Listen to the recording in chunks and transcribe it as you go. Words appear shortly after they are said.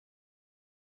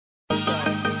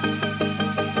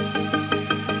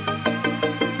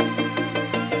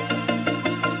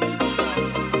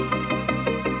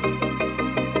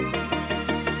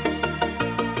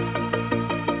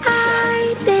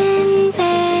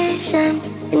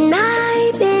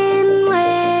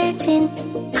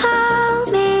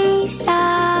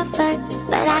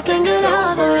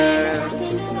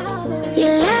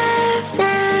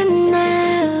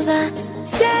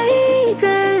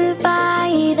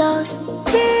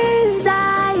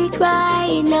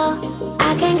need, no,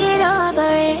 I can't get over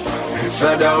it.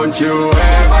 So don't you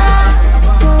ever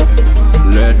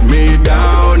let me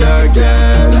down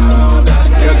again.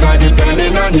 Cause I'm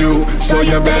depending on you, so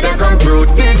you better come through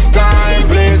this time.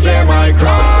 Please hear my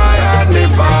cry. And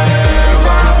if I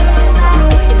ever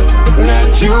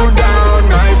let you down,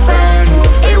 my friend,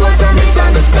 it was a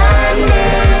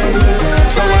misunderstanding.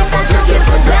 So if I took you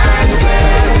for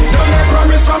granted, don't I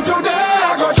promise from today I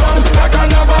go jump like I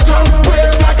never jump,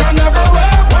 wave like I never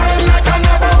wave, wine like I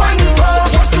never went before,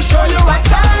 just to show you a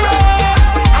sorrow,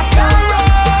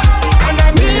 and I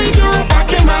need you back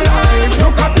in my life.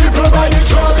 Look at people by the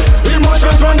truck,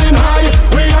 emotions running high,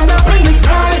 we end up in the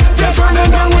sky, just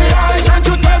running down we high. Can't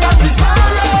you tell that we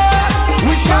sorrow,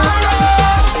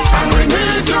 and we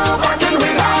need you back in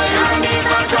my life. I need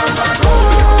my girl back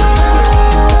home.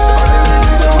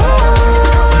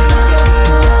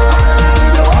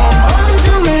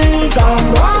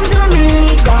 Come home to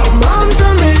me, come home to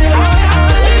me.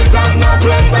 It's not no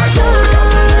place like you.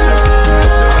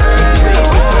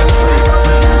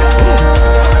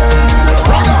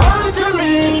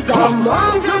 Come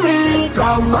home to me,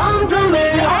 come home to me.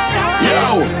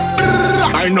 Yo,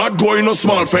 I'm not going no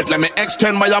small fret. Let me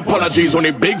extend my apologies. On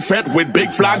a big fret with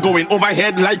big flag going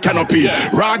overhead like canopy.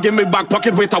 Rag in my back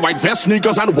pocket with a white vest,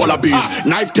 sneakers and wallabies.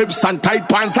 Knife tips and tight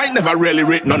pants, I never really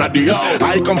rate none of these.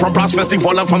 I come from brass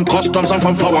festival and from customs and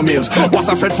from flour mills. Was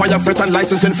a fed fire fet and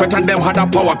licensing fet and them had a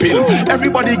power pill.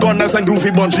 Everybody gunners and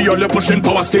groovy bunchy, all you pushing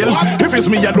power still. If it's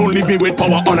me alone, leave me with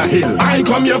power on a hill. I ain't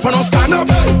come here for no stand up.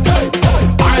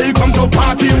 I come to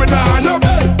party with my hand up.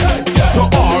 So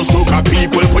all soca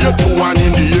people, put your 2-1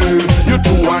 in the air. You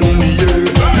 2-1 in the air.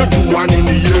 You 2-1 in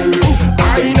the air.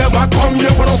 I never come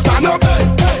here for no stand up.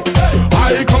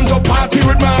 I come to party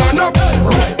with my hand up.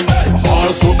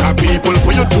 All soca people,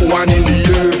 put your 2-1 in the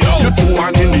air. You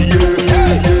 2-1 in the air.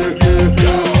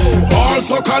 All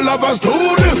soca lovers do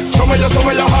this. Show me your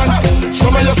hand.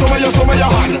 Show me your hand. Show me your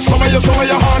hand. Show me your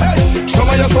hand. Show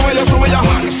me your hand. Show me your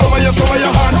hand.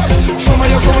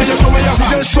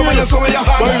 Show me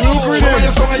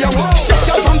your hand. Shake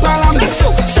your bum palam, let's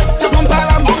go. Shake your bum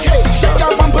palam, okay. Shake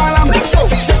your bum palam, let's go.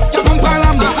 Shake your bum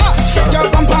palam, shake your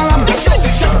bum palam, let's go.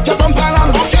 Shake your bum palam,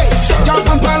 okay. Shake your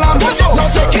bum palam, let's go. Now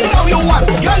take it how you want,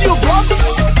 girl you broke.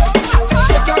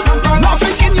 Shake your bum palam,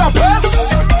 nothing in your purse.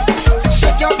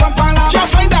 Shake your bum palam, can't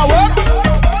find a work.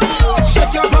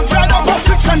 Shake your bum palam, up for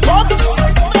tricks and bugs.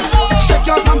 Shake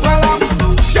your bum palam, let's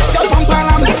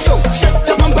go. Shake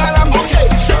your bum palam, okay.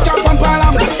 Shake your bum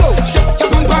palam, let's go. Shake your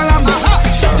bum palam,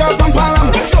 shake your bum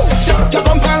palam, let's go. Shake your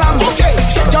bum palam, okay.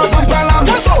 Shake your bum palam,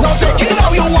 let's go. Now take it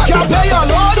how you want. Can't pay your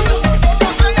loan.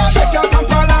 Shake your bum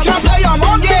palam. Can't pay your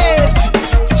mortgage.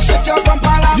 Shake your bum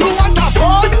palam. You want a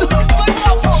phone?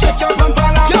 Shake your bum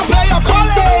palam. Can't pay your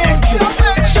college.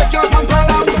 Shake your bum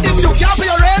palam. If you can't pay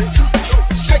your rent,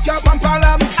 shake your bum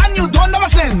palam. And you don't have a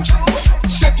cent,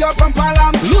 shake your bum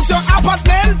palam. Lose your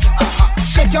apartment,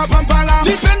 shake your bum palam.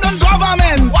 Depend on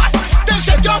government, what? Then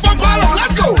shake your bum palam.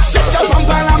 Let's go. Shake your bum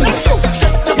palam. Let's go.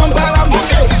 Shake your bum palam.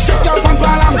 Okay. Shake your bum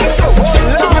palam. Let's go.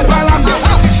 Shake your bum palam.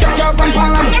 Shake your bum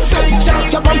palam. Let's go.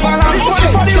 Shake your bum palam.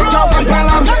 Okay. Shake your bum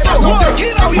palam. Don't take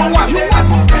it how you want.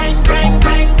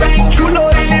 You know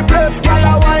in the place, girl, I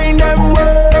wind them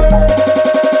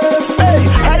words. Hey,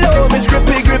 hello, Miss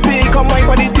Grippy, come wine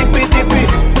for the tippy.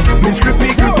 Miss Grippy,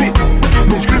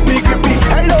 Miss Grippy.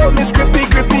 Hello, Miss Grippy,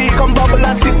 come bubble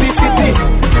and city.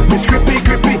 Miss Grippy,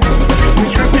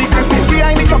 Miss Grippy.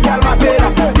 Behind the truck, girl, matera.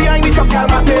 Behind the truck, girl,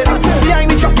 matera. Behind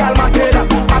the truck, girl, matera.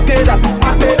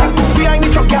 Behind the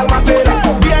truck, girl,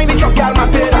 matera. Behind the truck, girl,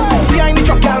 matera. Behind the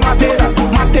truck, girl, matera.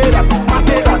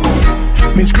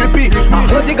 Miss Grippy, I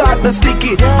heard you got the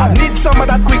sticky. I need some of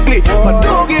that quickly, but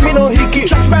don't give me no hickey.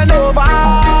 Just bend over.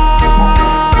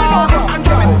 And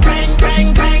drop it.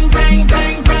 Bang.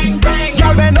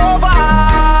 Girl, bend over.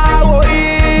 Oh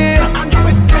yeah. And drop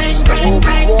it. Bang.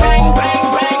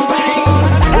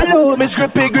 Hello, Miss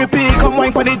Grippy, come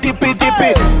wine for the tippy.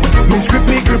 Miss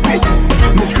Grippy.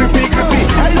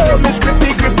 Hello, Miss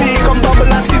Grippy, come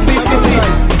double and city.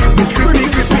 Miss Grippy.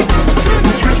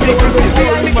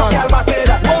 Behind the truck, girl,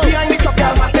 matera. Behind the truck,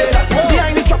 girl, matera.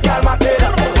 Behind the truck, girl, matera.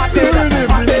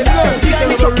 Behind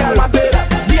the truck, girl, matera.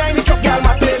 Behind the truck, girl,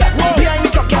 matera. Behind the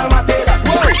truck, girl, matera.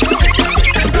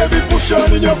 Baby, push your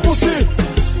in your pussy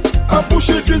and push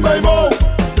it in my mouth.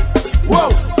 Wow.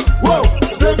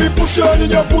 Baby, push your in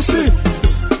your pussy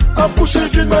and push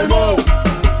it in my mouth.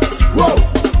 Wow.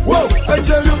 I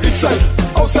tell you, inside,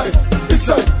 outside,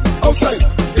 inside, outside,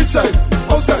 inside,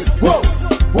 outside. Wow.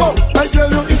 I tell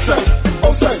you, inside,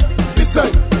 outside,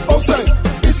 inside, outside,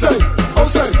 inside,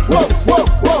 outside. Wow.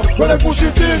 When I push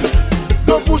it in,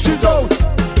 don't push it out.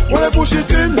 When I push it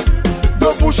in,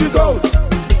 don't push it out.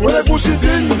 When I push it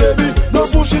in, baby, don't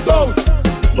push it out.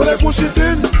 When I push it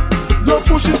in, don't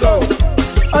push it out.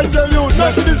 I tell you,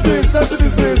 nasty business, nasty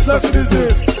business, nasty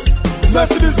business.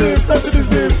 Nasty business, nasty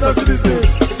business, nasty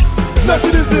business.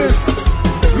 Nasty business,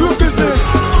 look business,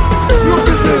 look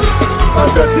business,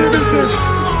 and dirty business.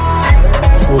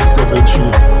 473,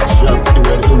 jumping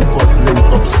and impulse link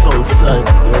up Southside.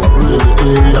 Real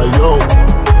area, yo.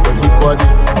 Everybody,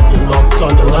 you locked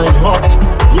on the line hot.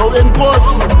 Yo,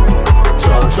 impulse.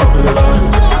 Jump in the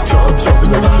line, jump in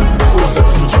the line.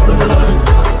 473, jump in the line,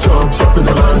 jump in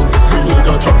the line. Really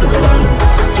got jump in the line,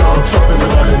 jump in the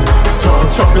line,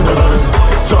 jump in the line,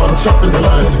 jump in the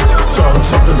line,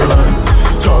 jump in the line,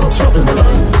 jump in the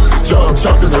line,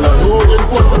 jump in the line. Oh,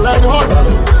 impulse the line hot.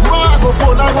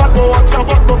 Microphone I got no WhatsApp,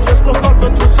 but no Facebook, got no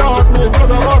Twitter, hot me into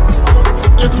the hot.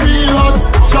 It's real hot.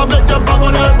 Shall make them bang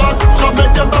on their back. Shall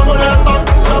make them bang on their back.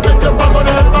 Shall make them bang on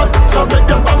their back. Shall make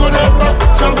them bang on their back.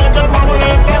 Shall make them bang on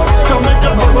their back. Shall make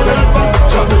them bang on their back.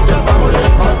 Shall make them bang on their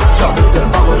back. Shall make them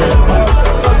bang on their back.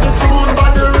 Cause it's tuned by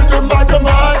the rhythm, by the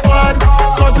mass bad.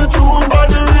 Cause it's tuned by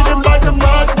the rhythm, by the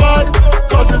mass bad.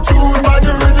 Cause it's tuned by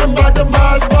the rhythm, by the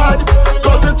mass bad.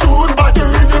 Cause it's tuned by the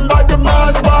rhythm, by the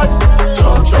mass bad.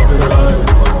 Jump in the line,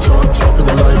 jump in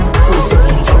the line.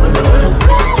 Jump in the line, jump in the line.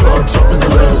 Jump in the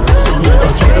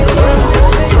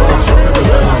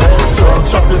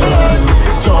line,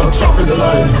 jump in the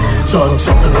line,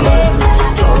 jump in the line,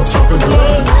 jump in the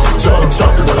line,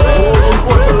 jump in the line. Oh,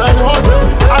 what's the line hot?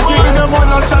 I'm giving them one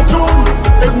last shot too.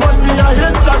 It must be a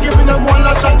hit. I'm giving them one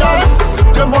last shot dance.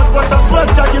 They must bust a sweat.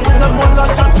 I'm giving them one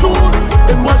last shot too.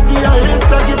 It must be a hit.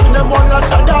 I'm giving them one last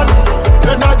shot dance.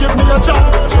 Then I give me a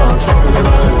chance. Jump in the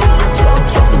line,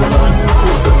 jump in the line.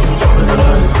 Jump in the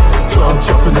line,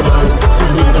 jump in the line. We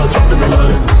need a jump in the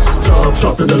line.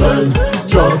 Jump in the line,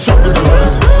 jump in the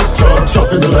line, jump in the line,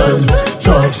 jump in the line,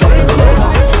 jump in the line,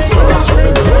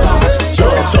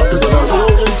 jump in the line.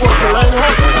 What's the line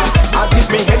hot? I dip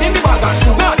me head in the bag of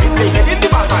sugar, dip me head in the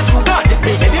bag of sugar, dip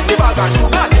me head in the bag of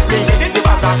sugar, dip me head in the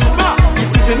bag of sugar. It's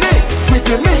sweet to me, sweet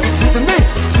to me, it's sweet to me,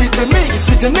 sweet to me, it's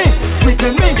sweet to me, sweet to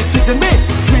me, it's sweet to me,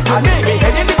 sweet to me. Dip me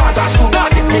head in the bag of sugar,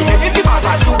 dip me head in the bag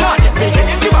of sugar, dip me head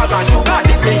in the bag of sugar,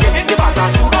 dip me head in the bag of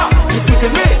sugar. It's sweet to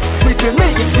me, sweet to me,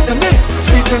 it's sweet to me.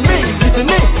 Sweet to me, sweet to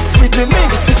me, sweet to me,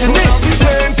 sweet to me.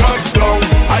 Plane touchdown,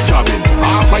 I jabbing.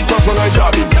 As I touch on, I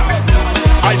jabbing.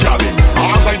 I jabbing.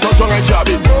 As I touch on, I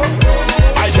jabbing.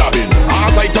 I jabbing.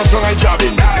 As I touch on, I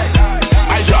jabbing.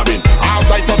 I jabbing. As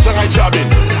I touch on, I jabbing.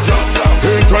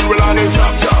 Hit when we land is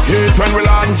hit when we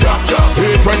land.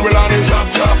 Hit when we land is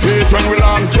hit when we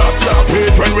land.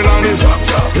 Hit when we land is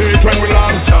hit when we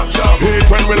land. Hit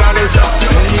when we land is.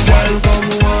 Any girl come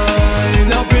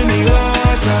wine up in the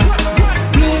water.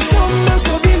 Play some mess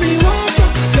up in the water.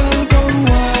 Girl come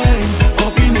wine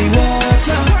up in the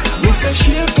water. Me say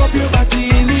shake up your body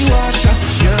in the water.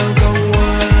 Girl come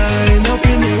wine up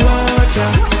in the water.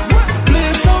 Play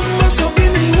some mess up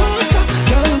in the water.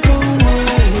 Girl come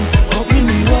wine up in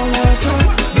the water.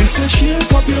 Me say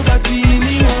shake up your body in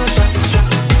the water.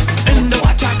 In the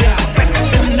water, girl.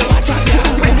 In the water, girl.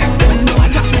 In the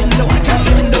water, in the water,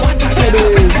 in the water, girl.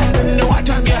 In the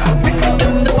water, girl.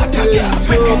 In the water, girl.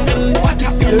 In the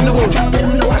water, in the water, in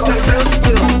the water.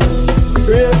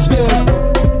 Real spill,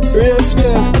 real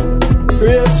spill,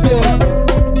 real spill.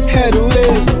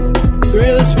 Headways,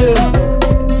 real spill,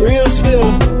 real spill,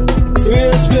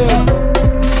 real spill.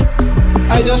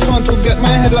 I just want to get my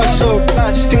head lashed up.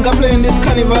 Think I'm playing this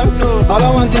carnival? No. All I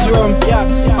want is rum. Yeah.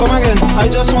 Come again. I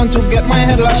just want to get my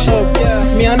head lashed up. Yeah.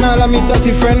 Me and all of me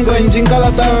dirty friend going drink a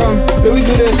lot of rum. Let we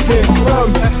do this thing.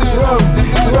 Rum, rum,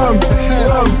 rum,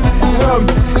 rum, rum,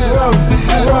 rum,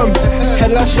 rum.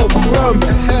 Head lash up. Rum,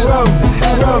 rum,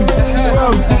 rum,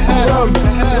 rum, rum,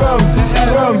 rum,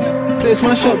 rum. Place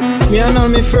my shop. Me and all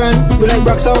my friend, we like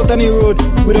bracks out on the road.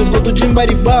 We just go to gym by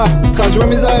the bar, cause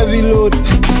rum is a heavy load.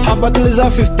 Half bottle is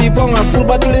a 50 pound, a full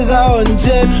bottle is a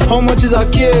 100. How much is a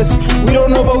case? We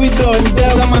don't know, but we done.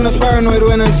 There's a man that's paranoid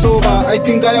when I sober. I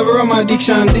think I have a rum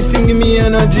addiction. This thing give me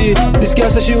energy. This girl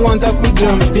says she want a quick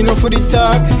jam. Enough for the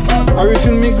talk. I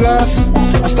refill me glass.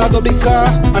 I start up the car,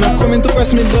 and I come in to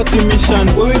press me dirty mission.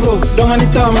 Where we go? Down on the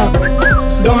tarmac.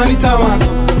 Down on the tarmac.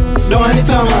 Down on the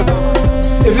tarmac.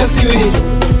 If you see me,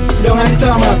 down on the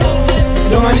tarmac.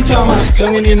 Down on the tarmac.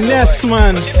 Down in the nest,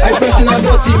 man. I press in a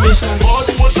dirty mission.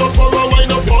 40 push up for a wine,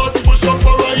 40 push up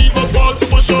for a even 40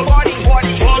 push up. 40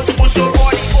 push up,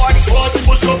 40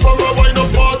 push up for a wine,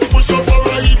 40 push up for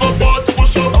a even 40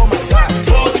 push up. Oh my God.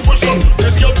 40 push up,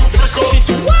 this girl too freak up.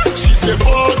 She said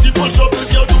 40 push up, this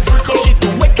girl too freak up. She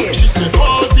too wicked. She said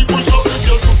 40 push up, this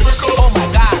girl too freak up. Oh my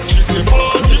God. She said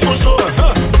 40 push up.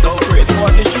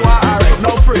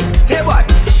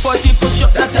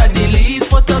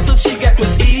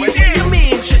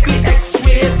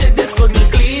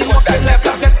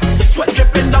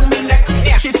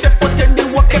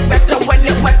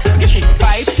 Get she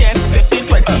 5, 10, 15,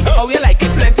 20. Oh, you like it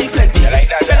plenty, plenty. You like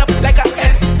that? Bend up like a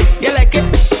S. You like it?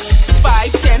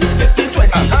 5, 10, 15,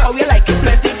 20. Oh, you like it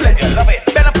plenty, plenty. You love it.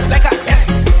 Bend up like a S.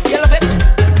 You love it?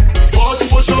 40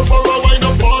 push up for a wine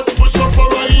up, 40 push up for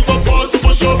a even 40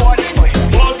 push up. 40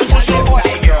 push up,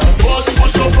 40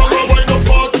 push up for a wine up,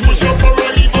 40 push up for a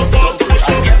even 40 push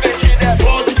up.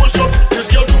 40 push up,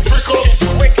 this girl too freak up.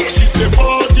 She say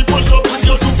 40 push up, this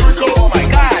girl too freak up. Oh my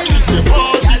God. She say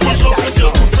 40 push up, this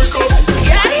girl too freak up.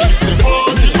 She say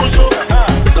 40 push up.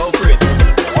 Go for it.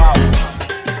 Wow.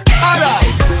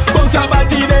 Alright. Bounce a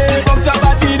body day, bounce a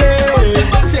body day.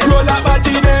 Roll a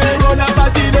body day, roll a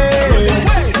body day.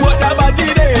 What a body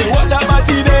day, what a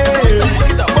body day.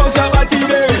 Bounce a body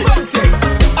day.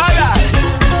 Alright.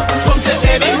 Bounce it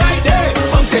baby right there.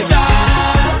 Bounce it down.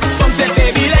 Bounce it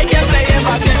baby like you're playing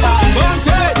basketball.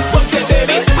 Bounce it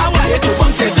baby. I want you to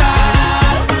bounce it down.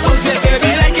 Bounce it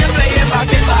baby like you're playing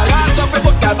basketball. Hands up and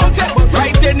put that bounce it.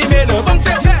 Right in the middle, bounce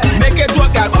it. Make it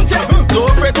work, girl, bounce it. Don't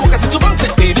afraid to cause it to bounce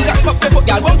it. Baby, got up and put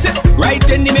girl, bounce it. Right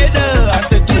in the middle. I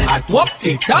said to at walk,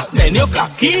 tick tock, then you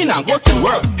clock in and go to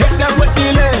work. Hit them with the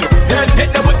leg, then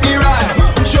hit them with the right.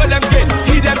 Show them skin,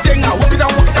 hit them thing now. Walk it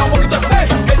down, walk it down, walk it up. Hey,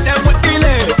 hit them with the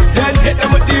leg, then hit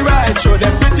them with the right. Show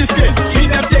them pretty skin, hit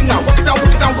them thing now. Walk it down,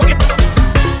 walk it down, walk it.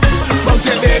 Bounce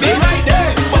it, baby, right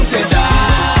there. Bounce it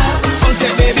down, bounce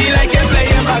it, baby, like you're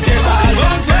playing basketball.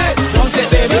 Bounce it,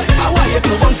 baby. I want you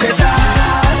to bounce it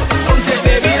down. Bounce it,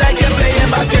 baby, like you're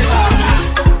playing basketball.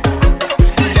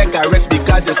 Take a rest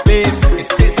because it's space. It's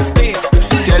space, it's space.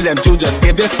 Tell them to just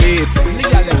give you space.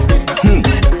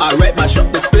 Alright, mash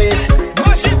up this place.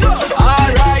 Mash it up.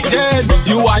 Alright then,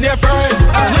 you and your friend.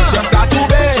 Just start to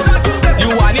bed. You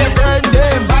and your friend,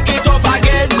 then back it up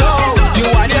again. No, you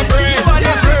and your friend.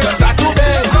 Just start to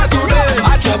bed.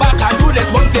 At your back and do this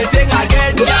bounce it thing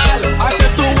again, girl. I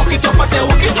said to walk it up, I say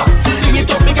walk it up. Fling it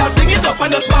up, me girl, fling it up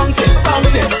and just bounce it,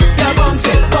 bounce it. Yeah, bounce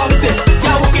it, bounce it.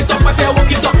 Yeah, walk it up, I say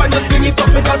walk it up and just fling it up,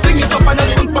 me girl, fling it up and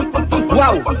just bounce, bounce,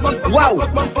 bounce, bounce. Wow,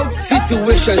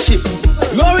 situationship,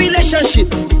 no relationship.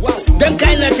 Them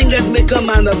kind of thing that make a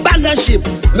man abandon ship.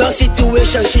 No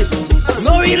situationship,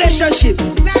 no relationship.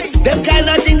 Them kind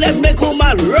of thing that make a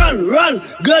man run.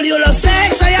 Girl, you love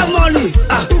sex, I have money.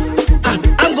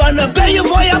 I'm gonna pay you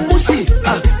for your pussy.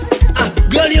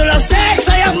 Girl, you love sex,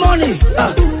 I have money.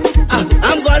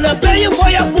 I'm gonna pay you for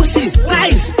your pussy.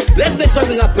 Nice. Let's make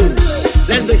something happen.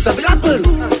 Let's make something happen.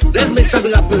 Let's make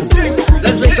something happen.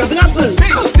 Let's make something happen.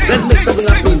 Let's make something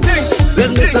happen. Let's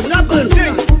make something happen.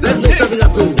 Let's make something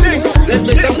happen. Let's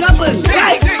make something happen.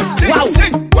 Right. Wow.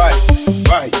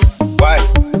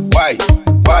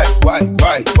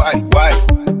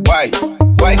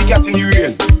 Why the cat in the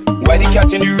rain? Why the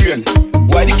cat in the rain?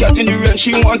 Why the cat in the rain?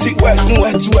 She want it wet.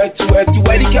 Why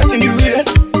the cat in the rain?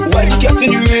 Why the cat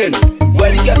in the rain?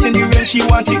 Why the cat in the rain? She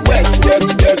want it wet.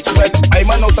 I'm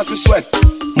an out to sweat,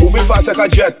 moving fast like a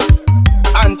jet.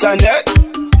 Antoinette,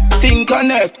 think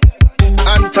connect.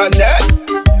 Antoinette,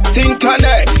 think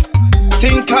connect.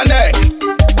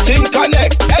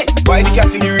 Hey, why the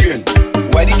cat in the rain?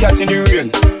 Why the cat in the rain?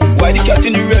 Why the cat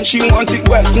in the rain? She want it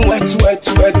wet. Why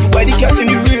the cat in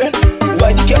the rain?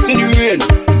 Why the cat in the rain?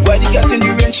 Why the cat in the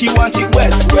rain? She want it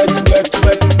wet.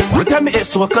 They tell me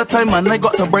it's soca time and I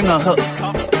got to bring a hook.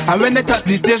 And when they touch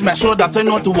the stage, make sure that I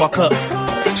know to walk up.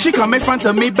 She come in front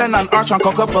of me, bend and arch and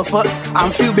cock up her foot.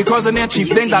 I'm feel because the name chief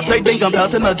thing that they think I'm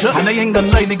pelting a jerk. And I ain't gonna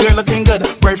lie, the girl looking good.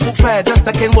 Brave foot fair, just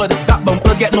like in wood. That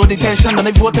bumper get no detention, and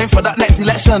they voting for that next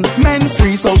election. Men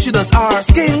free, so she does our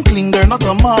skin clean, girl, not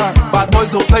a mar. Bad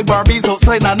boys outside, Barbies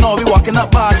outside, now know we walking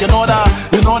up bad. You know that.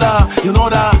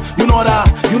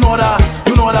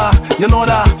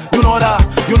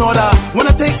 When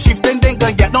I take shift, then they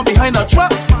gonna get down behind a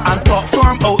truck and talk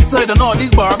firm outside, and all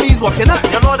these Barbies walking up.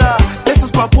 You know that. This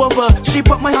is pop over. She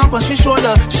put my hand on she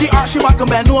shoulder. She arch, she back and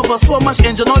bend over. So much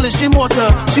engine oil in she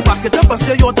motor. She back it up and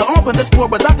say yo to open the score,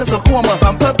 but that is a coma.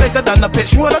 Bumper bigger than a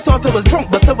pitch road. I thought I was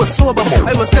drunk, but I was sober.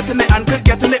 I was sitting it and couldn't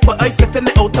get in it, but I fit in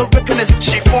it out of wickedness.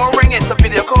 She phone ring, it's a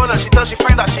video call, and she tells she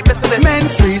friend that she missing it. Men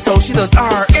free, so she does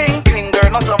our clean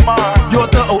girl, not a mar. You're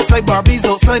the outside, Barbies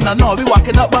outside, now no, we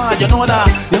walking up bad. You know that.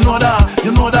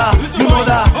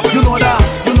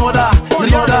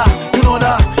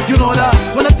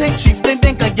 When I take chief, then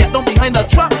think I get down behind the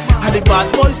truck. And the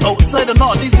bad boys outside and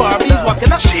all these Barbies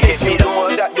walking up. She hit me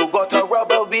knowing that you got a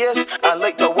rubber waist. I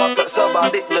like to walk up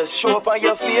somebody, let's show up on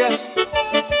your face.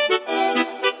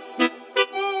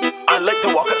 I like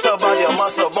to walk up somebody, I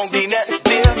must have bumped the next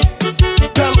day.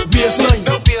 Belt baseline.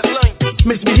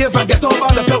 Misbehave and get off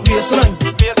on the belt baseline.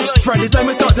 Friday time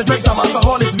I start to drink some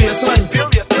alcohol, it's baseline.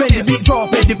 When the beat drop,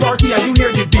 Bday Party and you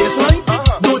hear the baseline.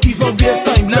 Don't even waste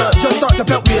time, love, just start to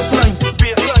belt baseline.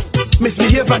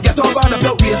 But get over the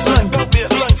belt baseline.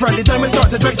 From the time I start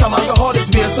to drink some alcohol, it's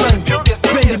baseline.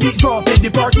 When the beat drop in the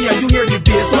party and you hear the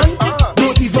baseline,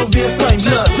 don't even baseline.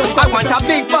 Just I want a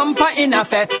big bumper in a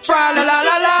fete, tra la la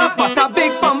la la. But a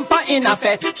big bumper in a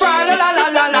fete, tra la la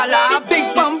la la la la.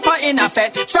 Big bumper in a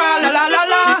fete, tra la la la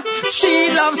la.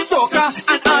 She loves soca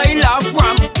and I love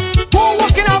rum. Who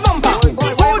walking a bumper?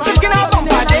 Who drinking a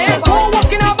bumper there? Who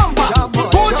walking a bumper?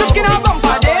 Who drinking a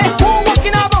bumper there? Who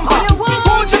walking a bumper?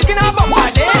 Who drinking a bumper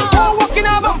there? Who walking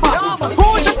a bumper? Who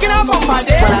drinking a bumper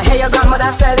there? Well, I hear your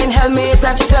grandmother selling helmet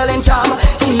and she selling charm.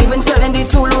 She even selling the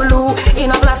Tululu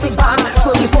in a plastic bag.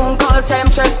 So the phone call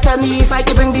temptress tell me if I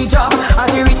can bring the job.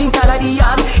 As we reach inside of the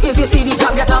yard, if you see the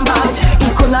job get on bad. He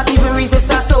could not even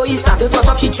resist her, so he started to touch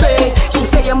up she tray. She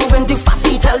say you're moving too fast,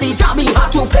 he tell the job he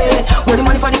had to pay. What the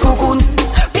money for the cocoon?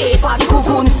 Pay for the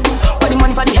cocoon. What the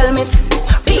money for the helmet?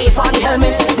 Pay for the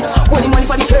helmet. What the money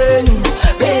for the train?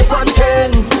 Pay for the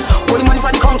train. What the money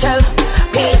for the conchel?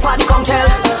 Pay for the conchel.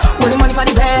 What the money for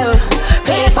the bell?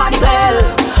 Pay for the bell.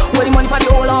 What the money for the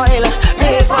old oil?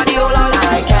 Pay for the old oil.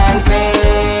 I can say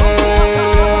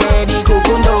the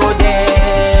cocoon no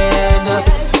dead,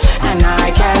 and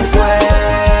I can swear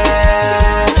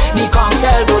the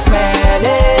conchel do smell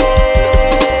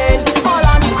it. All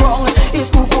on the ground is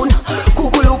cocoon,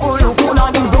 cocoon, cocoon, cocoon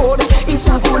on the road is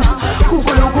cocoon,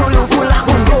 cocoon, cocoon, cocoon on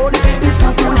the road is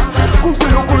cocoon,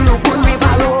 cocoon, cocoon, cocoon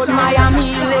River Road, Miami,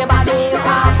 Bday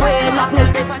Party, not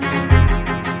Milton.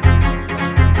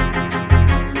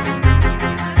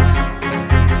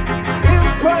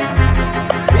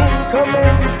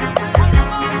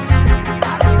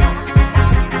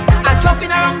 I'm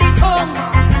jumping around the tongue.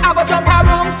 I go jump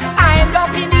around. I end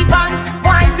up in the pan.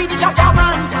 Why be the chop chop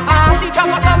man? I see chop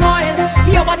for some oil.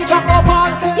 Your body chop go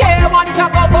ball. Yeah, your body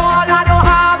chop go ball. I don't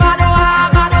have.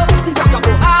 The chop chop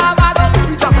go have.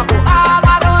 The chop chop go have.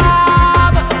 I don't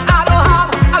have.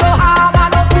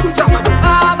 The chop chop go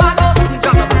have. The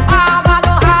chop chop go have. I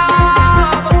don't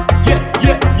have.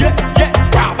 Yeah.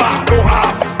 Grab I don't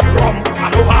have. Rum I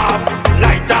don't have.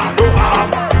 Lighter I don't have.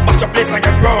 Mash your place like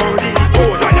a rowdy.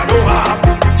 Oh, I don't have.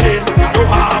 Chill I don't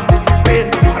have. Pain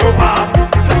I don't have.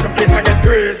 Touch your place like a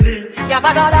crazy. You have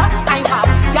a dollar, I have.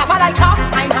 You have a lighter,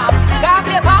 I have. You have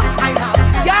paper, I have.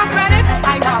 You have credit,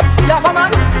 I have. You have a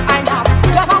man, I have.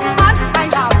 You have a woman, I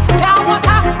have. You have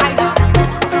water, I have.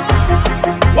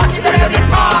 Watch it let me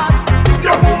pass.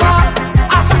 Your woman.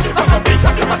 I'm searching for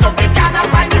something, cannot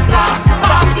find the flash.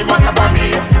 Pass the monster for me.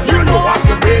 You know I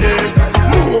should beat it.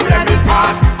 Move, let me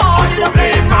pass. All you don't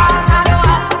play man.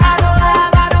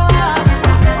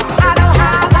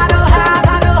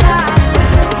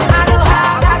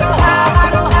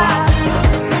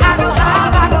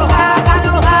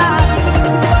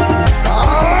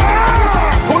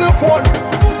 Pull your phone.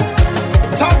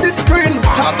 Tap the screen.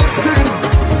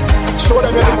 Show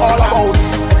them what it's all about.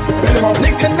 Build them up,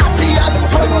 Nick and Natty and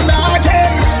turn on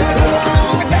again.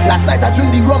 Last night I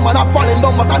drink the rum and I falling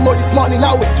down, but I know this morning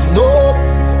I waking up.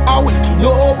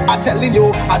 I'm telling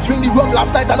you, I drink the rum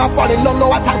last night and I falling down.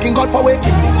 Now I'm thanking God for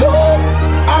waking me up.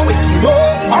 I'm waking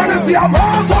up. And if you're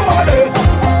more somebody,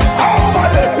 over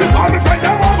there, if I'm the friend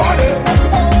them over there,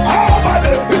 over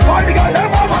there, if I'm the girl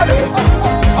them over there,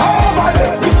 over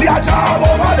there, if you're a job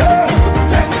over there,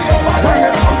 tell me over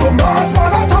there. Come to Mars,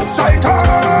 man, a top striker.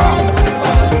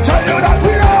 Tell you that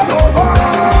we all over.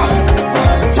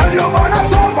 Tell you man a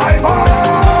survivor.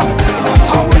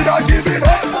 And we not giving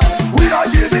up. We not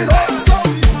giving up.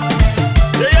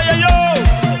 Yo.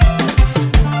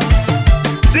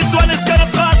 This one is gonna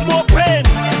cause more pain.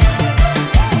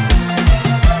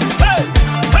 Hey.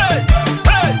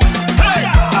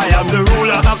 I am the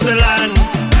ruler of the land,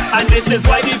 and this is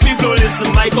why the people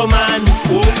listen my commands.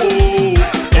 Oh.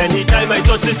 Anytime I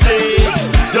touch the stage,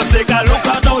 just take a look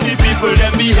at how the people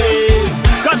them behave.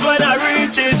 Cause when I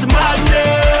reach it's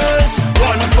madness.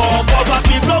 Run for cover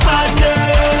people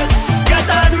madness. Get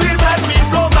on real bad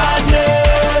people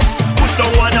madness. Push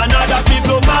on one another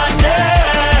people madness.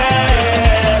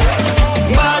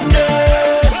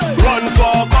 Run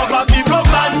for cover people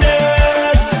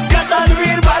madness. Get on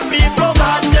real bad people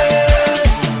madness.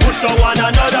 Push on one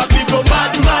another people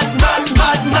mad.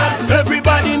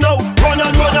 Everybody know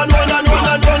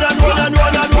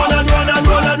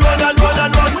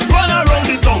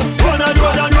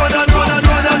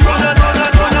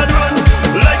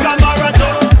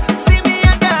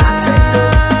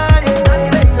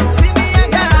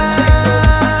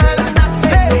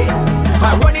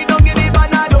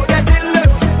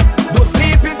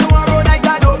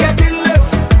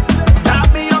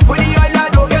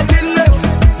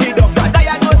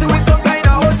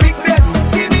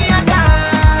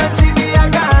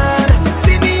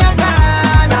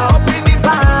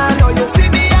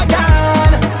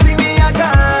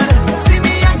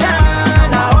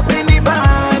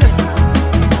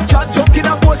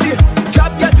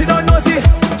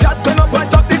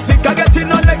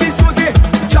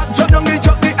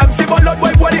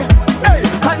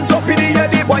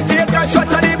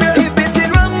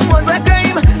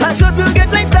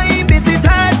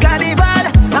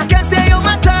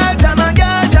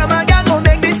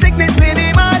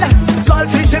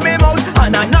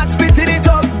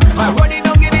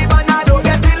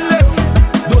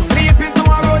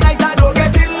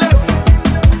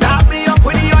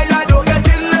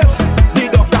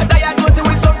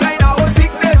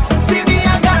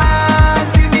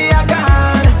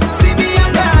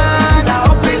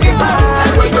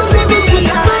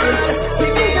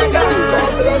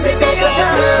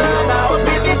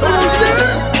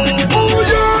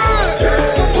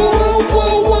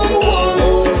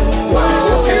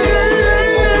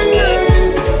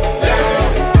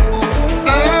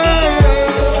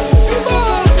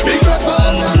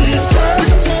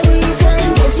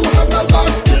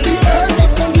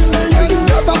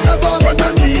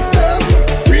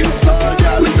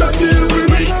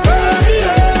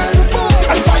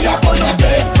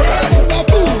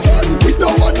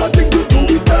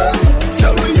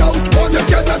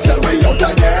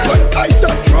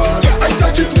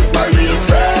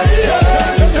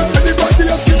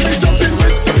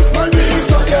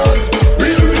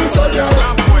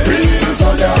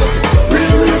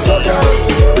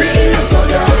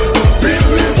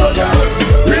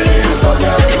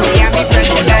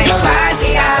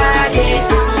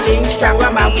strong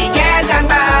woman, we get and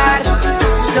bad.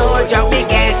 Soldier, we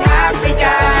get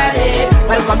African.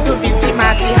 Welcome to Vincy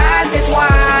Mas, the hottest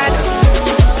one.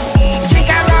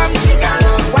 Chica rum,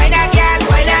 wine a girl,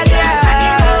 we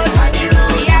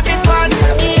having fun.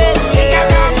 Chica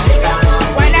rum,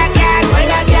 wine a girl, we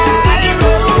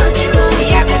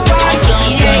having fun.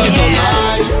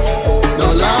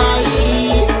 No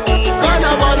lie,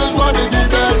 Carnival is one of the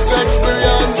best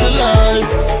experience in life.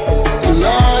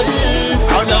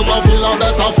 I never feel a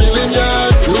better feeling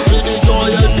yet. You see the joy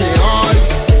in my eyes.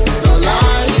 No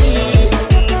lie,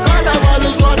 Carnival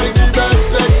is one of the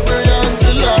best experience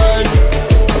in life.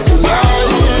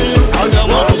 I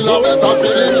never feel a better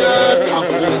feeling yet.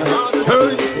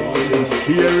 Hey, it's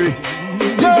scary.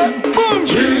 Yeah, boom.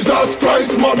 Jesus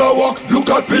Christ, mother walk. Look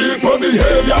at people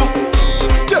behavior.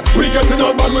 Yeah, we getting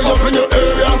on bad, we up in your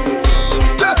area.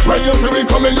 Yeah, when you see we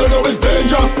coming, you know it's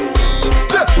danger.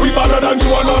 Yeah, we better than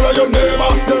you and all of your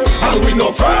neighbor. Yeah, and we no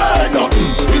afraid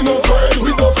nothing. We no afraid,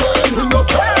 we no afraid, we no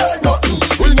afraid nothing.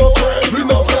 We no afraid, we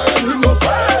no afraid, we no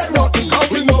afraid nothing.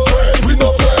 We no afraid, we no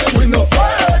afraid, we no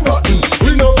afraid nothing.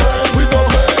 We no afraid, we no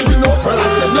afraid, we no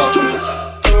afraid nothing.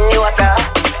 In the water,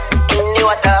 in the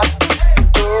water,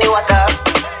 in the water,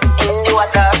 in the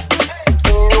water,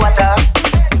 in the water,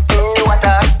 in the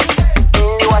water, in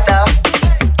the water,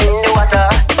 in the water.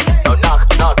 No knock,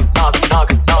 knock, knock, knock,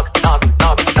 knock, knock,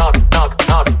 knock, knock, knock, knock,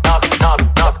 knock, knock,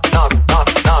 knock, knock, knock,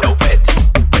 knock. No wet,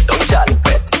 don't Charlie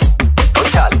wet, don't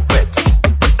Charlie wet,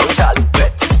 don't Charlie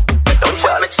wet, don't Charlie.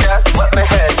 Wet my chest, wet my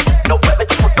head, no wet me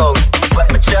to foot down. Wet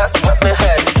my chest, wet my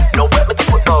head, no wet me to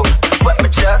foot down. Wet my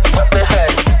chest, wet my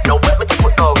head, no wet me to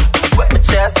foot down. Wet my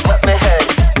chest, wet my head,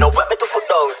 no wet me to foot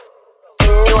down.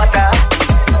 In the water,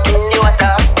 in the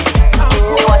water,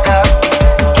 in the water,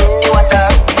 in the water,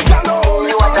 in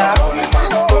the water,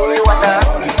 in the water,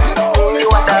 in the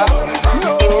water,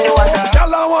 in the water.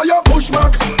 Girl, I want you push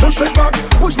back,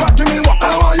 give me what I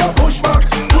want you push back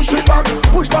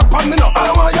on me now.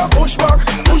 I want you push back,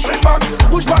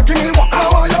 give me what I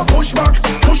want you push back.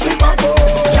 Oh,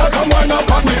 girl, come wind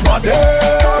up on me body.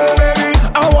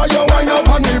 I want you wind up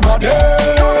on me body.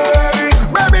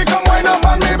 Baby, come wind up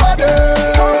on me body.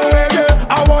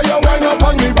 I want you wind up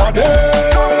on me body.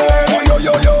 Yo,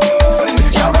 yo, yo,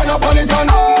 you wind up on it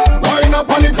and wind up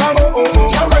on it and you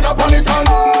wind up on it and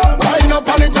wind up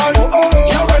on it and you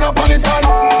wind up on it and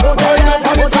wind up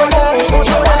on it and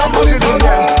you wind up on it and.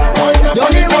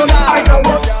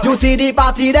 You see the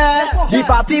party there, the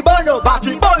party bono,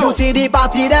 You see the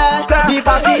party there, the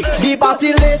party lit, the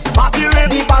party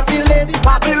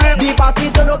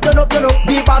turn up,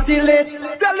 the party lit,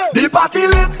 The party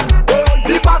lit,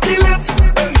 the party lit,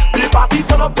 the party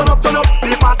turn up,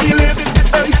 the party lit.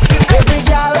 Every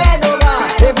girl hand over,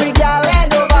 every girl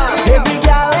hand over, every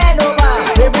girl hand over,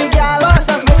 every girl wants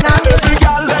to spin up. Every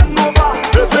girl hand over,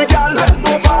 every girl hand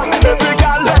over, every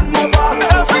girl hand over,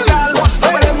 every girl.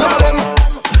 Some of them,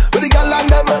 with the girl and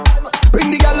them,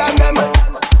 bring the girl and them.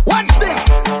 Watch this.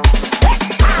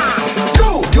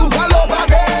 You girl over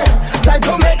there, time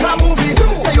to make a movie.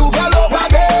 Say you girl over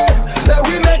there, let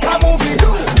we make a movie.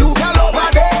 You girl over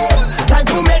there, time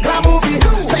to make a movie.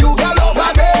 Say you girl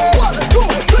over there. 1, 2,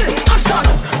 3, action.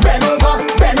 Bend over,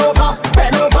 bend over,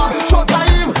 bend over. Show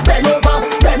time. Bend over,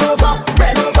 bend over,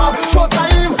 bend over. Show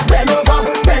time. Bend over,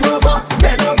 bend over,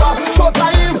 bend over. Show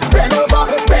time. Bend over,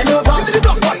 bend over. Give me the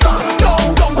blockbuster. No,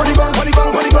 don't put it on, put it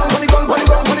on, put it on, put it on, put it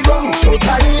on, put it on. Show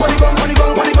time. Put it on, put it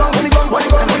on, put it on, put it on, put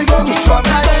it on, put it on. Show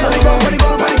time. Put it on, put it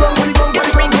on, put it on, put it on, put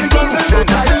it on, put it on. Show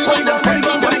time. Put it on, put it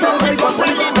on, put it on, put it on,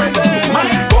 put it on. My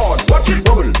God, watch it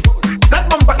bubble. That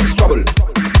bumper is trouble.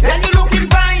 Then you looking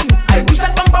fine. I wish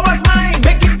that bumper was mine.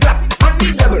 Make it clap on the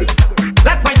double.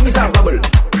 That might miss a rubble.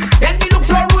 Then you look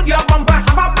so rude. Your bumper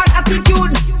have a bad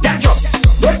attitude. Catch up,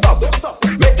 don't stop.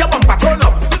 Make your bumper turn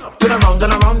up. Turn around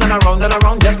and around and around and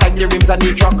around, just like the rims on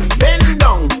the truck. Bend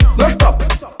down, don't stop.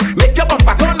 Make your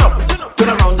bumper turn up. Turn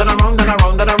around and around and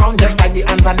around and around, just like the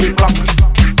hands on the clock.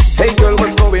 Hey girl,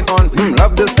 what's going on?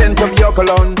 Love the scent of your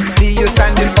cologne. See you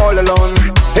standing all alone.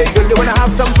 Hey girl, you wanna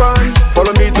have some fun? Follow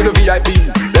me to the VIP.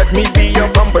 Let me be your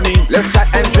company. Let's chat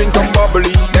and drink some bubbly.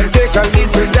 Then take a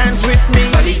little dance with me.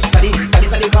 Sally, Sally, Sally,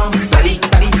 Sally, come. Sally,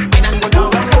 Sally, in and go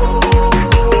down.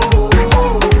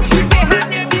 She say her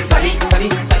name is Sally,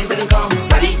 Sally, Sally, Sally, come.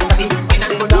 Sally, Sally, in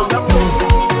and go down.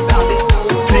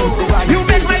 You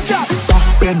make my job.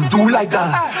 Bend, do like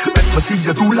that. Let me see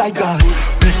you do like that.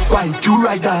 Big bike, you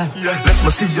ride that. Let me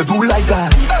see you do like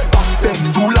that.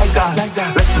 Bend, do like that.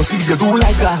 Let me see you do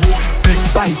like that. Big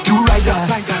bike, you ride that.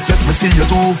 Let me see you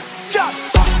do.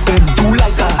 Bend, do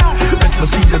like that. Let me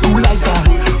see you do like that.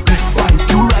 Big bike,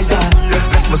 you ride that.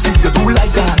 Let me see you do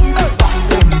like that.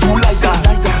 Bend, do like that.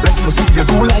 Let me see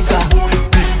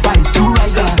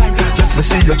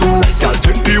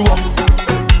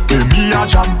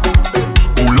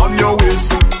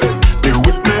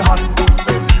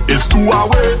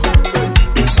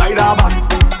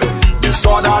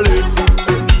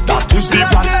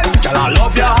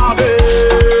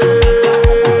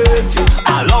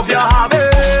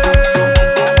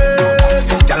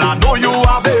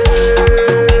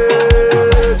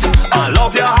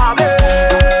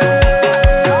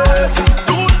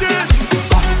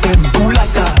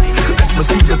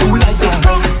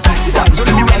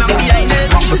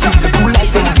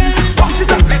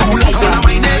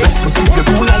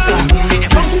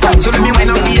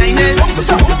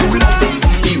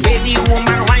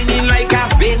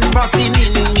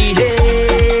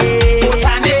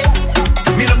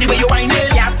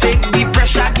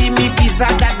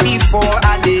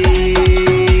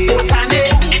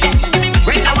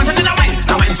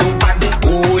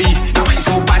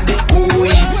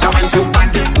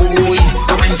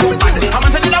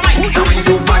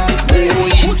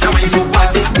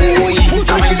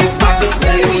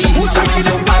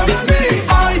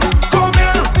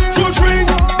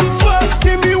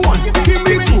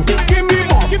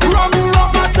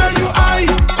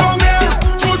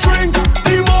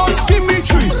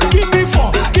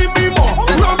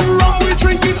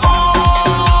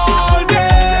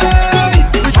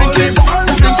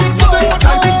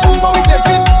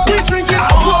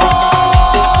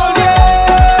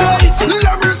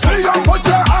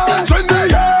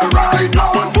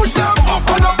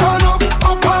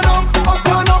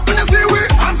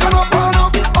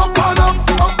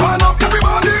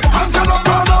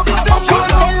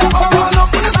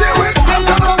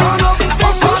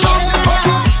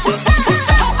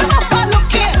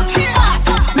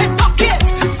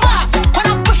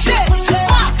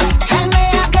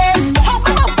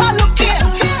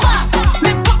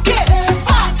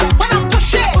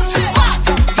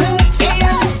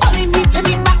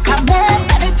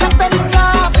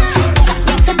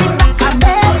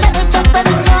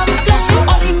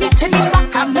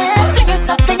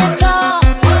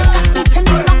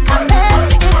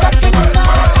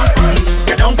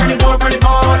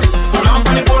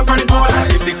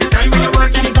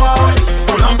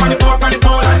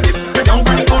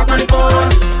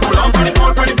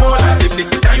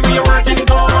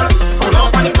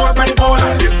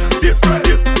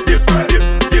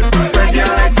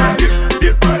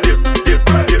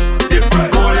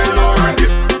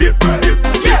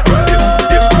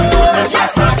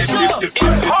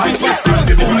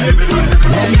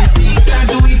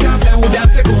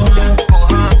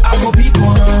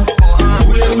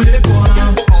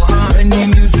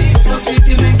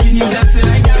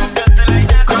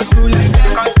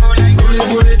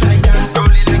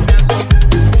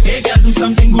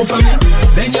something good for me.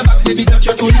 Then your back, baby, touch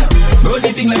your tummy. Roll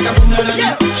the thing like a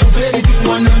tsunami. She play the thing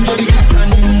 100 degrees and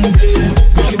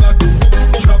push it back,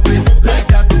 drop it like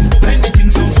that. When the thing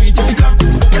so sweet, you clap.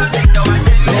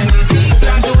 Let me see,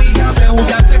 clap so we can play with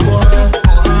that second.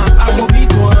 I go beat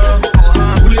one,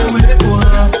 with it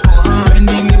one. When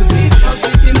the music just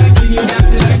sitting like when you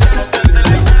dance it like that.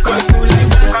 Cross go like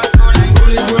that,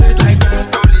 roll it like that.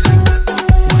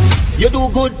 You do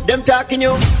good, them talking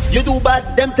you. You do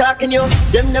bad, them talking you.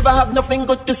 Them never have nothing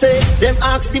good to say. Them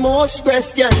ask the most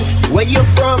questions. Where you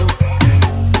from?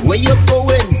 Where you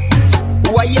going?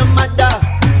 Who are your mother?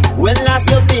 When last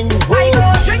you been home? I go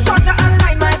drink water and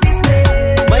mind my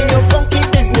business. Mind your funky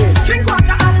business. Drink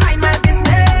water and mind my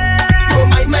business. Go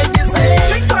mind my business.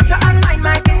 Drink water and mind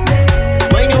my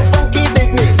business. Mind your funky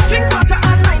business. Drink water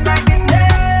and mind my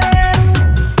business.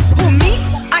 Who me?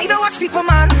 I don't watch people,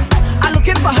 man. I'm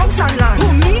looking for house and land.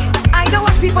 Who me? I don't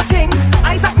watch people things.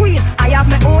 I's a queen. I have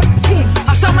my own king.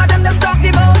 And some of them just talk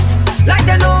the most, like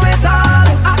they know it all.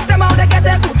 Ask them how they get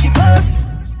their Gucci purse.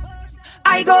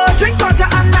 I go drink water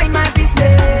and mind my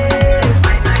business.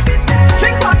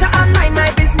 Drink water and mind my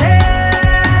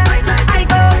business. I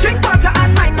go drink water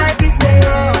and mind my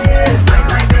business.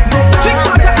 Drink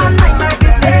water and mind my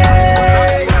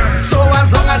business. So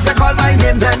as long as they call my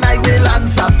name, then I will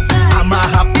answer. I'm a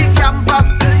happy camper,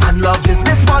 and love is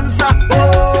my sponsor.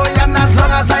 Oh, and as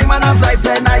long as I'm man of life,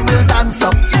 then I will dance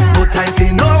up. No time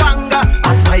for no anger,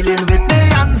 I'm smiling with me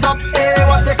hands up. Hey,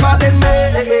 what they calling me?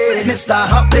 Mr.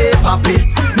 Happy Papi,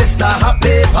 Mr.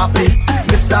 Happy Papi,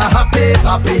 Mr. Happy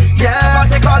Papi. Yeah, what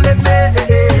they calling me?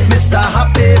 Mr.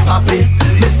 Happy Papi,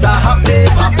 Mr. Happy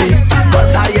Papi.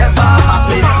 Cause I ever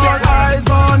happy. All eyes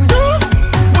on you.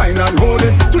 Wine and hold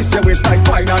it. Twist your waist like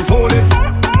wine and fold it.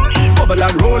 Bubble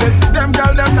and roll it. Them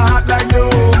girl, them not hot like you.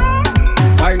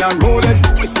 Wine and roll it.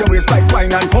 Twist your waist like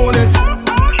wine and fold it.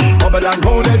 Bubble and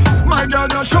roll it. My girl,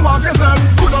 just show off yourself.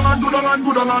 Good on and good on and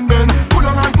good on and bend. Good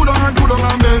on and good on and good on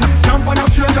and bend. Jump on a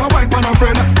stranger, wine on a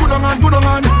friend. Good on and good on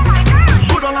and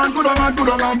good on and good on and good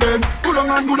on and bend. Good on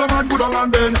and good on and good on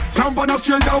and bend. Jump on a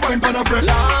stranger, wine on a friend.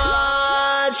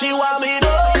 Lord, she want me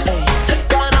to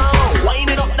check on out,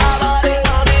 winding up that body,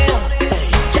 want me to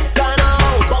check on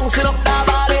out, bouncing up that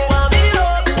body, want me to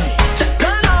check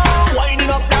on out, winding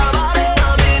up that body,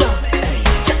 want me to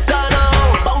check on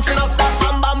out, bouncing up that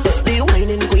bam bam. The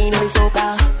whining queen of the soca,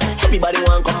 everybody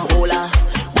want come hold her.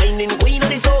 Whining queen of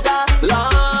the soca,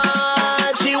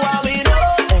 Lord, she want me to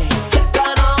check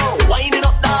on out, winding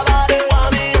up that body,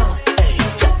 want me to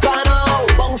check on out,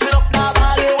 bouncing up that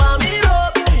body, want me to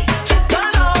check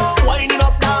on out, winding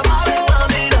up that body, want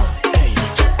me to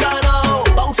check on out,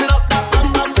 bouncing up that bam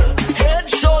bam. Head,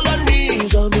 shoulder,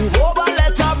 knees, move over,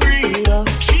 let her breathe.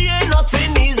 She ain't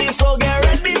nothing easy, so get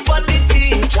ready for the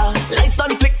teacher. Lights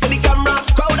on flick for the camera,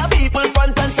 crowd of people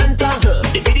front and center.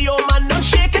 The video man not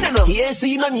shaking enough, he ain't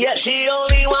seen none yet. She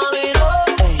only want me to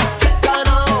check on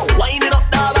out, winding up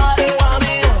that body, want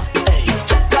me to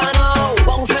check on out,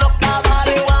 bouncing up that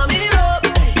body, want me to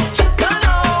check on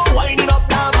out, winding up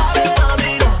that body, want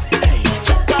me to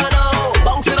check on out,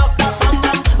 bouncing up that bam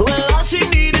bam. Well, all she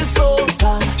need is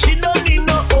soca, she don't need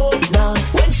no opener.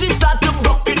 When she start to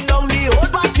broke it down, the whole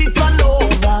body turn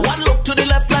over. One look to the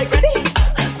left like ready,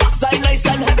 backside nice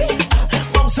and heavy.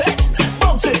 Bounce it,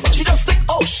 she just stick.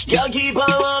 Oh, girl keep on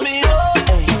want me to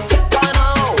check on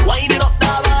out, winding up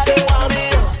that body, want me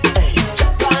to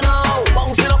check on out,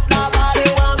 bouncing up that body,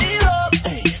 want me to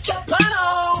check on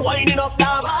out, winding up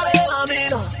that body, want me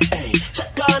to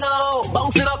check on out,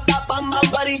 bouncing up that bam bam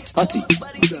body. Party.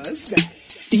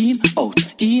 In, out,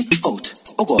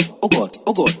 oh God, oh God,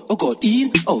 oh God, oh God, in,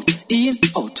 out,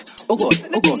 oh God,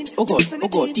 oh God, oh God, oh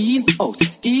God, in, out,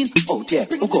 yeah,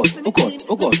 oh God, oh God,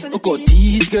 oh God, oh God.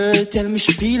 These girls tell me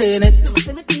she feeling it.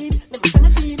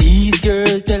 These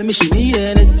girls tell me she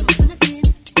needing it.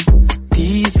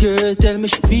 These girls tell me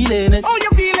she feeling it. How you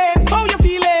feeling? How you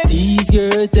feeling? These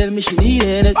girls tell me she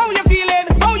needing it. How you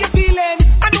feeling? How you feeling?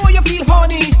 I know you feel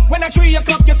horny. When I 3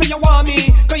 o'clock you say you want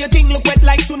me. Cause your thing look wet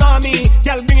like tsunami.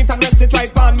 Girl, bring it and rest it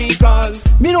right on me. Cause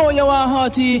me know you want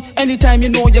hearty. Anytime you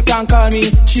know you can call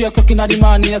me. 3 o'clock in the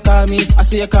morning you call me. I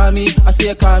say you call me, I say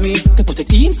you call me. To put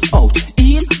it in, out,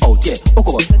 yeah. Oh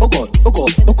God, oh God, oh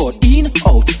God, oh God. In,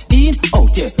 out, yeah. Oh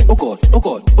God, oh God, oh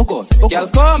God, oh God. Girl,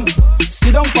 come,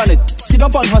 sit down on it. Sit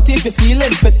down on hot if you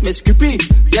feeling fit, Miss Grippy.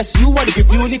 Yes, you want to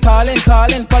be only calling.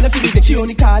 Call if you need. she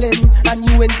only calling. And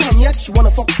you ain't come yet. She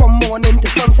wanna fuck from morning to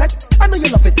sunset. I know you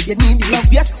love it. You need the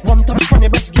love, yes. One touch on your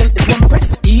breast, girl, is one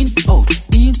press. In, out,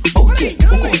 yeah. Oh God,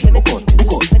 oh God, oh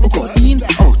God, oh God. In,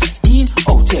 out, yeah.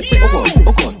 Oh God, oh God,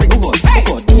 oh God, oh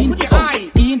God. In, out,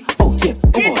 yeah.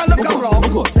 Oh God, oh God, oh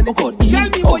God, oh God. Tell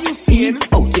me what you see.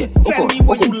 seeing? Tell me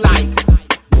what you like.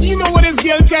 You know what this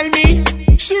girl tell me?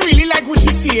 She really like what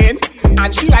she's seeing,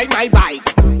 and she like my bike.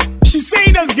 She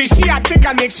say does get she had take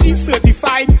and make she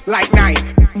certified like Nike.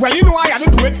 Well, you know I had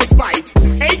to do it for spite.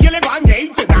 Hey, girl, go and get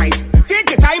it tonight. Take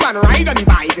your time and ride on the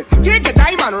bike. Take your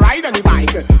time and ride on the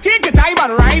bike. Take your time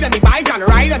and ride on the bike and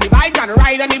ride on the bike and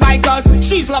ride on the bike. Cause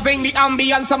she's loving the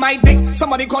ambience of my dick.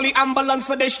 Somebody call the ambulance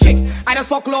for this chick. I just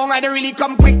fuck long, I don't really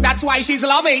come quick. That's why she's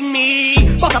loving me.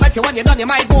 But I bet you when you're done, you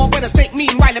might go up with a stick.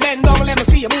 Meanwhile, the bend down, let me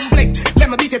see you boom flick. Let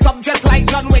me beat it up just like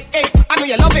John Wick. Hey, I know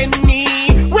you're loving me.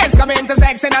 When's coming to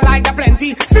sex and I like that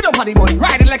plenty. Sit up on the body,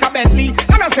 ride it like a Bentley.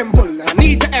 And a simple, I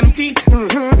need to empty.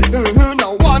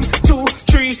 Now 1, 2,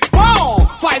 3, 4,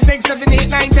 5, 6, 7, 8,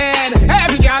 9, 10.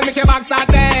 Every girl make your back start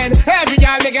bend. Every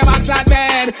girl make your back start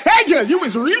bend. Hey girl, you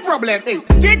is real problem. Hey,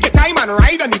 take your time and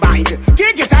ride on the bike.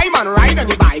 Take your time and ride on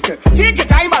the bike. Take your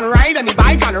time and ride on the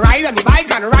bike and ride on the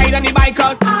bike and ride on the bike.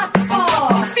 Cause hot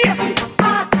for Stacy,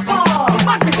 hot for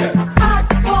Matthew, hot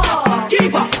for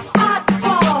Kiva, hot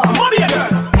for Mommy and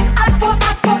girls. Hot for,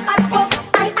 hot for, hot for.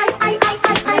 I.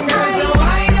 So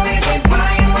wine with it,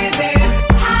 wine with it.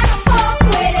 Hot for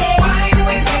with it.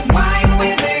 Wine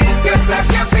with it. Just slash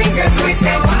your fingers with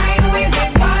it. Wine with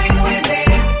it, wine with it.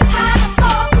 Hot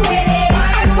for with it.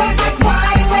 Wine with it,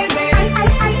 wine with it.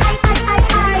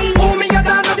 I. Oh, me a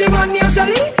dance with the one named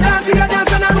Shelly. Dancing a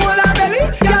dance and a roll her belly.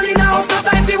 Girl in a house, no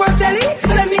time for what's telly.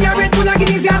 Send me a red bull and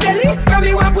guineas your belly. Come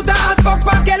me want put a hot fuck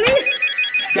back Kelly.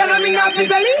 Girl, I'm in a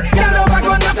fizzly. Girl, over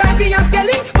gun, no time for your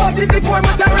skelly. Boss is the 4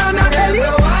 months around her belly.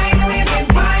 So wine with it,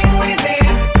 wine with it.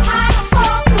 Hot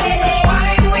fuck with it.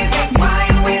 Wine with it,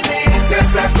 wine with it.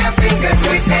 Just slash your fingers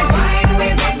with it. Wine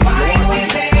with it, wine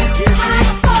with it. You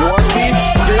want speed?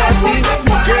 You want speed?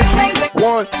 Get me.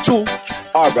 1, 2.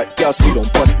 Alright, girl, sit on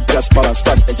butt, just balance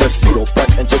butt, and just sit on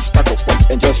butt, and just tackle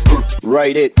butt, and just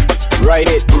ride it.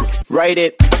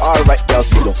 Alright, girl,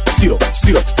 sit on,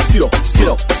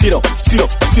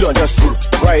 just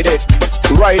ride it.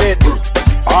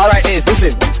 Alright,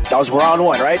 listen, that was round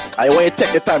 1, right? I want you to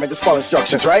take your time and just follow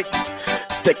instructions, right?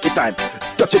 Take your time,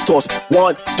 touch your toes,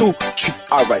 1, 2, 3.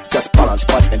 Alright, just balance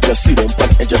butt, and just sit on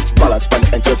butt, and just balance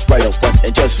butt, and just ride on butt,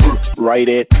 and just ride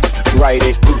it.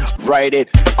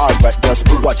 Alright, just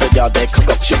watch a girl there cock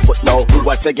up she foot now.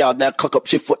 Watch a girl there cock up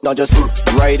she foot now. Just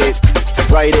ride it.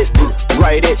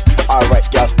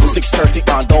 Alright, girl, 6:30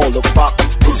 and don't look back.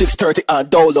 6:30 and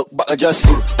don't look back. Just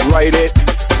ride it.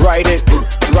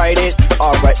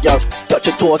 Alright, girl, touch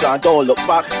your toes and don't look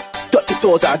back. Touch your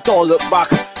toes and don't look back.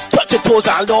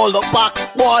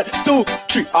 1, 2,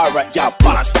 3. Alright, girl,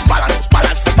 balance.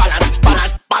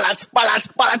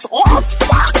 Oh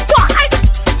fuck, boy.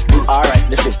 Alright,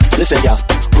 listen, y'all.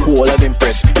 Hold them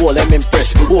impress. Hold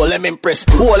on.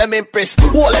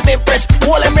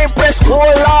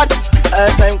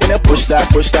 Time gonna push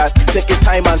that. Take your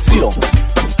time and sit down.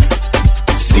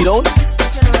 You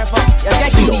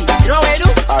know what I do?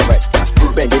 Alright,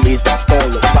 bend your knees,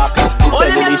 don't look back.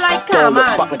 Bend your knees, don't look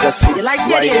back. And just you like to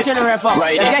get it, turn around.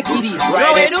 You get giddy. You know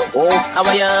what I do? How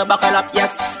are you? Buckle up,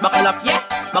 yes. Buckle up, yeah.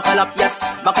 Buckle up, yes.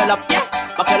 Buckle up, yeah.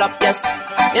 Buckle up, yes.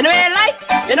 You know what I like?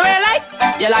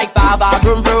 You like baba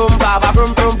vroom vroom, baba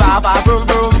vroom vroom, baba vroom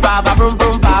vroom, baba vroom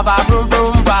vroom, baba vroom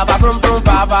vroom, baba vroom vroom,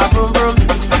 baba vroom vroom.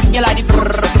 You like the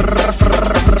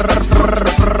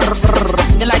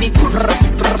you like the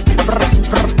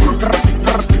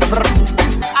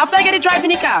after I get it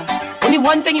driving the car, only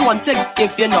one thing you want to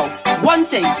if you know. One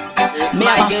thing. Me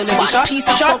I get a shot. You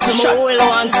know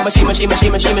along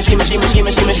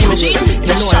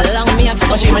me up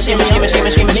machine. You want the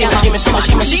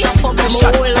machine.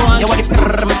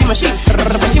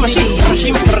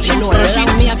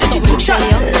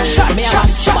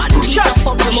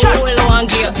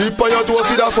 Keep on your toe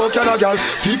for the fuck you no girl.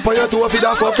 Keep on your toe for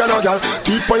the fuck you no girl.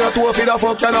 Keep on your toe for the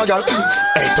fuck you no girl.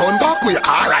 Hey, turn back way,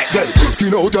 alright then.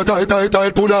 Skin out your tight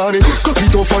punani. Cock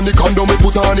it off on the condom me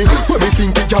put on it. When me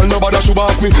sink it, girl, nobody should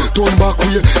off me. Turn back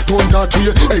way, turn that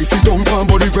way. Hey, sit down, palm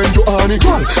body when you on it.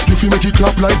 Girl, you feel make it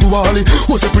clap like Duali.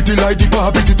 Was a pretty like the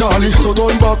Barbie Titali. So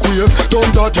turn back way,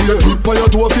 turn that way. Keep on your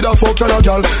toe for the fuck you no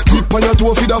girl. Keep on your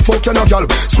toe for the fuck you no girl.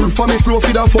 Strip for me slow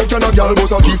for the fuck you no girl.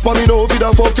 Boss a kiss for me now for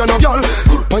the fuck you no girl.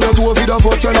 Keep on your toe for the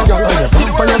fuck you no girl.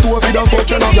 Keep on your toe for the fuck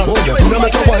you no girl. You know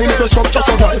make a wine if you structure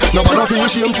so girl. Nobody feel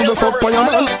shame to the fuck by your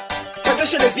man.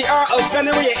 Position is the art of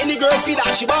gunnery. Any girl feel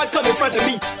that she bad come in front of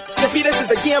me. If this is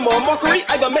a game or mockery,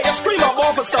 I gonna make a scream out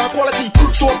more for star quality.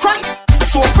 So crank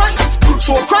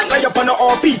like up on the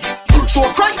RP. So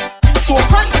crank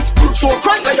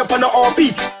like up on the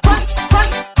RP.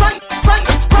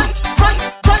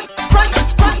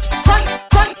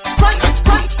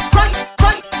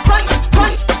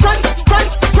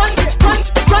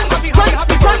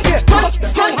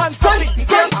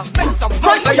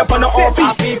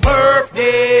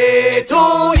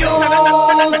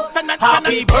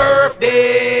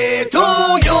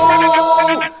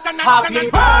 Happy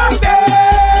birthday,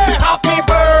 happy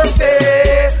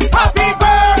birthday, happy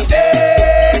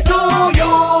birthday to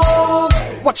you.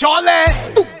 What y'all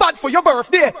too bad for your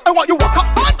birthday. I want you walk up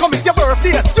and come it's your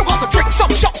birthday. You got to drink some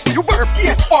shots for your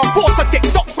birthday, or post a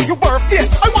TikTok for your birthday.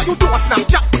 I want you do a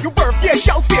Snapchat for your birthday,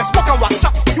 shout Facebook and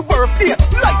WhatsApp for your birthday,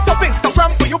 light up Instagram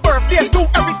for your birthday. Do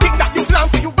everything that you plan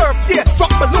for your birthday.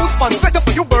 Drop balloons on Twitter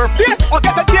for your birthday, or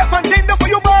get a tape and Tinder for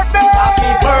your birthday.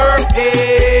 Happy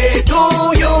birthday to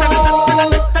you.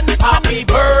 Happy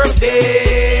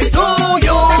birthday to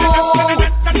you.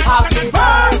 Happy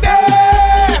birthday,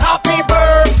 happy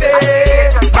birthday,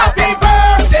 happy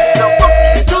birthday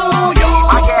to you.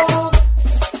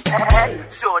 Head,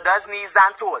 shoulders, knees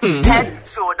and toes. Head,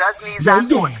 shoulders, knees and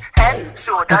toes. Head,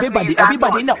 shoulders, knees and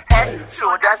toes. Head,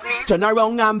 shoulders, knees. Turn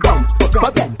around and bend.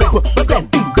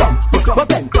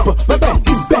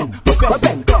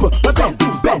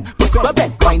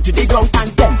 Wind to the ground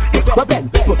and bend.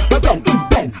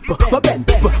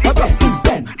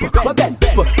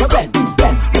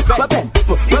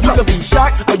 You could be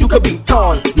short or you could be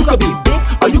tall. You could be big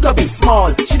or you could be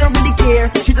small. She don't really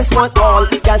care, she just want all.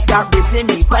 Girl start racing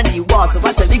me on the wall. So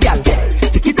I tell the girl,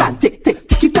 tick it and tick, tick,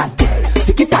 tick it and tick,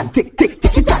 tick it and tick, tick,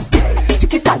 tick it and tick,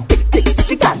 tick it and tick, tick,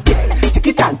 tick it and tick, tick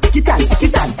it and tick it and tick it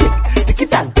and tick, tick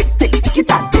it and tick, tick, tick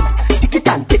it and tick, tick it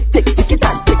and tick, tick, tick it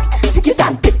and tick, tick it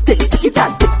and tick, tick, tick it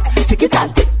and tick, tick it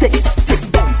and tick, tick, tick.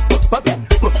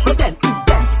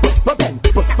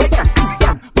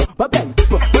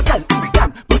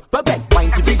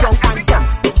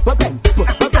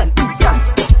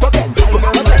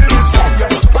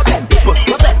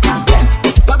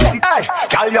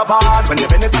 You're bad when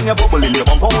you bend it and you're bubbling. You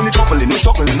bump on the troubling, you're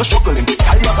struggling, you're struggling.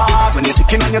 Tell you bad when you're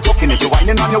ticking and you're talking it. You're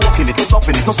whining and you're walking it, you're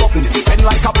stopping it, you're stopping it. Bend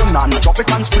like a banana, drop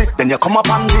it and split. Then you come up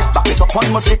and dip, back it up on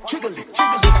my stick. Jiggle it,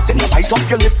 jiggle it. Then you bite up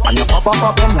your lip and you pop up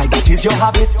a bend like that is your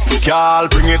habit. Girl,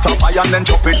 bring it up high and then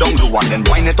drop it down low. And then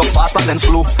wind it up fast and then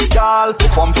slow. Girl,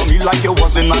 perform for me like you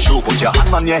was in a show. Put your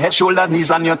hand on your head, shoulder,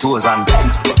 knees and your toes and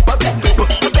bend.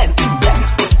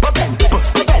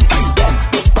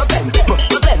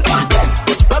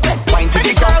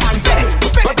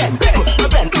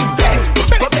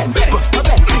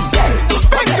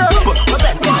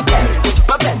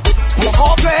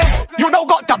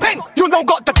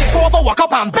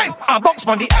 And bang, and bounce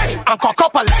on the edge, and cock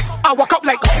up a leg, and walk up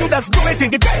like you just do it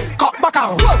in the bed. Cock back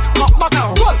and roll,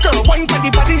 girl, wine to the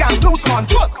body and lose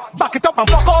control. Back it up and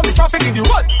fuck all the traffic in the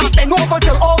road, and bend over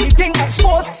till all the thing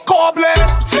exposed. Cobbler,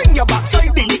 fling your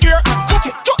backside in the air and catch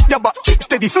it. Drop your butt cheeks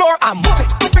to the floor and move it.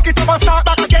 Pick it up and start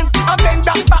back again, and bend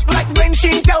that back like when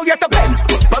she tell you to bend.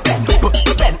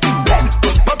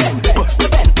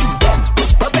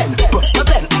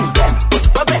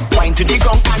 Wine to the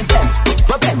ground and bend.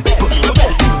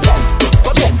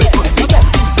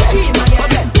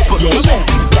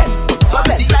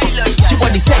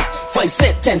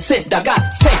 Ten cent, I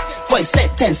got cent. 5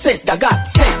 cent, 10 cent, I got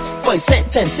cent. 5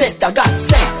 cent, 10 cent, I got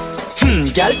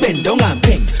cent. Girl bend down and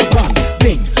bing, bang,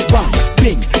 bing, bang,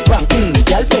 bing, bang.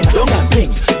 Girl bend down and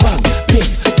bing, bang, bing,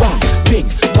 bang, bing,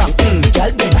 bang.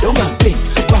 Girl bend down and bing,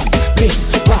 bang, bing,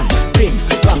 bang, bing,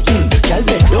 bang. Girl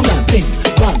bend down and bing,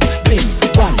 bang, bing,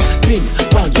 bang, bing,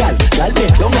 bang. Girl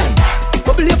bend down and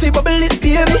bubble your feet, bubble it,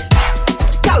 baby.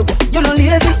 Girl, you no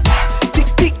lazy. Tick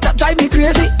tick, that drive me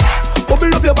crazy.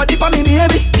 Bubble up your body for me,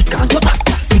 baby. Tick on your back,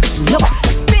 stick in your back.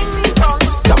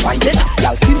 That wine there,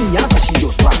 y'all see me answer, she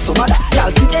just want some of that.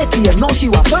 Y'all see ATM, now she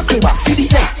want circle back. See the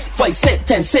cent, 5 cent,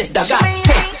 10 cent, I got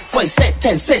cent. 5 cent,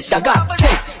 10 cent, I got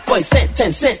cent. 5 cent,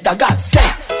 10 cent, I got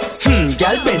cent.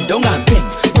 Girl bend down and bing,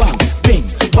 bang, bing,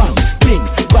 bang, bing,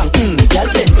 bang. Girl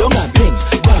bend down and bing,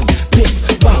 bang, bing,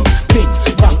 bang, bing,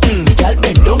 bang. Girl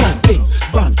bend down and bing,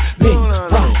 bang, bing,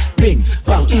 bang, bing,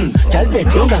 bang. Girl bend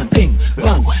down and bing,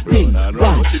 bang, bing,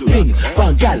 bang, bing,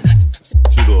 bang. Girl.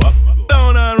 She go up,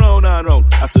 down and round and round.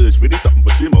 I search for this something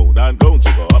for she moan and ground.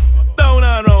 She go up, down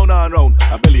and round and round.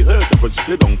 I belly hurt her but she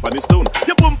sit down on the stone.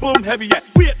 Your boom boom heavy yet,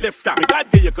 weight lifter. Me God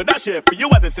you could dash here for you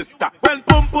and the sister. When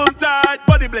boom boom tight,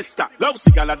 body blister. Love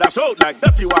she gala dash out like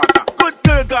dirty water. Good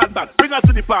girl gone bad, bring her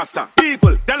to the pastor.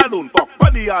 Evil, tell alone fuck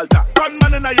on the altar.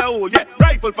 Gunman in your hole, yeah,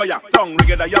 rifle for ya. Tongue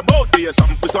ringing at your mouth, do you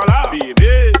something for swallow.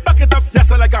 Baby, back it up,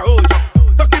 yes like a whole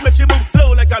jump. Tucky make she move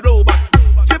slow like a robot.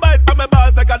 She bite from my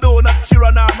balls like a donut. She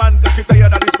run her man cause she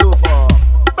tired of the slow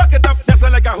for. Back it up, that's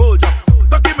like a whole jump.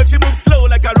 Tucky make she move slow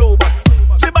like a robot.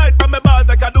 She bite from my balls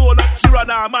like a donut. She run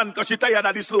her man cause she tired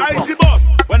of the slow for. I see boss,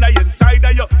 when I inside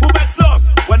of you, who gets lost?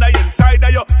 When I inside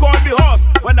of you, call me horse.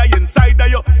 When I inside of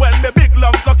you, when me big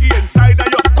long cocky inside of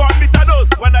you, call me Thanos.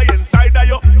 When I inside of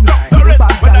you, drop the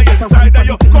rest. When I inside of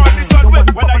you, call me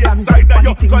Sunway. When I inside of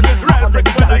you, cause it's real.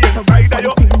 When I inside of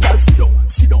you,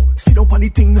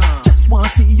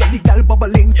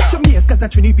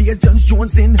 Trinity be a Jones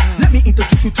Jones in. Let me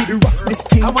introduce you to the roughness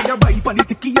king. I want you ride on the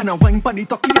ticky and a wine on the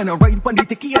tucky and a ride on the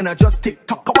ticky and a just tick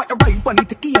tock. I want you ride on the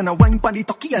ticky and a wine on the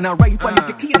tucky and a ride on the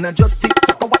ticky and a just tick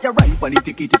tock. I want you ride on the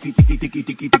ticky ticky ticky ticky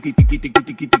ticky ticky ticky ticky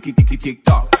ticky ticky ticky tick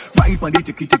tock. Ride on the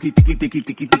ticky ticky ticky ticky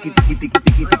ticky ticky ticky ticky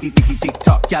ticky ticky ticky tick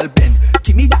tock. Y'all bend,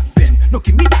 give me that bend, no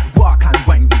give me that walk and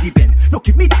wine baby bend, no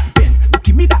give me that bend, no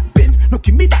give me that bend, no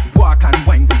give me that walk and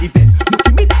wine baby bend, no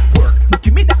give me that work, no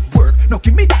give me that work, no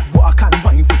give me that walk and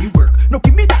wine for the work, no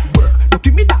give me that work, no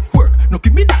give me that work, no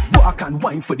give me that walk and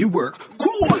wine for the work.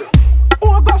 Cool.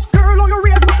 Oh gosh, girl, how you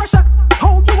raise my pressure?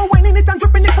 How you were whining it and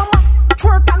dripping it from my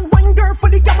twerk and wine, girl, for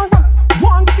the camera.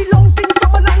 Want get the long thing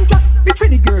from a land drop. The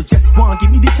Trini girls just want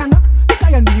give me the channel. The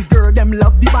Guyanese girl them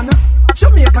love the banner.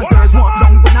 Jamaican girls want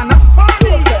long banana.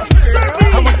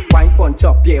 I want wine punch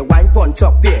up, yeah, wine punch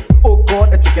up, yeah. Oh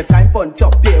God, I take your time punch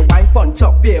up, yeah, wine punch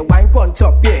up, yeah, wine punch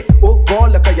up, yeah. Oh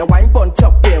God, look at your wine punch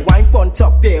up, yeah, wine punch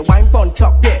up, yeah, wine punch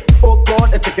up, yeah. Oh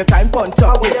God, I take your time punch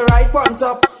up. Where you right punch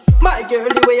up, my girl,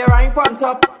 the way you right punch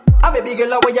up. I'm a big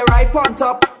girl, where you right punch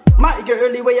up, my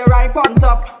girl, the way you right punch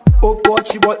up. Oh God,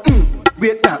 she want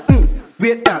wait now,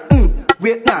 wait now,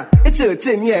 wait now. It's her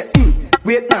thing, yeah,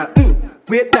 wait now,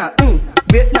 wait now,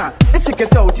 wait now. It's a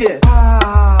get out, yeah.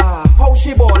 How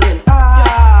she ballin'?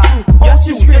 Yes,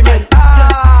 she screaming. Yes,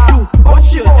 how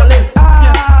she ballin'?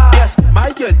 Yes,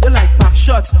 my girl, you like back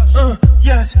shots.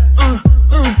 Yes,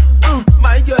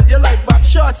 my girl, you like back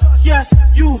shots. Yes,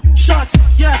 you shots.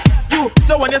 Yes, you.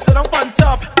 So when you sit up on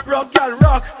top, rock y'all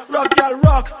rock, rock y'all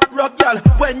rock, rock y'all.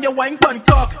 When you wine pon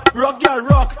cock, rock y'all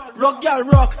rock, rock y'all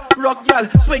rock, rock y'all.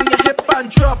 Swing your hip and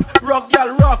drop, rock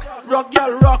y'all rock, rock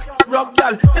y'all rock, rock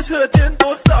y'all. It's hurting,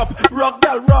 don't stop, rock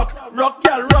y'all rock, rock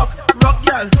y'all rock, rock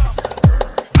y'all.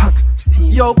 Hot,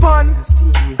 steamy, yo pun,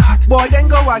 steamy, hot. Boy then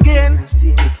go again,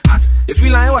 steamy, hot. You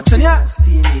feel like watching ya,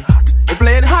 steamy, hot. You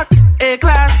playing hot,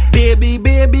 A-class. Baby,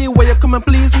 baby, where you come and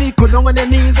please me? Go down on your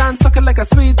knees and suck it like a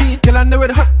sweetie. Girl, I know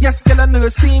it hot, yes, girl, I know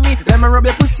it's steamy. Let me rub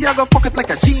your pussy, I go fuck it like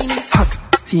a genie. Hot,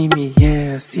 steamy,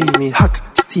 yeah, steamy, hot,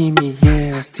 steamy,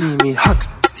 yeah, steamy, hot,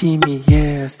 steamy,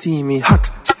 yeah, steamy, hot,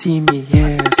 steamy,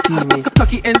 yeah, steamy.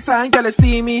 Cocky inside, girl, it's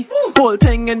steamy. Whole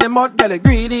thing in the mud, girl, it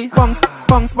greedy. Bungs,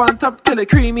 bungs, on top till it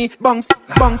creamy. Bungs,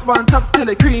 bungs, on top till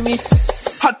it creamy.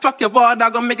 Hot fuck your board, I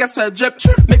gon' make a sweat drip.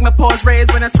 Make my paws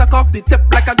raise when I suck off the tip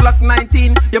like a Glock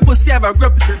 19. Your pussy have a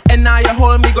grip, and now you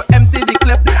hold me, go empty the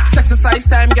clip. Exercise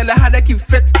time, girl, I had to keep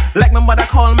fit. Like my mother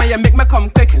call me, you make me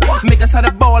come quick. Make us had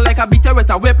a ball like I beat her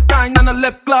with a whip. Kind on a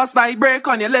lip gloss, like break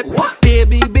on your lip.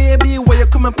 Baby, baby, where you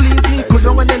come and please me? Go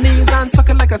down on your knees and suck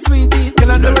it like a sweetie.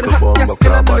 Girl, I know it hot, yes,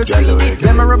 girl, I know it's steamy.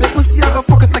 Let me rub your pussy, I go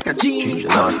fuck it like a genie.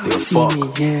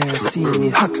 Steamy, yeah, steamy,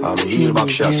 hot. Steamy,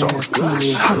 yeah,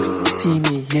 steamy, hot.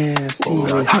 Steamy, yeah,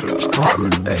 steamy, hot.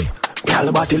 Hey. Girl,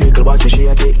 the body little, but you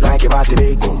shake it like your body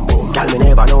big. Boom, boom. Girl, me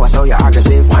never know I saw you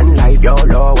aggressive. One life, you're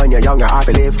low. When you're young, you're half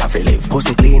live.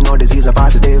 Pussy clean, no disease, no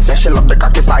positive. Say she love the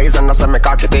cocky size and I say me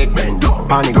cocky thick. Bend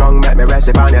on the ground, make me rest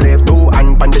it on your lip. Two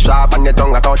and pan the sharp and your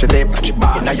tongue, I touch your tip.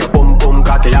 Now your boom, boom,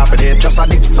 cocky half a dip. Just a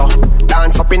dip, so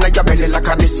dance up in your belly like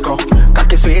a disco.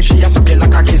 Cocky sweet, she a suck it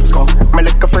like a kisco. Me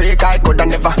like a freak, I coulda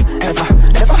never, ever,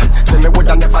 ever. Say me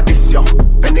woulda never diss you.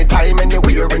 Anytime,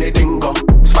 anywhere, anything go.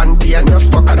 Spontaneous,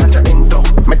 fuck her that you into.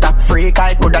 Me top freak,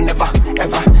 I coulda never,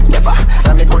 ever, never.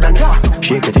 Say me coulda never.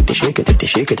 Shake it, shake it,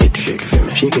 shake it, shake it for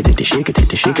me. Shake it, shake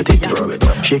it, shake it, throw it.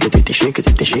 Shake it, shake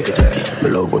it, shake it. Me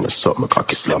love when you suck my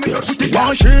cocky sloppy and stick.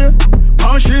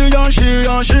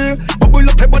 She. Bubble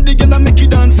up your body, girl, and make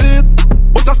it dance it.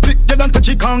 Bust a split, girl, and touch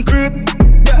it concrete.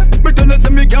 Yeah, me tell her say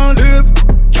me can't live.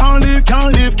 Can't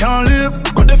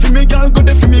live. Go there for me, girl, go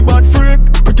there for me, bad freak.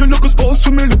 Pretty look spouse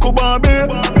for me, look Barbie.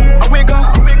 Away go.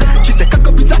 She say cock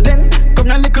up is a 10. Come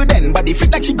now look then, body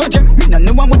fit like she go gem. Me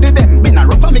no one with them. Been a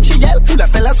rough and make she yell. Full of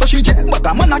Stella so she gel. But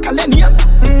I'm on a calendar. Yeah,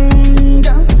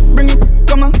 bring it,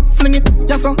 come on, fling it,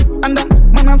 yes so. Under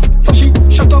manners, so she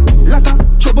shut up. Lata,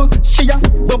 trouble, she a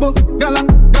bubble, galang.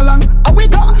 Away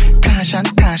go. Caution,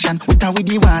 with her with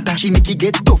the water. She make it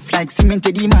get tough like cement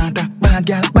to the matter. Bad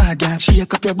girl, she a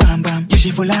cup your bam bam. Yeah,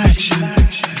 she full of action.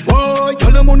 Boy,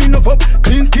 tell the money enough up.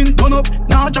 Clean skin turn up.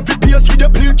 Now drop your face with your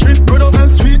bleaching. Brother smell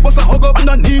sweet, bust a hug up.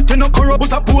 Underneath you no corrupt.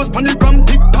 Bust a post on the gram,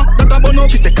 tick tock, that a bun up.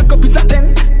 She say cock up is a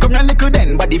 10. Come now little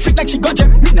then, body fit like she got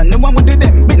gem. Me no one with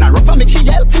them. Been a rough and make she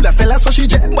yell. Full of Stella so she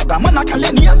gel. But I'm on a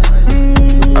calendar.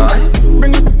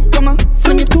 Bring it, come on,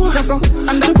 fling it, yes so.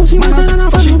 And the pussy wetter than a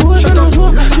funny boy. Shut up,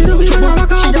 she do me when I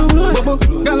back out of blood.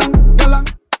 Galang.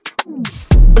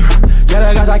 Girl,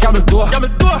 I got a camel toe.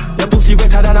 Your pussy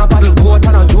wetter than a paddle boat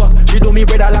and a joke. She do me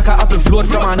brother like a apple float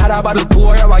from another bottle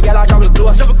pour. Yeah, girl, I travel close.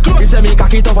 close. You say me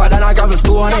cocky tougher than a gravel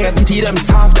stone. I titty them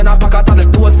soft, then I pack out all the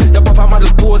toes. Your papa model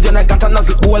pose, you know got a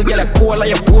nozzle hole. Get a coal like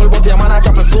your pole, but your man a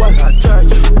chop a soul.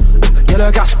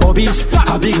 Yellow cash bobbies,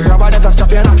 a big rubber that a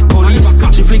strap you not police.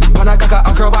 She flick pan a caca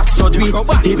acrobat surgery.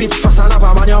 The bitch fast and up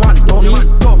a man you want dummy.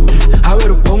 I wear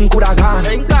the punk coulda gone.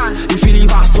 If you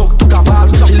leave her suck to the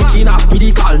balls, she licking off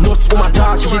medical nuts for my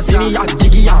talk. She see me a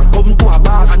jiggy and come to a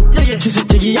bars. She see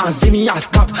jiggy and see me a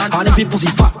stop. And if you pussy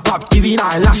fat pop, giving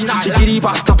her a lash. She did it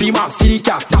past top him up, see the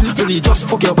cap. Really just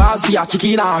fuck your bars for your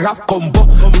chicken and rap combo.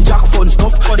 The jack fun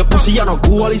stuff. Your pussy and a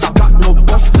goal is a platinum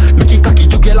buff. Make it cocky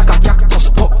you get like a cactus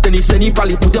pop. Then he send he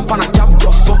probably put them on a cap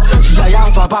just so. She a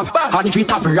have a bab. And if he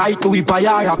tap right, we buy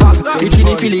her a bag. If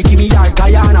you feel it, give me your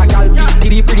guy and a gal.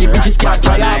 Big pretty bitches can't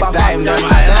try her a bag.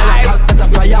 That a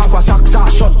fly off a socks are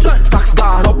shut. Stacks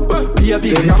gone up. Be a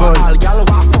big grandma all gal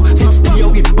walk fuck. 60 a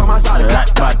whip by my side.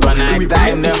 But one night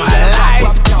time them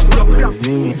alive.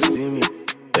 See me,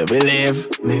 you believe.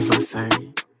 Never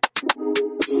sorry.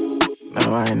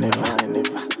 No, I never.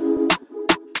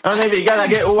 And if you gotta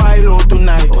get wild out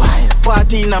tonight,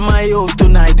 party in my house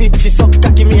tonight. If she suck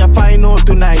cocky, me a find out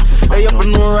tonight. Hey, up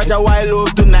no Roger wild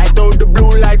out tonight. Out the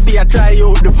blue light, for ya try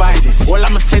out devices. All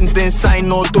I'ma sense then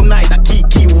sign out tonight. A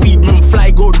kiki weed, me fly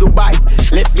go Dubai.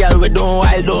 Left girl we don't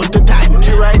wild out to time.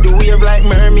 She ride the wave like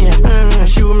mermaid.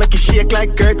 She will make it shake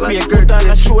like earthquake. Put on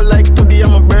a show like today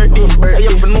I'm a birthday. Hey,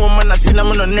 up no man I seen I'm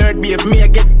on a nerd babe. Me I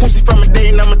get pussy from a day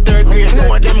in I'm a third grade.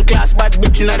 No of them class bad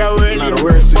bitch in the world.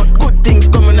 But good things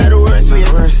coming out the worst ways.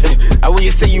 I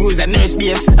will say you was a nurse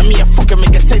babes. And me a fucker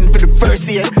make a send for the first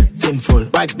year. Sinful,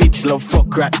 bad bitch love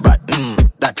fuck rat but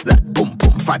that's that boom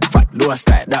boom fat do a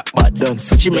style that bad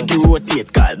dance. She make you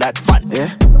rotate call that fun. Yeah,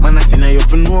 man I seen her you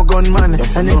for no gun man.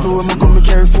 And everywhere me come me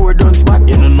carry 4 guns back.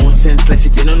 You know no senseless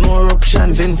if you know no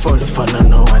eruptions. Sinful, fun and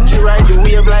no one. She ride the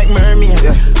wave like mermaid.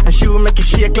 And she will make it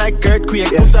shake like earthquake.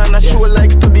 Put on a show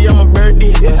like today I'm a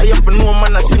birthday. I up for no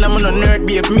man I seen I'm on a nerd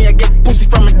babe. Me I get pussy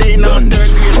from a day in I'm a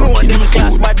third grade. No of them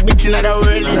class bad bitch in the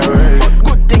world. But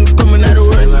good things coming out the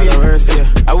worst ways.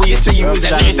 I will say you was a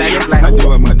nurse. I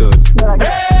do my dog.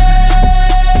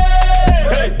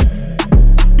 Hey,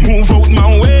 move out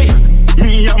my way.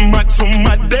 Me I'm mad for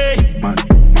my day.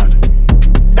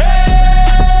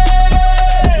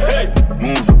 Hey,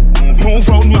 move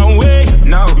out my way.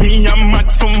 Now me I'm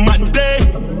mad for my day.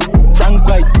 Frank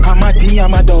White, I'm at me,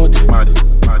 I'm a dot.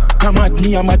 I'm at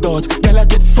me, I'm a dot. Girl I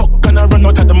get fucked and I run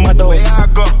out of the mad house.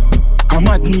 I'm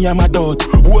at me, I'm a dot.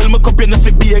 Hold my cup in the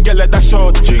city, be a girl at that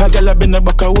short. A girl I been a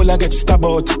back a hole, I get stabbed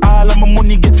out. All of my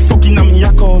money get fucking on me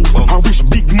account. I wish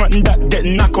big man that get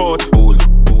knocked out.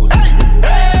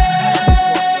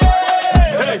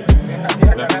 Hey,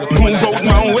 move out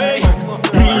my way.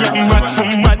 Me I'm mad for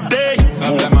my day.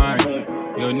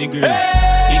 Yo nigga,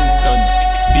 Kingston,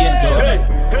 Spain Town,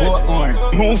 Portmore.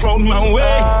 Move out my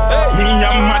way. Me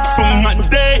I'm mad for my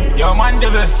day. Yo man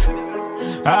devil.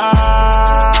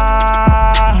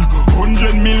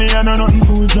 100 million and nothing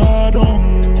to draw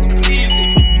down.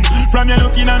 From you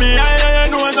looking at me, I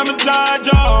know I'm a charge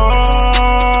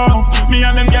up. Me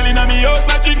and them girl in me house,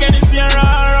 I drink any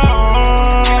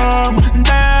serum.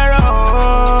 They're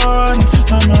on.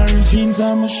 I'm wearing jeans,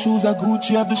 I'm my shoes, I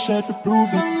Gucci, have the shirt for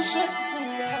proving.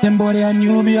 Them body a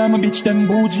newbie, I'm a bitch, them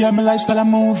bougie, I'm a lifestyle, a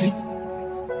movie.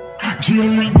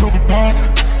 G-Link double park.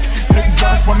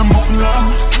 Exhaust when I'm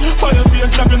muffler. Fire be a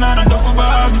champion and a duffel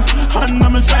bag. And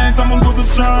I'm a science, I'm a pussy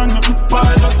strong.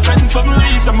 Paul just send some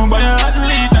leads, I'm a buy a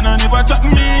athlete. And I never chat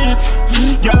meat.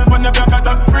 Girl when the back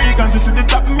attack freak. And she see the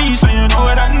top me, so you know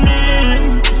what that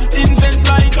mean. Incense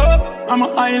light up, I'm a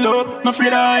high low. No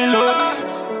afraid of high looks.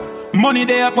 Money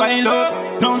they a pile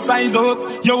up. Don't size up,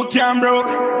 yo can't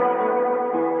broke.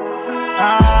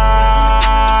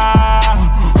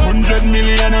 100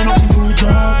 million and nothing to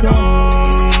draw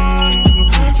down.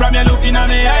 From you looking at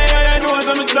me, I know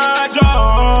I'm a charge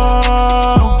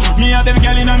up. Me and them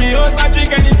girl in me house, I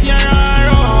drink any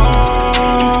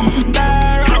serum.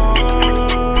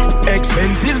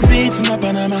 Expensive beats in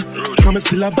Panama. Come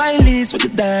still a buy lease with the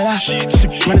dollar.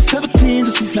 Ship when it's 17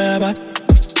 just to fly back.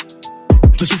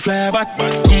 Just to fly back.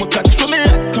 Come a catch for me,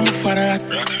 come a father rack.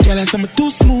 Girl, I say I'm too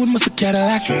smooth, must a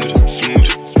Cadillac.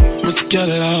 Must a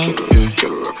Cadillac,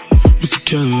 Mr.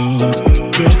 Killer,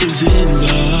 purple jeans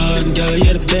on. Girl,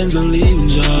 yeah, the Benz and leaving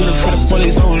job. When the fuck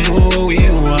police don't know what we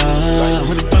want.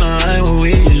 When the pan what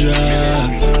we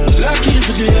drive. Lucky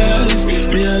for the ass.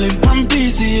 Me, I live on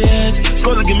PCH.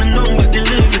 Scholar give me number, they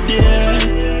live for the air.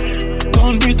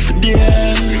 Can't breathe for the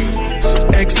air.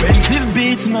 Expensive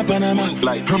beats in Panama.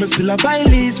 I'm still a buy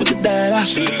lease with the dollar.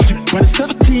 Ship when it's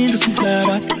 17, just to fly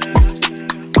back.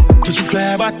 Just to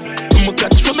fly back. I'ma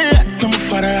catch for me, I'm a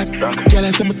father. Girl,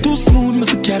 I say I'm too smooth, I'm a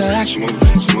Cadillac.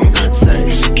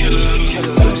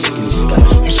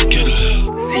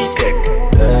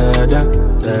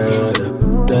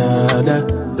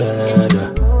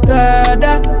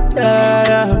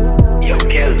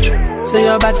 Say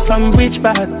you're bad from which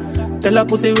part? Tell a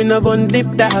pussy we no gun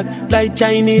dip dog. Like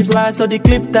Chinese wall so the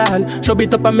clip tall. Show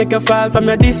it up and make you fall from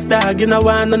your disc dog. You know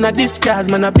want none of this cause,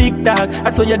 man a big dog.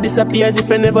 I saw you disappear as if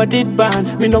you never did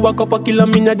ban. Me no walk up a kilo,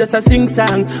 me no just a sing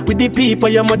song. With the people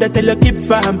your mother tell you keep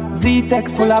fam. Z-Tech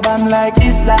full of bam like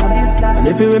Islam. And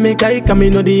if you make I come,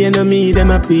 me know the enemy. Them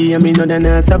a pray and me know they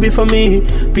not sorry for me.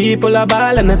 People a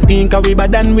ball and a scream cause we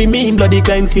bad than we mean. Bloody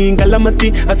crime scene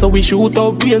calamity. I saw we shoot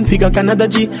out we and figure Canada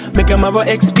G. Make them have a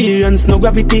experience, no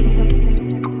gravity.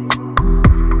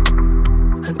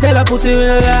 Tell a pussy we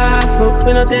no laugh,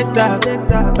 we no take talk.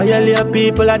 Violate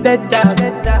people are dead dog.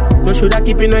 No shoulda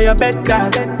keep in your bed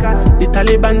cause the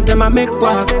Talibans them a make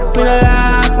walk. We no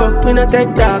laugh, we no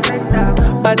take talk.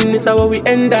 Badness is how we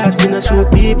end us. We no show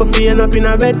people feeling up in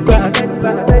a red grass.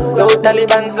 No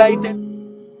Talibans like them.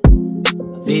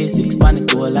 V6 panic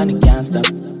toll and it can't stop.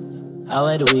 I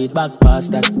wear the weight back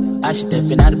past that. As she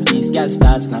stepping out the piece, girl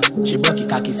starts now. She broke your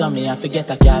cocky so me I forget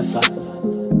her cast for.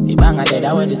 He bang her dead,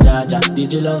 I wear the charger.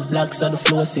 Did you love black so the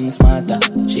flow sing smarter?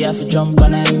 She have to jump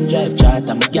on her in drive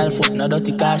charter. My girl foot no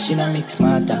dirty car, she no mix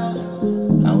smarter.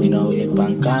 And we know it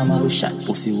pan karma. We shot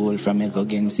pussy hole from Ego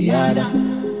against the other.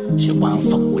 She want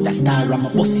fuck with a star. I'm a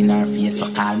bust in her face, so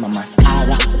call my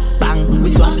mascara. Bang, we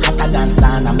swap hotter than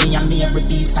sauna. Me and me every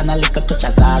beats and a little touch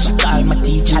of Zara. She call my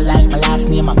teacher like my last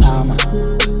name a Palmer.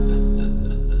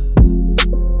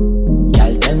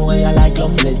 Tell me where you like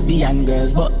love lesbian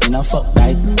girls, but you know fuck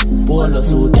right. Polo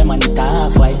suit them and it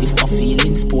half white. If my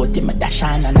feelings sporty, my dash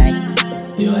on a night.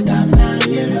 You a damn now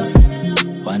hear ya.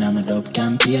 One of my dope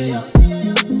can pay ya.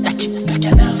 That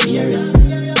you not fear ya.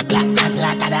 My black has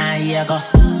like a damn here go.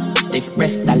 Stiff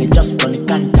breast, dolly just run the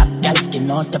contact. Girl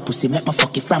skin out the pussy, make my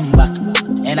fuck it from back.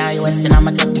 And I was in, I'm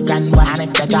a 30 grand one. And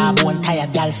if your jaw bone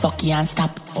tired, girl suck you and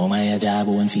stop. Oh my, your jaw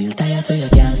bone feel tired so you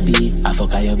can't speak. I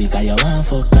fuck you because you want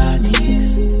fuck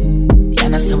parties. You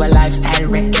know see a lifestyle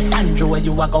reckless. Andrew where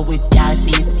you walk out with your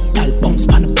seat. Girl bounce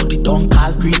pan the body, don't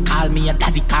call creep. Call me your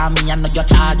daddy, call me, I know you're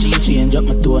charging. Change up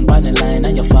my tone pan the line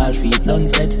and you fall feet. Done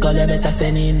set skull, you better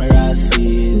send in my ass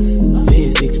fees.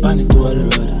 V6 pan the toll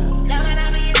road.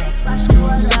 A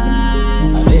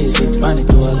V6 pan the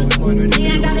toll road. A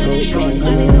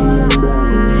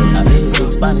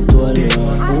V6 pan the toll road.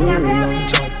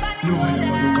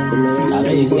 A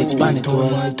V6 pan the toll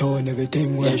road.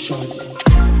 Everything was shot.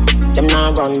 Them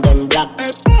now run them black.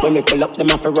 When we pull up, them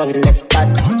have to run left back.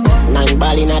 9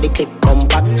 ball in the click come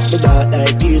back. The dark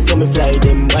like this, so me fly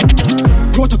them back.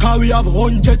 Protocol we have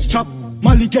 100 chop.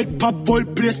 Molly get pop, whole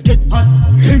place get hot.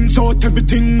 Hands out,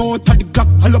 everything out of the clock.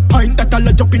 All a pint that all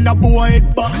a jump in a boy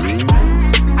head back.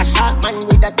 A shot man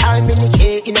with a time in the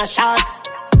K in a shots.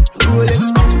 Rolex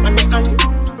watch on the hand.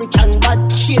 Rich and bad.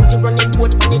 Change the running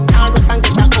boat on the Taurus and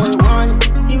get that on one.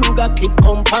 The Ruger clip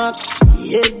compact.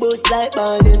 Head boost like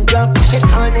ball and drop. Get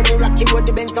on in the Rocky road,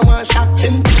 the Benz no one shot.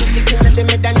 Him to the kitchen of the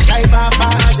mid and drive off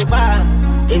as the bar.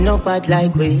 They no bad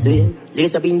like we swear.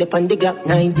 Laser beam the on the Glock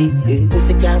 90. Yeah.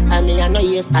 Pussy can't stand me, I know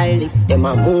you're stylist. Them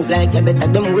a move like you better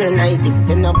them wear 90.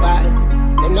 Them no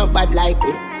bad like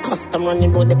we. Custom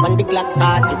running bout the on the Glock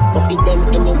 40. Coffee them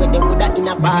anyway, them woulda in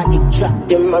a party. Trap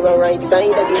them on the right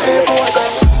side of the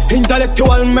house.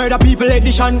 Intellectual murder people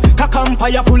edition. Cock and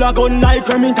fire full of gun like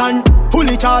Remington.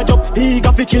 Fully charge up, he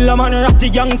got fi kill a man. Ratty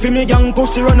gang fi me gang,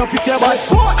 pussy run up if you bad.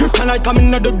 Kryptonite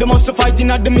coming out of the muscle fighting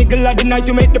at the middle of the night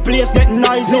to make the place get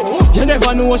noisy. You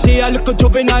never know, say a little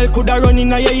juvenile coulda run in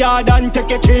your yard and take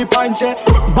a cheap and say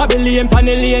Babylon,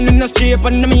 Panellian in the street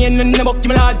and the main in the book,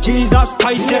 my Lord Jesus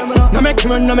Christ. No make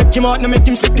him run, no make him out, no make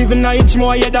him slip even an inch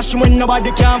more. Yeah, dash when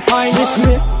nobody can find this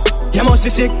me. You must be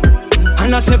sick.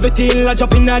 And I 17, I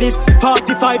jump in at this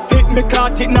 45 feet, me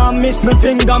caught it, now miss. Me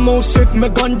finger move swift, me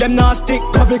gun them now stick.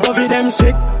 Covey them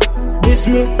sick, this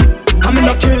me. I'm in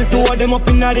a kill, 2 of them up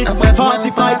in at this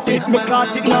 45 feet, me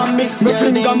caught it, now miss. Me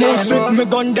finger move swift, me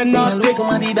gun them now stick.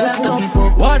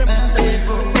 What?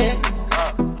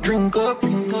 Drink up,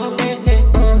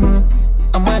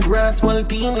 I'm at Roswell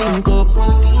team link up.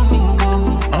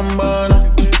 I'm bad,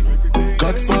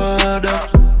 Godfather,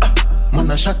 man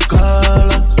a shot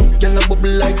caller. Girl a bubble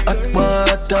like hot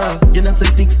water. You know say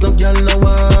 6 no girl no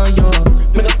want you.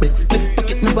 Me no bed split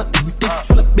pocket never empty.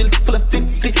 Full of bills, full of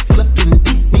 50, full of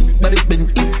 20. Big body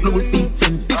Bentley, Louis V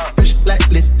Fendi. Fresh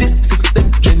like lettuce, 6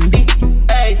 them trendy.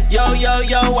 Hey, yo,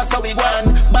 what's how we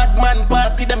want? Bad man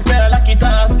party, them girl like it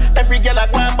off. Every girl I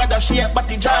want, but she a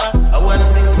body jar. I wanna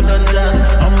 6 me done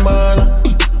jack. I'm bad.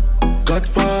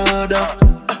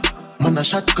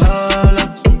 shot caller.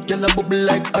 Girl a bubble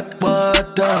like hot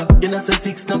water. You know say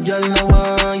 6 no girl no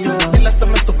want you. Tell us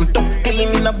some something tough.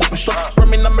 Killing in a button shot.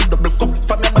 Rumming on me double cup.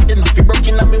 From your body if you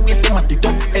broken on me waist them at it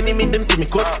up. Enemy them see me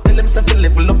cut. Tell them self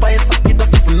level up. I say speed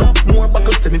us if enough. More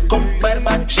buckles send it come. By the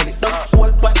bag shell it down.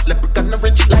 Whole pot leprechaun no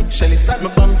rich like Shelly. Sat my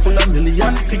band full of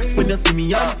millions. 6 when you see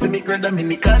me on. For me grade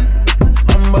Dominican.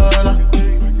 Umbrella.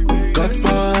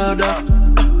 Godfather.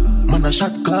 Man a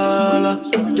shot caller.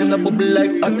 Girl a bubble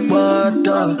like hot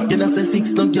water. You know say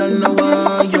 6 no girl no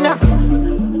want you.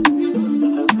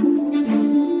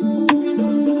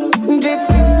 Drip,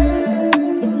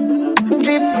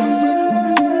 drip.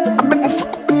 I bet my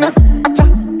fuck up in a acha.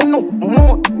 No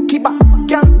more keeper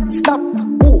can't stop.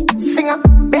 Ooh, singer,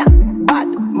 yeah, bad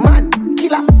man,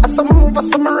 killer. I some move, I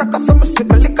some rock, I some sip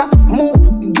my liquor.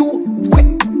 Move, you wet,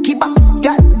 keeper,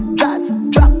 girl, jazz,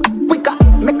 drop, quicker.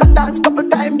 Make a dance couple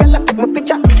times, girl, I take my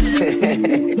picture. I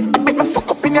bet my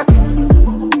fuck up in ya.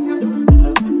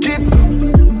 Drip,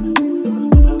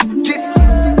 drip,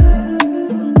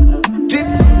 drip. I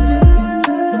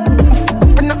bet my fuck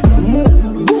up in ya. Move,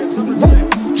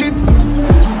 drip.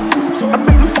 I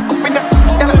bet my fuck up in ya.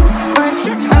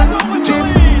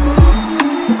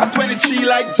 At 23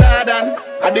 like Jordan,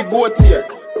 I the goat here.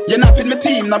 You're not with my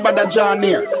team, no bother John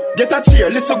here. Get a cheer,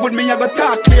 listen good, me I go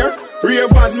talk clear.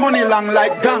 Ravers money long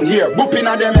like gang here. Boop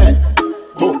inna them head.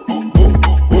 Boop, boop, boop,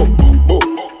 boop,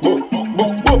 boop, boop,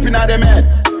 boop inna them head.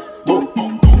 Boop,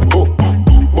 boop, boop,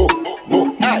 boop.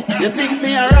 Aye, you think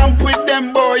me a ramp with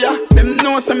them boy ya? Them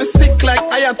know some me sick like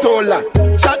Ayatollah.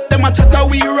 Chat them a chat a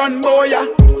we run boy ya.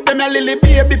 Them a lily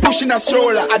baby pushing a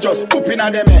stroller. I just boop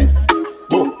inna them head.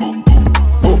 Boop, boop,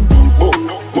 boop, boop,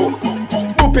 boop,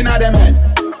 boop inna them head.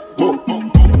 Boop,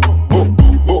 boop, boop,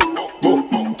 boop.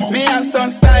 Me and son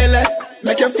style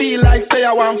make you feel like say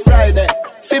I want Friday.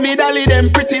 Feel me dolly them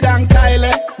pretty than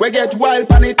Kylie. We get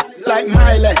wild on it like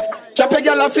Miley. Chop a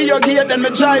gyal for your gate then me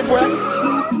drive well.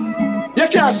 You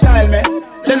can't style me.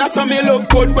 Then I saw me look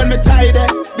good when me tidy.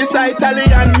 This a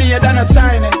Italian made than a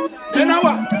Chinese. Then I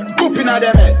what? Boop inna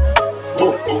them head.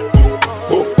 Boop, boop,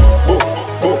 boop,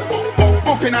 boop,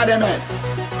 boop inna them head.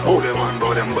 Boop them on,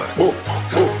 boop them back. Boop,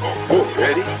 boop, boop.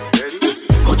 Ready?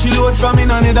 Coachy load from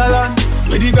in a Netherland.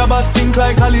 Where the grabbers stink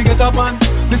like Ali get up on.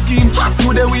 The scheme hot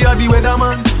today we are the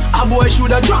weatherman. A boy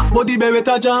shoulda drop but the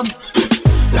beretta jam.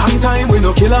 Long time we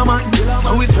no kill a man.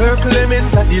 So we circle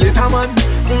elements like the little man.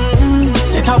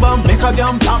 Set a bomb, make a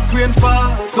damn black rain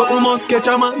fall. So we must catch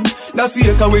a man. That's the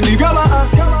echo when the grabber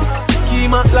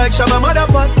scheme out like Shabba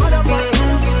Motherpot.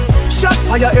 Shot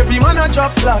fire, every man a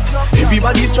drop flat.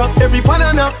 Everybody's trapped, every pan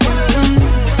a knock.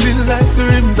 Feel like the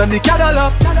rims and the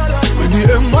Cadillac. When the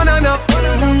M1 a knock.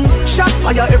 Shot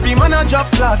fire, every man a drop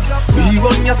flat. We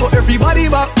run ya so everybody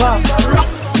back.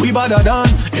 We badder than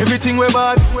everything we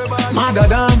bad. Madder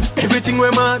than everything we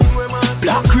mad.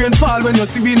 Black rain fall when you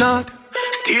see we not.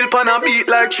 Steel pan a beat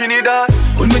like Trinidad.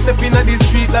 When we step in the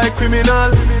street like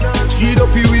criminal. Cheat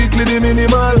up you weekly the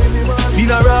minimal.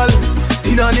 Funeral,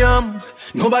 dinner yam.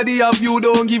 Nobody have you,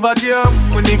 don't give a damn.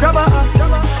 When they grab a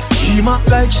schema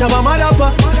like Shabba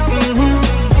Motherpot.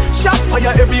 Shot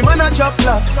fire, every man a drop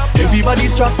flat.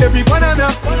 Everybody's trapped, every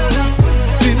banana.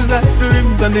 Still like the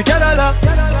rims and the Cadillac.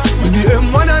 When the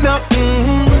M1 a knock.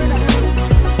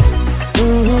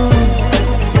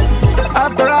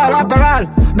 After all,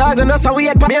 dog and us a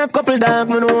wait for me. Have couple dog,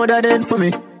 me know that dead for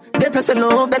me. That I say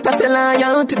love, that I say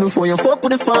loyalty. Before you fuck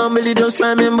with the family, just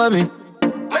remember me.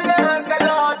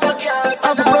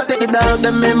 I for protect the dog,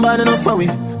 them member enough for we.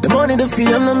 The money, the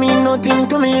fame, no mean nothing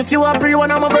to me. If you are pre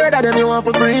one, I'm a brother, then you want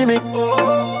to free me.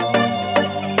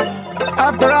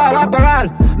 After all,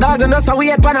 dog and us a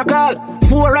wait for a call.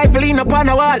 4 rifle in upon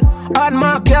a wall. On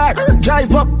my car,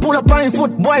 drive up, pull up on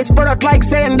foot. Boys spread out like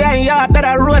saying damn yard. That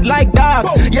I road like dog.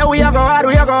 Yeah, we a go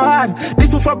hard.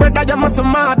 This one for brother, you must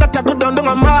mad. That I go down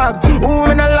a mag. Who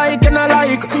me not like and I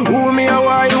like. Who me a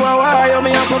why, you a why. You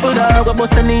me a couple dog, a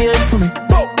bust any head for me.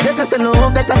 That I say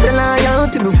love, that I say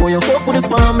loyalty. Before you fuck with the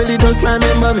family, just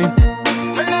remember me.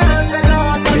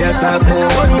 Yeah, that's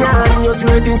it. You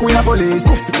straight think we a police.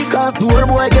 Kick off door,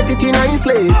 boy, get it in a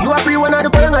slate. You a free one of the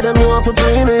coin of them, you want to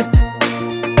pay me.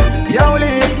 Yo,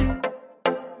 Lee.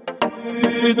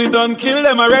 We done kill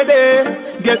them already.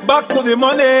 Get back to the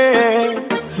money.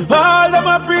 All them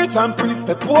a preach and preach.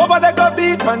 Step over, they go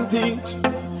beat and teach.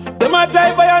 Them a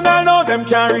jive by and all know them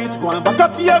can't reach. Go on back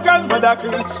up for your grandmother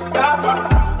preach.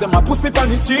 Them a pussy on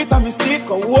the street and me see it.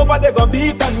 Go over, they go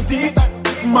beat and teach.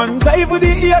 Man jive with the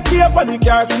ear tape and the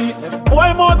car seat. Left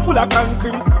boy mouth full of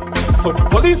concrete. So the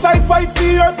police side fight for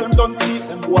years, them don't see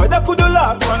them. Boy, that could the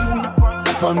last 1 week.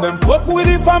 From them fuck with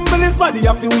the families, man, they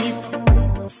have to weep.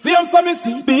 See them, so me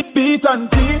see, beat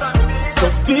and teach. So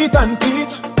beat and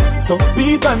teach. So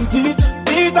beat and teach.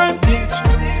 Beat and teach.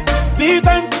 Beat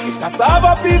and teach.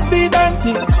 Cassava please beat and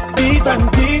teach. Beat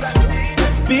and teach.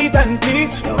 Beat and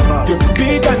teach. You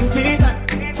beat and teach.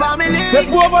 Family.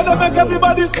 Step over to make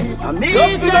everybody see.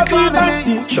 Just be the beat and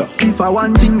teach. If I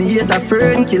want thing, me hate a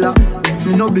fern killer.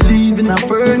 Me no believe in a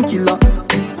fern killer.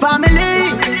 Family.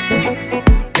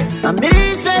 And me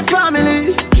say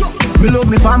family. Me love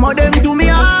me family, them do me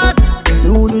heart. Me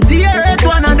who do dearest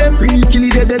one of them. Real kill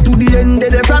it, they to the end,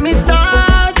 they from me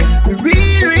start. Me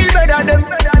real better them.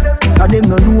 And them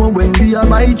no know when we are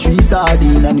buy 3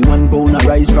 sardine and the 1 pound of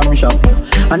rice from shop.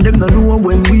 And them no know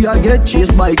when we are get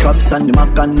chased by cops and the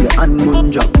mac and the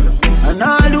handgun drop. And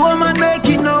all the woman make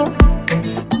it now.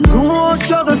 Me know how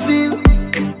struggle feel.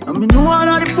 And me know all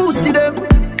of the pussy them.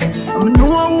 And me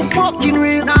know who fucking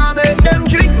real. Now make them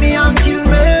trick me and kill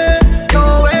me.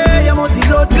 No way, you must see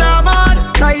blood clamor.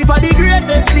 Life are the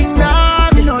greatest thing now.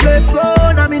 Me no left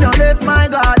go, now me no left my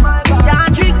God.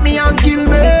 Can't trick me and kill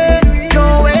me.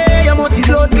 No way, you must see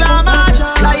blood clamor.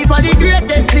 Life are the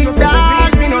greatest thing now.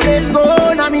 Me no left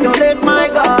go, now me no left my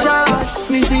God.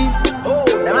 Me see,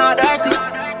 them are dirty.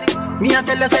 Me a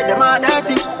tell you say them are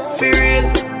dirty. For real,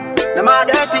 them are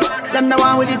dirty. Them the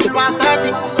one with it to pass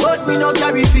 30. But me no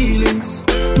carry feelings.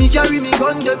 Me carry me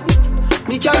gun them.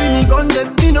 Me carry me gun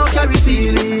them, me no carry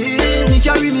feelings. Me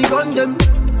carry me gun them,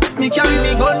 me carry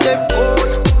me gun them.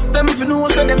 Oh, them if you know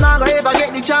so them not gonna ever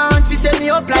get the chance to set me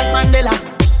up like Mandela.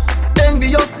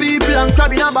 Envious people and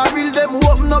crab in a barrel, them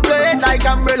open up their head like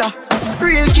umbrella.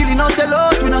 Real killing no sell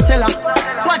out, we no sell her.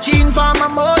 Watching for my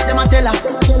mouth, them a tell her.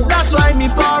 That's why me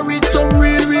par with some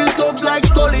real thugs like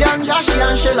Scully and Joshy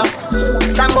and Shella.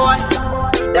 Some boy,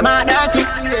 them are dirty.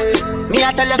 Me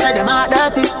a tell you say them are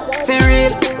dirty. For real,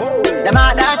 them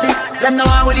are dirty. Them no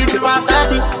one will leave the past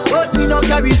 30. But me no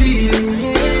carry feelings.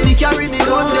 Me carry me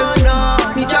gun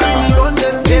them. Me carry me gun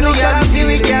them. Me no carry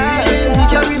feelings. Me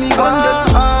carry me gun them.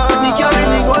 Me carry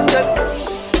me gun them.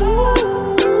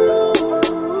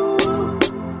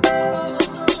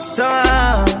 So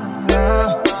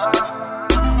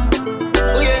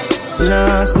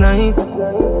last night,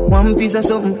 one piece of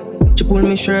something. She pulled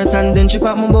me shirt and then she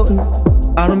popped my button.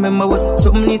 I remember was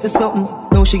something need to something.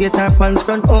 Now she get her pants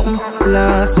front open.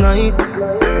 Last night,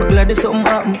 but glad there's something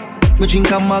happen. Me drink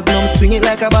a Magnum, swing it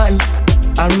like a button.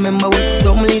 I remember was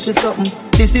something need to something.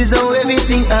 This is how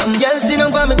everything happen. Girl, see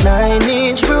them for me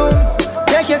 9-inch room.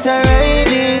 Take your time,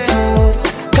 ride it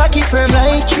smooth. Cocky firm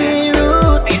like tree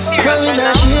root. So me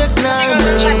not shake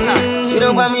now. See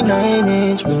them for me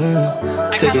 9-inch room.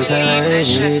 Take your time, ride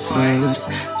it smooth.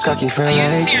 Cocky firm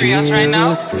like tree root. Right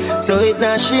now? So it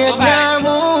not shake now,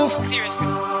 move. Seriously.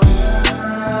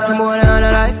 Some boy on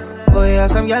a life. Boy, you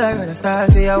have some girl I run a style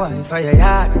for your wife, for your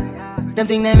yard. Them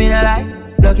think they mean a lie.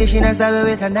 Lucky she not stab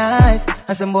with a knife.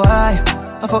 And some boy,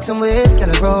 I fuck some ways,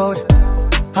 kind of road.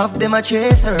 Half them I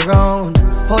chase her around.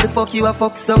 How the fuck you a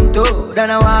fuck some toad?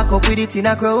 Then I walk up with it in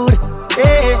a crowd.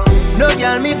 Hey, no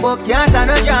girl me fuck, can't stand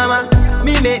no drama.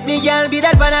 Me make me girl be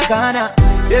that banana.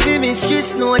 Baby miss, she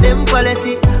know them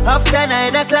policy. After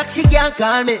 9 o'clock she can't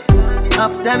call me.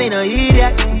 After me no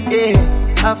idiot, yeah.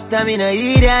 After me no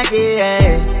idiot,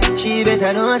 yeah. She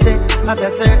better know say, after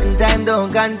certain time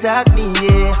don't contact me,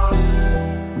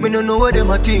 yeah. Me no know what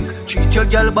them a think. Treat your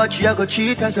girl but she a go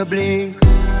cheat as a blink.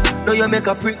 Now you make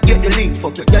a prick, get the link.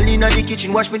 Fuck your girl inna the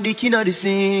kitchen, wash me dick inna the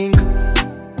sink.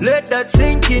 Let that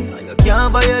sink in. You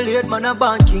can't violate, man, a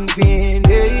banking pin,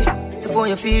 hey. So for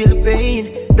you feel the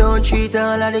pain, don't treat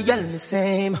all of the girl the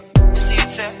same.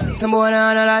 Some boy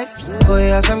on a life. Boy,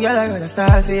 you have some girl I run a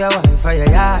style for your wife, for your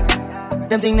yard.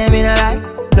 Them think they mean a lie.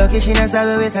 Lucky she not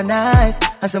stab with a knife.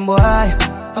 And some boy,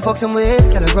 I fuck some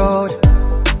ways, kind of road.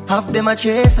 Half them I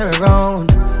chase her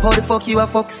around. How the fuck you a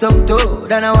fuck some toad?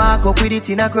 Then I walk up with it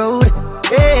in a crowd.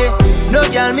 Hey, no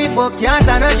girl me fuck, can't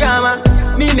stand no drama.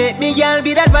 Me make me girl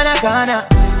be that banana.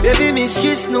 Baby miss,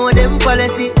 she know them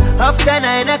policy. After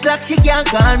 9 o'clock she can't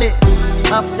call me.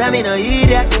 After me no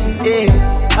idiot, yeah.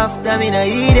 After me no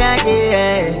idiot,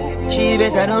 yeah. She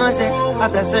better know say,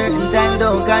 after certain time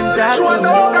don't contact she want me.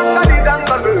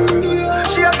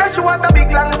 She said she want a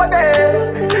big long body.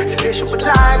 She said she would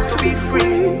like to be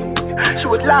free. She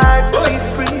would like to be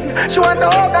free. She want a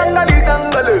hug and a little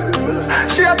gangle.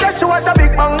 She said she want a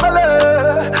big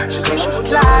bungalow. She said she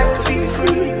would like to be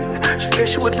free. She said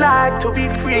she would like to be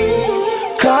free.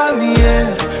 Call me,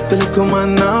 yeah. The little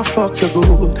man now fuck you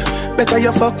good. Better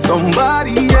you fuck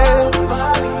somebody else.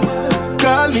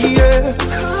 Call me, yeah.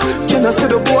 Can I say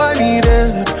the boy need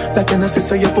it? Like can I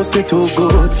say your pussy too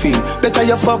good feel? Better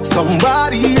you fuck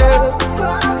somebody else.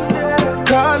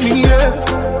 Call me, yeah.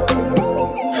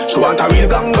 She want a real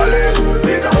gangbale.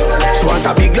 She want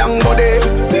a big long body.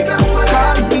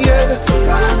 Call me, yeah.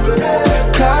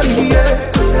 Call me, yeah.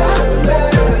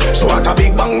 She want a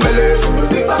big bang belly.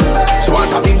 She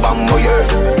want a big bang boy, yeah.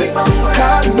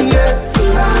 Call me, yeah.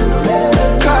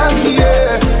 Call me,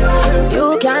 yeah.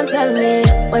 You can't tell me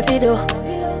where fi do,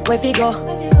 where fi go,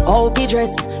 how fi dress.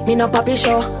 Me no papi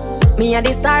show. Me a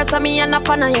the star, so me a no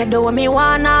fan of you. Do what me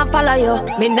wanna follow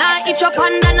you. Me nah itch up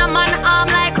under no man arm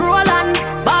like Roland.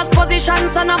 Boss position,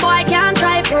 so no boy can't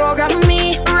try program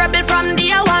me. Rebel from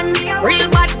day one. Real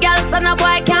bad girl, so no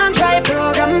boy can't try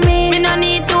program me. Me no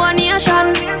need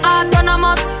donation.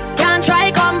 Autonomous, can't try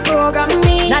come program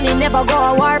me. Nanny never go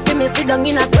a war for me. Sit down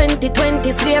in a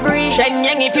 2020 slavery.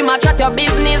 Shenyang if you match at your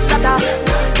business, that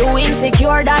too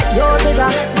insecure that you is a.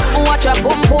 Watch your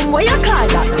boom boom, what you call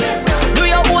that? Do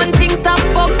your own thing, stop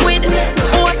fuck with.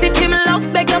 What if him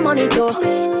love, beg your money too?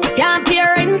 Can't pay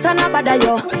rent and a bother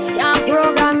you. Can't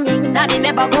program me. Daddy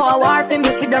never go a war for me.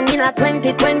 Sit down in a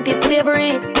 2020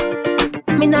 slavery.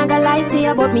 Me not gonna lie to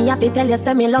you, but me have to tell you,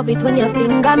 say me love it when you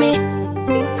finger me.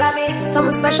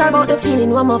 Something special about the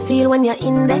feeling one more feel when you're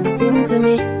indexing to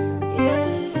me.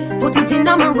 Put it in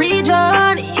my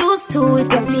region. Used to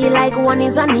if you feel like one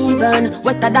is uneven.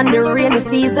 Wetter than the rainy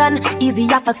season.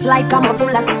 Easy off a slide, come up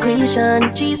full of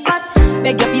secretion. Cheese pot,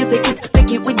 beg you feel for it.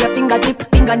 Take it with your fingertip.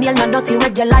 Fingernail not dirty,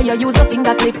 regular, you use a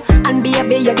finger clip. And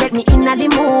baby, you get me in the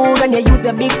mood. When you use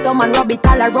your big thumb and rub it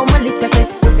all around my little bit.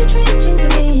 Put the trench into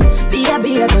me.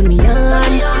 Baby, turn me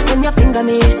on. When you finger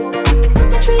me. Put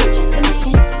the trench into me.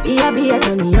 Baby,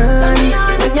 turn me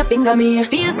on. When you finger me.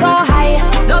 Feel so high.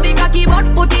 Love it cocky but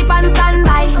put it on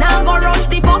standby. Now go rush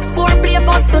the fuck for play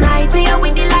first tonight. Play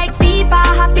with it like FIFA.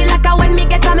 Happy like a when me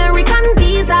get American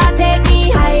visa. Take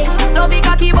me high. Love it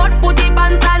cocky but put it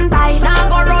on standby. Now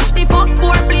go rush the fuck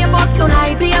for play first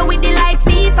tonight. Play with it like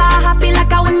FIFA. Happy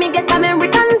like a when me get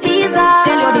American visa.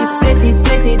 Tell you this,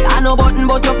 set it. I no button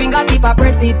but your finger tip a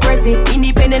press it.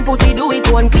 Independent pussy do it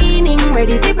one cleaning,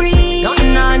 ready to breathe.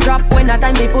 Nothing on drop when the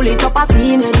time we pull it up a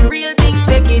semen. Real thing,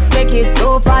 take it.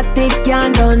 So fat it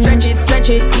can't done. Stretch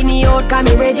it, skinny out, come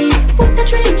me ready. Put the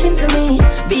trench into me.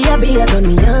 Be a turn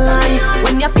me on.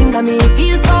 When you finger me,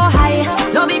 feel so high.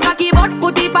 Love it cocky but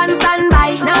put it on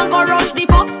standby. Now go rush the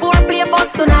fuck for play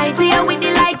first tonight. Play with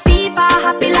it like FIFA.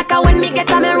 Happy like a when me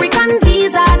get American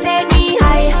visa. Take me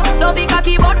high. Love it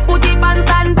cocky but put it on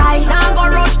standby. Now go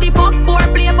rush the fuck for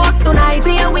play first tonight.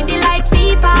 Play with it like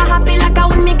FIFA. Happy like a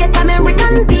when me get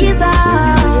American visa.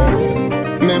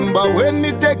 Remember when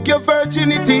me take your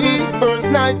virginity, first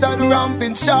night at the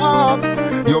ramping shop.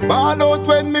 You ball out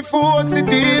when me force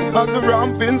it in, as the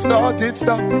ramping started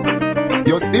stop.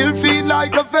 You still feel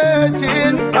like a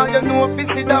virgin, and you know if you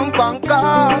sit down bank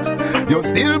off. You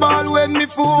still ball when me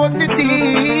force it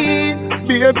in.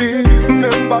 Baby,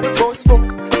 remember the first fuck.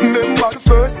 Remember the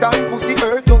first time pussy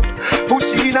hurt up.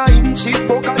 Push in a inch, it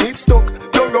buck and it stuck.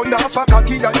 You run off a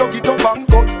cocky and you get up and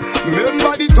cut.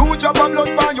 Remember the 2 drop of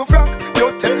blood by your frack.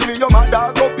 You tell me your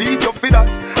mother go beat you for that.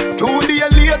 2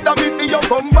 days later me see you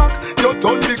come back. You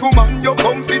turn big woman, you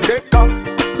come fi take cock.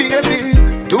 Baby,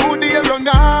 2 days run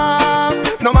off.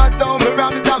 No matter how me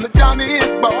ram it, I'm jam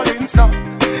it, ballin' stop.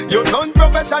 You done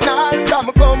professional,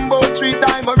 come combo 3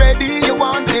 times already. You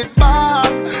want it back.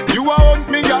 You want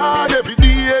me yard every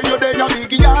day. You there a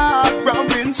big yard,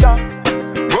 ramping shop.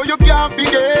 Bro, you can't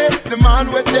forget the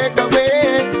man will take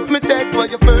away. Me take for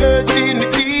your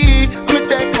virginity. Me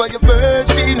take for your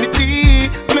virginity.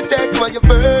 Me take for your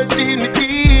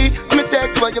virginity. Me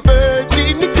take for your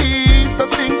virginity. So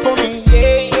sing for me.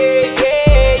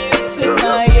 You took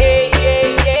my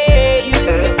you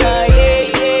took my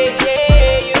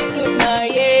you took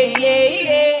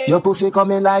my Your pussy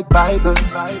coming like Bible.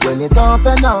 When it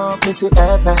open up, me see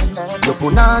heaven. Your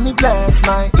punani bless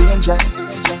my angel.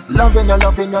 Loving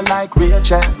you like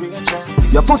Rachel.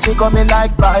 Your pussy coming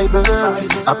like Bible.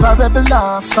 A parable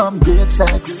of some great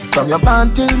sex. From your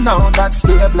band till now, that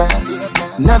stay blessed.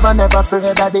 Never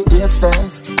afraid of the 8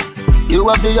 stairs. You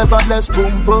have the ever blessed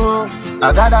boom boom.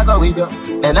 I gotta go with you,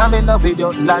 and I'm in love with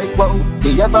you like wow.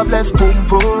 The ever blessed boom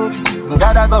boom.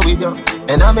 Gotta go with you,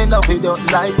 and I'm in love with you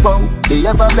like wow. The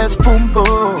ever blessed boom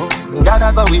boom.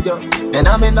 Gotta go with you, and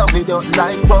I'm in love with you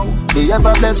like wow. The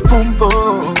ever blessed boom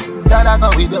boom. Gotta go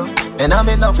with you, and I'm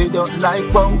in love with you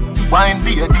like wow. Wine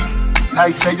baby,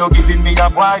 like say you're giving me a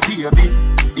boy baby.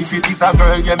 If it is a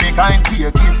girl, you make kind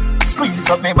take it. Squeeze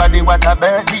up my body, what a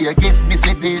birthday gift. Me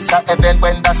see peace of heaven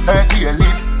when the skirt here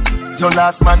lift. Your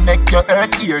last man make your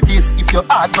earth hear this. If your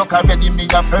heart look already, me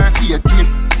a first aid kit.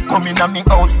 Come in on me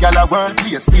house, girl, a world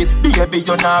place this. Baby,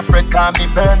 you're not afraid, call me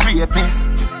burn rapist.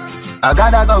 I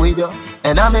gotta go with you,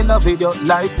 and I'm in love with you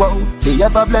like wow. The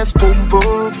ever blessed boom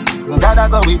boom. Gotta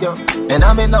go with you, and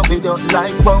I'm in love with you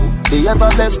like wow. The ever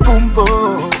blessed boom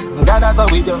boom. Gotta go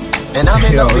with you, and I'm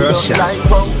in love with you like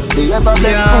wow. The ever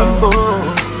blessed boom boom.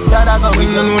 Gotta go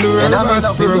with you, and I'm in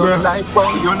love with you like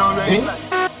wow. You know ready?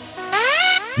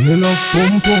 Me love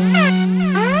boom boom,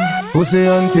 pussy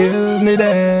until me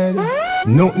dead.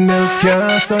 Nothing else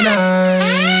can survive.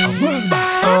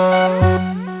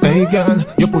 Hey girl,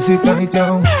 your pussy tight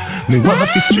down. Me want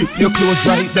to strip your clothes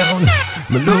right down.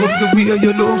 Me love the way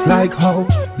you look like how,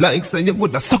 like say you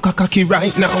woulda suck a cocky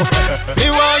right now. Me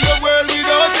want your world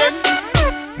without end.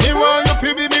 Me want you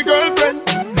to be me girlfriend.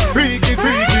 Freaky,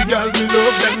 freaky girl, me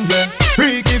love them, yeah.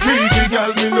 Freaky, freaky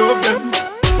girl, me love them.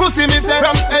 Pussy me say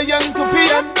from AM to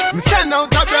PM. Me send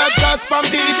out a broadcast from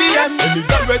BBM. Any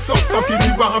girl we so cocky,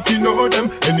 me want to know them.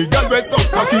 Any girl we so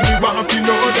cocky, me want to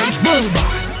know them.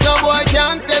 No boy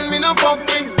can't tell me no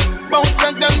fucking. Bounce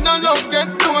and them no love get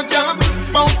no job.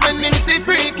 Bounce when him see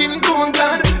freak him don't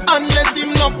glad. Unless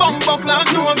him no bump up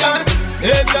like no god.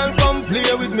 Hey girl come play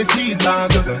with me seed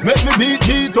bag. Make me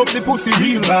beat up the pussy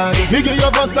real bad. Me give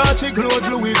you Versace clothes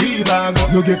Louis V bag.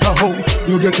 You get a house,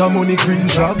 you get a money green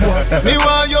job. Me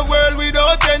want your world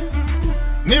without end.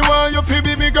 Me want you to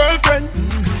be me girlfriend.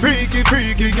 Freaky,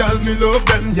 freaky girl, me love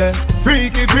them, yeah.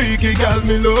 Freaky, freaky girl,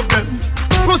 me love them.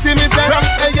 Pussy me say from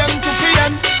AM to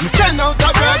PM. Me send out a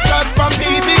broadcast from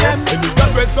BBM. Any girl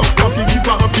we so cocky, me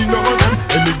want to know them.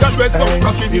 Any girl we so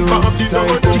cocky, me want to know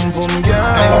them.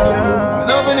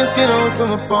 Loving the skin out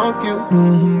from a fuck you.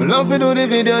 Love to do the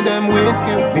video, them with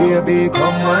you. Baby,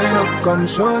 come wind up, come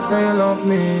show say you love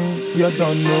me. You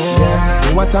don't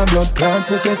know what a blood clot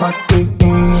pussy fat.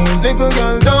 Little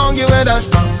girl, don't give her that.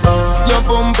 Your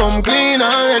pum pum clean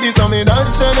already, so me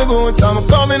dance to the boots. I'm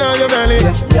coming on your belly.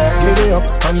 Get it up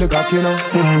and the cocky now.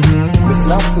 Me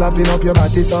slapping up your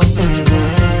body, son.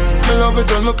 Me love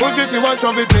it when me push it, you want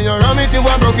shove it. Me you ram it, you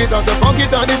want broke it. I say fuck it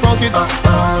and the fuck it.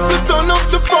 You turn up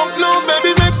the funk now,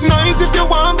 baby, make nice if you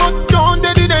want, but don't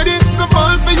daddy. So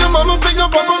fall for your mama, for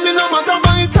your papa. Me no matter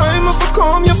by time if you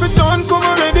come, if you don't come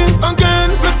already. Again,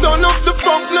 me turn up the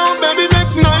funk now, baby,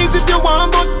 make nice if you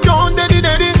want, but don't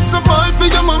daddy. So fall for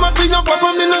your mama, for your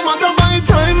papa. Me no matter by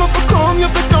time if you come,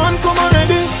 if you don't come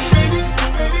already.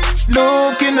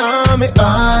 Looking at me,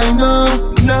 I know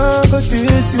now go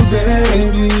diss you,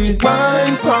 baby.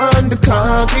 Wine pon the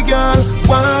cocky girl,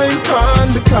 wine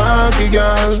pon the cocky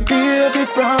girl. Baby,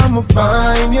 from a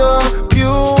fine you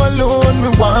alone me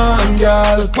one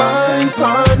girl. Wine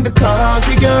pon the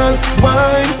cocky girl,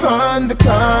 wine pon the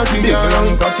cocky girl. Big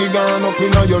long cocky girl up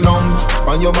in all your lungs.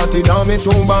 On your body down me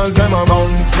two balls them a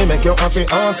bounce. Me make you happy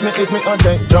ask me if me a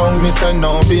take drunk. Me say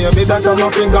no baby that I'm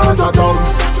up in Gaza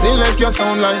tongues. Select your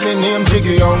sound like me name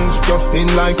Jiggy Youngs. Just spin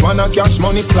like one a cash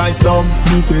money spliced down.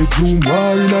 Me bedroom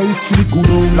war in a history good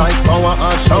on. Like power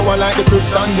and shower like the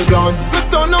Crips and the Bloods. So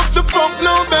turn up the funk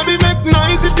now, baby, make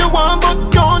nice if you want, but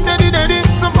don't daddy.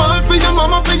 So fall for your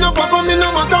mama, for your papa. Me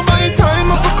no matter by time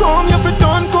if you come, if you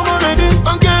don't come already.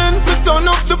 Again, me turn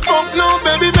up the funk now,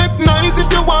 baby, make nice if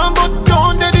you want, but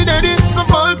don't daddy. So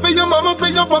fall for your mama, for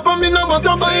your papa. Me no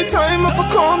matter by time if you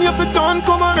come, if you don't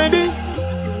come already.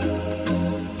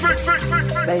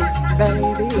 Baby,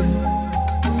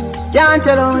 can't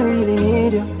tell how I really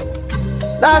need you.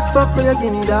 That fuck will you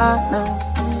give me that now.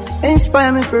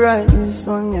 Inspire me for write this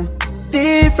one, yeah.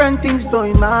 Different things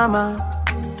flowing my mind.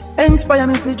 Inspire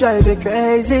me for drive you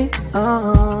crazy,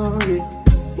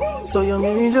 yeah. So you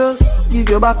may just give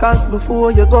your back ass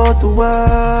before you go to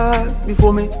work.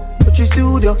 Before me put your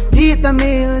studio, keep the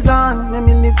meals on. Let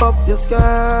me lift up your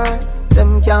skirt.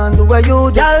 Them can't do what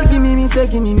you do. Girl, give me say,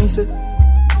 give me say.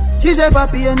 She say,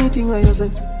 papi, anything where you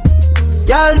say.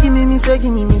 Girl, give me say,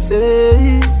 give me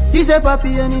say. She say,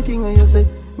 papi, anything where you say.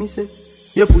 Me say,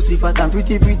 your pussy fat and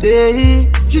pretty.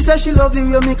 She say she love the way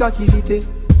you make her kill it.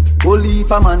 Only if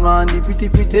a man want the pretty.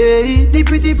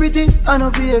 I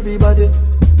know for everybody.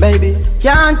 Baby,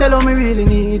 can't tell how me really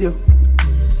need you.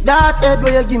 That head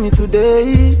where you give me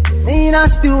today. Me in a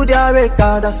studio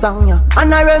record a song, yeah.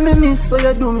 And I reminisce what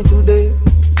you do me today.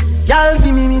 Girl,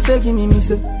 give me say, give me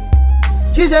say.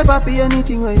 She say, papi,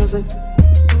 anything where you say.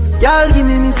 Girl, give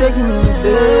me say, give me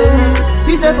say.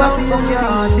 She say, papi, anything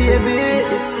where you say.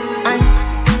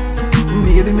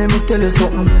 Baby, let me tell you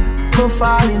something. Don't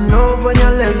fall in love when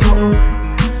your legs open.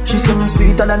 She say me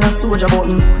sweeter than a soldier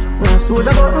button.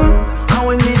 And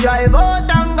when we drive out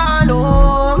and gone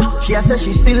home, she a say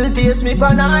she still taste me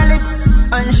on her lips.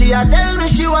 And she a tell me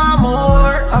she want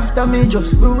more. After me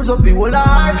just bruise up the whole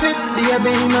heart clit.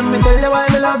 Baby, let me tell you why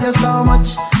me love you so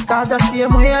much. Cause the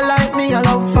same way you like me, I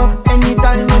love her.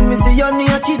 Anytime when me see you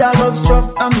naked, I love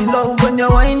struck. And me love when you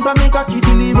whine pa me cocky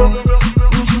till it broke.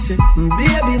 And she say,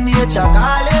 baby, nature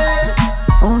calling.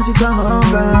 Won't you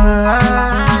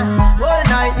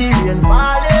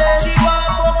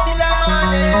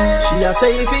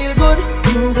say feel good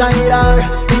inside her,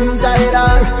 inside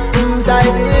her, inside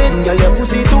it. Girl, your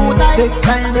pussy too tight. Take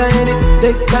time, ride it,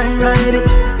 take time, ride it.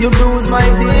 You bruise my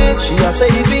dick. She a say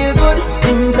feel good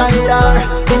inside her,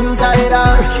 inside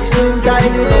her,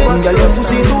 inside it. Girl, your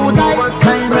pussy too tight.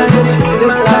 Time, ride it,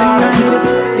 take time, ride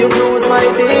it. You bruise my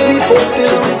dick. Fuck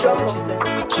till she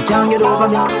drop. She can't get over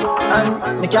me,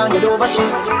 and me can't get over she.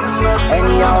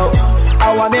 Anyhow,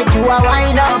 I wanna make you a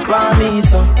wind up on me,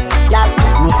 so yeah,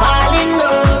 me fall in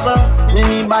love.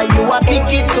 Me buy you a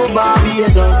ticket to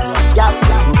Barbados. Yeah,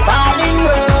 me fall in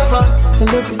love.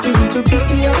 Hello, pretty little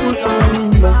pussy, I'm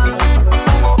coming back.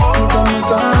 I'm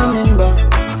coming back.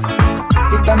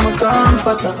 I'm a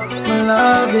comforter, I'm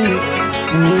loving it.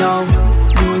 Anyhow,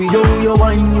 you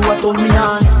wine, you a turn me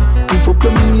on. If you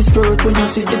play mini skirt when you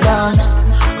sit it down.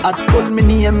 At school me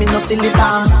name me no silly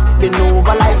down. Been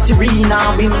over like Serena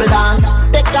Wimbledon.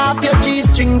 Take off your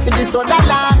G-string for the soda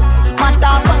land.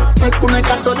 Matter fact, make you make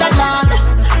a soda land.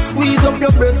 Squeeze up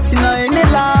your breasts in any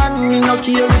land. Me no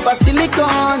care if a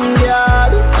silicone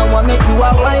girl. I wanna make you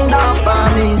a wind up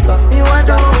on me, so you want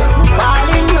to fall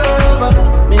in love.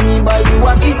 Me buy you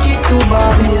a ticket to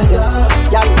Barbados.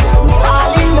 Yeah, me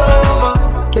fall in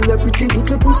love. Kill your pretty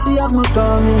little pussy, I'm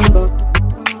coming back.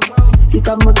 It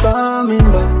have me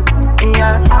coming back. It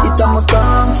have me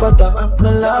comforter. Me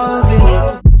loving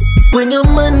it. When your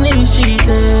man is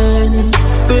cheating,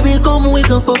 baby come we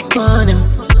can fuck on him.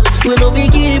 We no be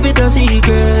keep it a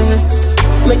secret.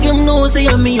 Make him know say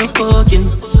I'm me a fucking.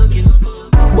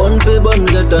 Bun for bun,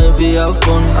 got time for have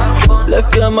fun.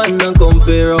 Left your man and come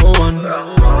for round.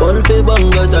 Bun for bun,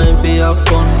 got time for have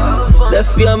fun.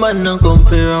 Left your man and come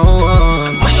for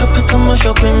round. Mash up it and mash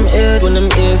up him head. When them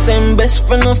here, same best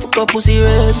friend of fuck a pussy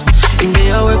red. In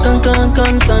the hour can't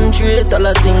concentrate. All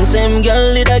the things, same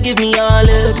girl did I give me all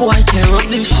it. Boy, tear up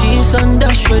the sheets and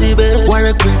dash for the bed. Why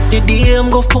regret the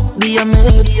DM, go fuck the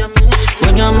amid.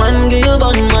 When your man get you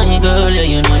back, my girl, yeah,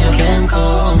 you know you can't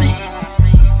call me.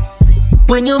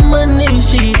 When your man is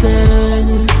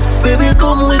cheating, baby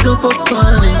come we go fuck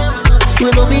on it. We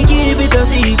no be keep it a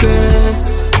secret.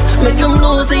 Make him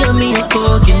know say I'm me a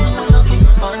fucking.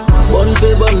 Bun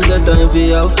for bun, got time for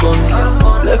have fun.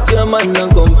 Left your man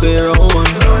and come for round.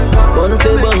 Bun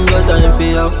for bun, got time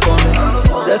for have fun.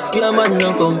 Left your man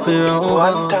and come for round.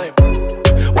 One time.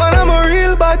 When I'm a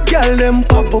real bad girl, them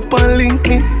pop up and link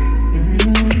me.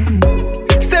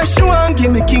 Say she want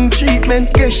give me king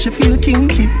treatment, guess she feel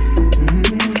kinky.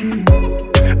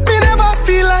 Me never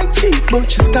feel like cheap, but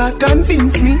she start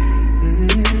convince me.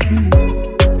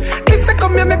 Me say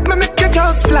come here, make you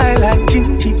just fly like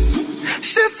Gingy.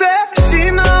 She said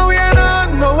she know we ain't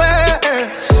on nowhere.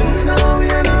 She know we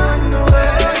ain't on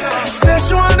nowhere. Say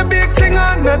she want a big thing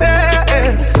on the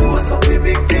day. Force up the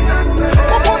big thing on the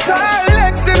day. Put her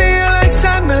legs in the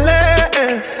election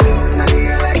lane. It's not the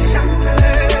election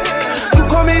lane. You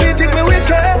come in and take me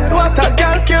wicked. What a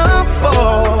girl can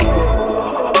afford.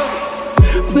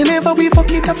 Whenever we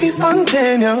fuck it up, it's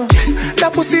spontaneous.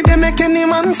 That pussy, they make any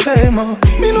man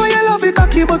famous. Me know you love it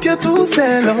cocky, but you're too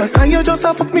zealous. And you just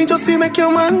a fuck me, just to make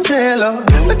your man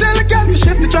jealous. I tell the girl to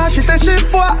shift the trash, she says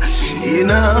shift what? She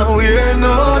now wear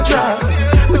no dress.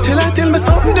 But tell me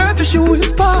something dirty, she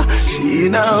whisper. She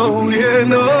now wear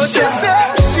no dress. She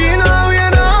said she now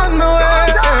wear no nowhere.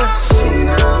 She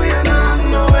now wear no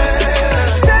nowhere.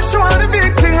 Say she want a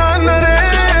big thing on the day.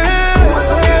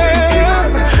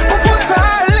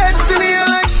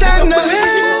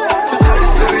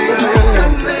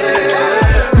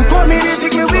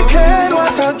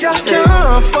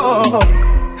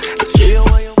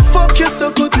 Fuck you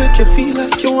so good, make you feel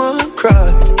like you wanna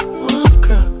cry.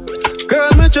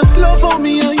 Girl, me just love on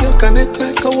me and you connect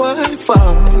like a Wi-Fi.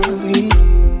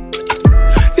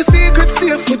 Your secret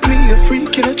safe with me, a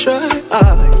freak in a try.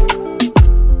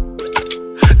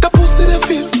 The pussy that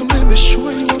feel for me, be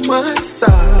sure you on my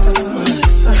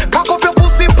side. Cock up your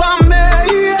pussy pa me,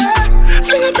 yeah.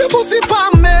 Fling up your pussy pa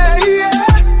me,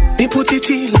 yeah. Me put it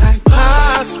in like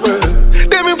password.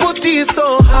 Then me put it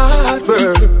so hard,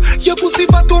 bro. Your pussy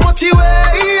for too much away,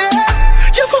 yeah.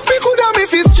 You fuck me good and me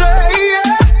feel straight,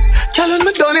 yeah. Girl, when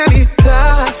me done you need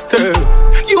plaster.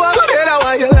 You are good at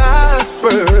why you last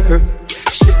word.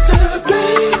 She said,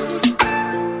 babes,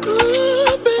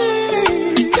 oh,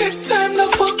 babe, next time the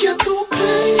fuck you too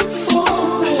painful.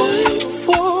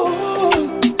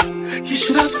 You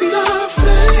should have seen her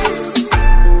face.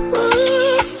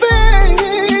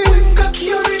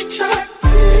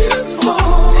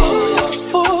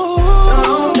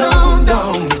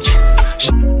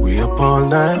 All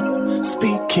night,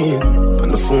 speaking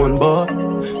on the phone, boy,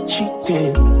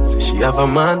 cheating. Say she have a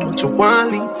man, but you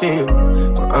want leave him.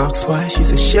 I ask why, she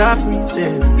said she have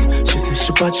reasons. She said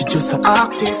she but she just an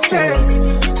artist.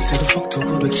 Said the fuck too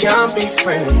good, we can't be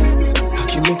friends. How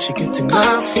can you make she get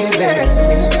enough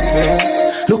feelings?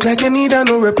 Look like you need a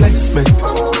new replacement.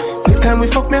 Next time we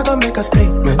fuck, me I gonna make a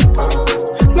statement.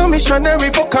 No missionary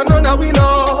fuck, I know that we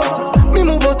know. Me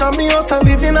move out of me house and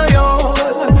live in a yard.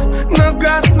 No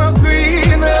grass, no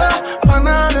green, on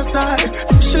the other side.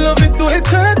 So she love it, do it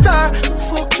her time.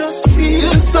 Fuck just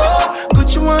feels so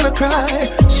good, you wanna cry.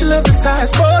 She love the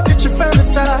size, but it you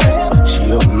fantasize.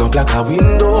 She open up like a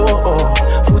window,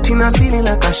 foot in a ceiling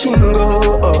like a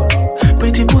shingle.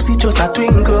 Pretty pussy just a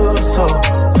twinkle, so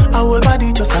her whole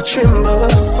body just a tremble,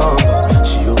 so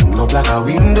she open up like a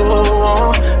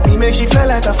window. Me make she fly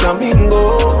like a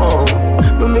flamingo.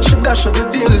 Me make she dash out the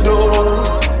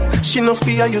dildo. She no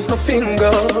fear, use no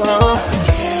finger.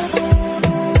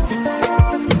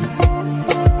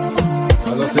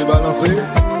 Balancez,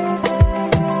 balancez.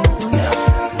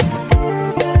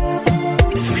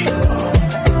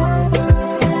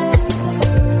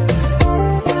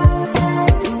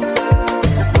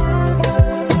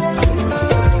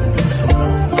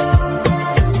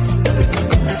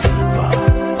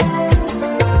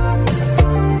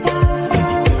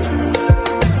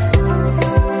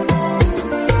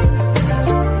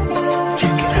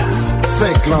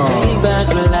 Lay back,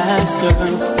 relax, girl.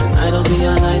 Tonight be a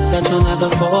night that you'll never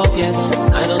forget.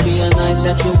 Tonight be a night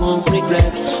that you won't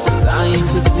regret. Cause I aim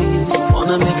to please,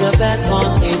 wanna make a bet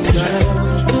on it, girl.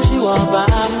 Cause you are by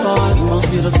far the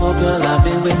most beautiful girl I've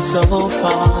been with so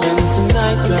far. And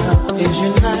tonight, girl, is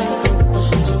your night.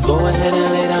 So go ahead and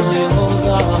lay down your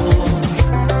guard.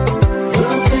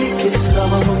 We'll take it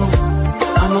slow.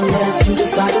 I'ma let you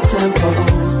decide the tempo.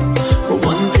 But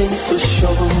one thing's for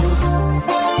sure,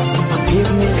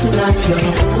 give me tonight, girl.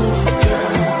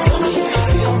 Tell me if you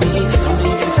feel me. Tell me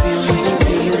if you feel me. The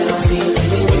way that I'm feeling.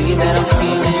 The way that I'm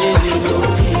feeling. You go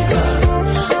deeper,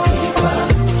 deeper.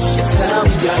 Tell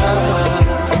me, girl,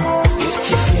 if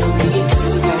you feel me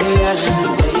too. The way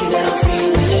that I'm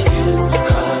feeling you.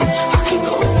 Cause I can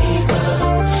go deeper,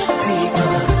 deeper.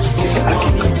 If you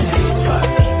want me to.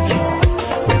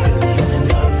 We're really in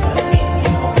love, I mean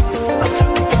you. I'm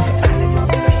talking to the animal,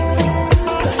 I mean you.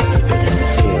 Plus it's a bit of a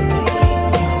feeling.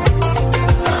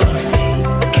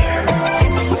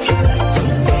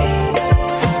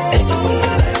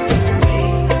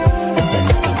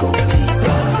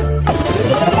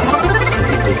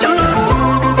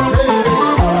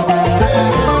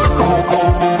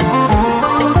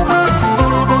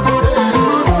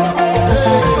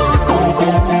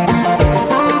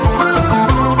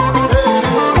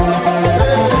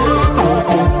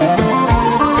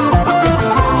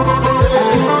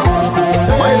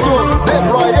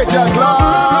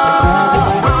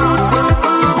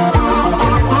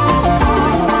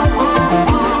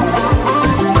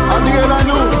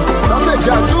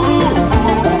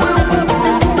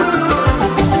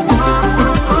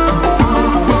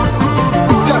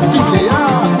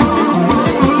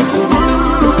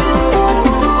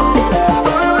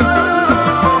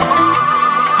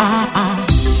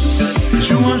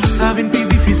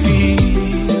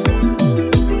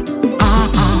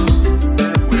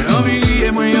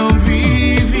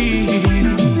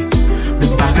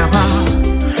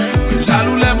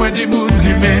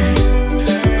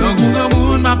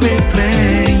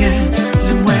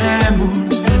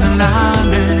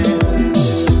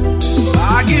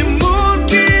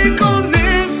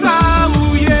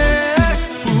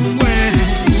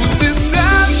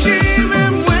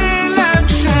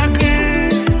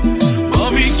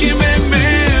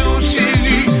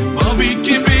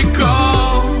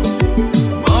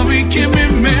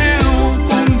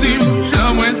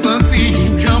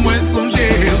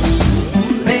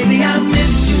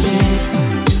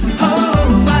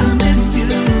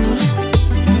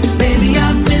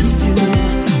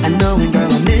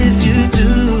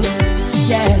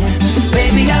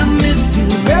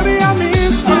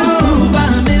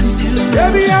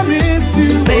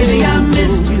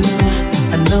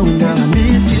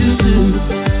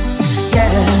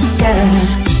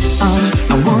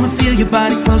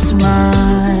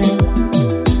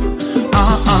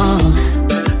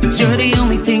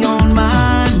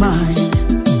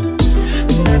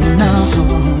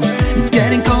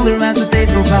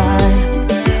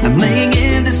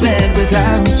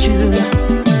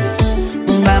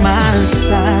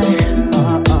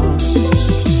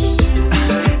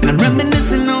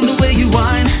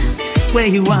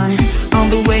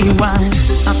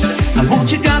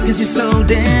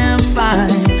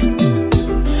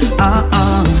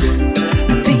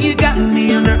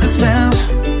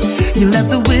 You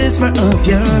left the whisper of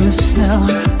your smell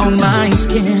on my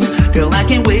skin. Girl, I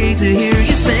can't wait to hear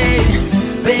you say,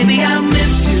 baby, I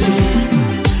missed you.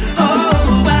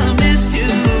 Oh, I missed you.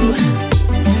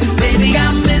 Baby,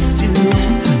 I missed you.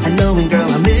 I know, and girl,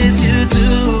 I miss you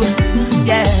too.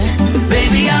 Yeah,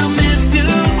 baby, I missed you.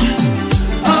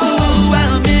 Oh,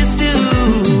 I missed you.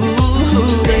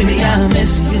 Baby, I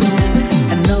miss you.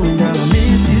 I know, and girl, I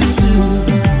miss you too.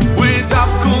 Without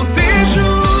compter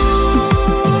jours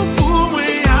pour moi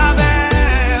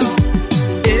avec.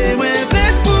 Et ouais,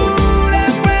 fait fou,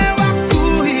 les frères, à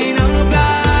courir en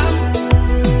bas.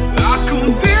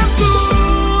 Raconter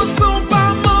tout sans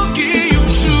pas manquer un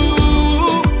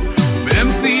jour.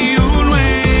 Même si au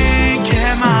loin,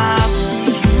 qu'elle m'a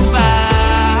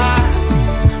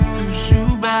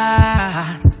toujours bas.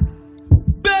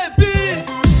 Baby.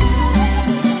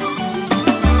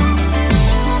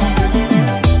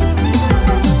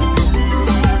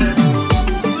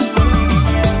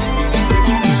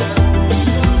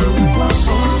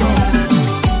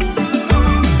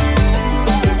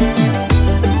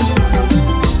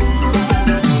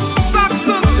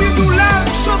 Saxon, si vous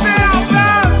l'avez chanté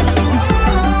avec.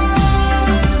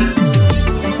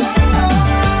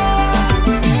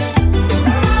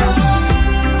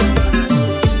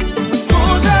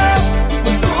 Soldier,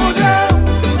 soldier.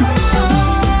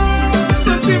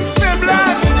 C'est une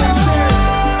faiblesse.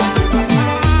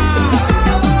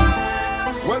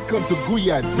 Welcome to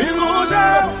Guyana.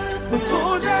 Soldier,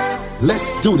 soldier. Let's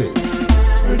do this.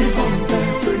 Pretty bumpy,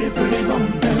 pretty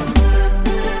bumpy.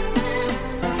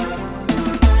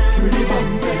 Pretty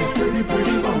bumpy,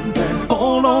 pretty bumpy.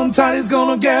 Hold on tight, it's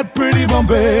gonna get pretty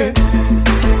bumpy.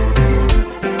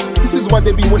 This is what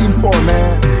they be waiting for,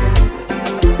 man.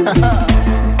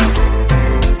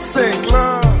 Sick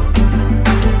love.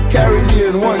 Carry me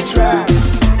in one track.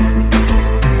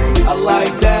 I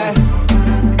like that.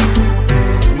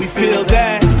 We feel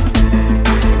that.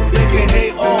 They can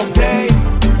hate all day.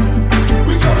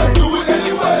 We gonna do it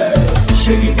anyway.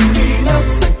 Shady Divina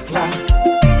Secla.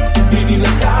 Vini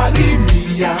la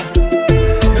Caribia.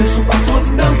 Men sou pa kon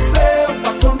danse,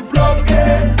 pa kon plogue.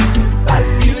 Al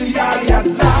ilya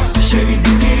yadla. Shady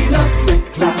Divina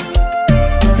Secla.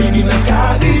 Vini la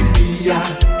Caribia.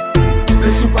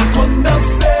 Men sou pa kon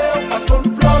danse, pa kon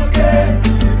plogue.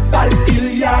 Al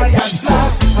ilya yadla.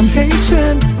 I'm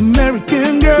Haitian,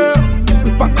 American girl.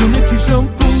 Mais pas connu qui j'aime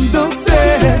pour me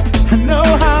danser. I know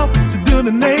how to do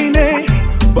the nay-nay.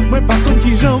 But moi pas connu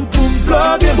qui j'aime pour me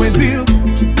plugger. Moi dire,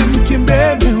 qui t'aime, qui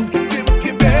m'aime,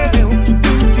 qui t'aime,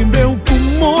 qui m'aime pour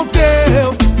me montrer.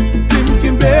 Qui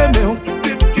t'aime,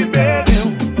 qui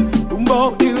m'aime, pour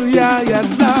moi il y a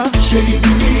là. Chérie,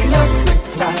 vini la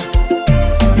secla,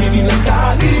 vini la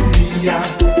Caribia.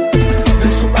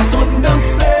 Mais sous pas connu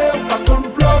danser, pas connu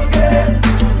plugger.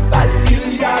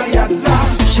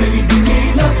 Chérie, vini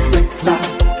la secla,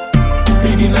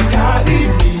 vini la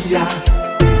Caribia.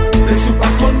 Mais sous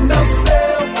pas qu'on danse,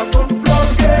 pas qu'on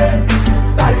bloque.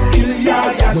 Tal qu'il y a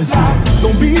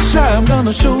Don't be shy, I'm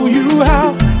gonna show you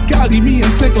how. Caribbean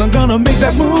and secla, I'm gonna make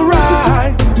that move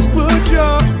right. Just put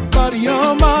your body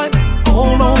on mine.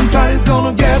 Hold on tight, it's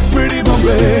gonna get pretty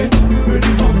bumpy.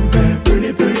 Pretty bumpy,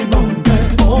 pretty bumpy.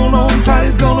 Hold on tight,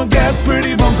 it's gonna get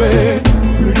pretty bumpy.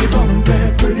 Pretty bumpy,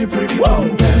 pretty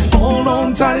bumpy. Hold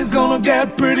on tight, it's gonna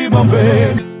get pretty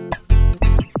bumpy.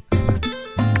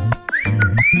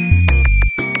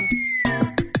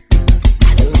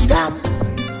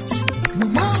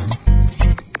 Mama.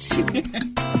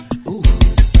 Ooh.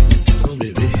 Oh,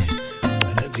 baby.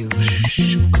 I do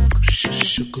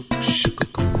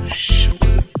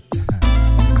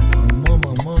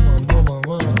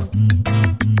Mama.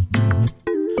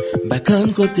 Bakan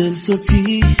kote l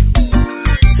soti.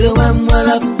 Se wè mwen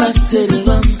la pase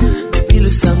devan. Depi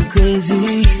le sam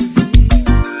crazy.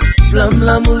 Flam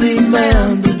la mouli mè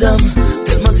an dedam.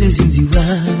 Telman se zim di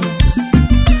wow.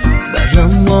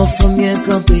 Bajan mwen fòmye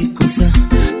kampe konsa.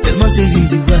 Telman se zim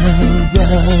di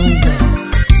wow.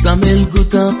 Sa mè l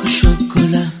goutan kou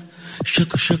chokola.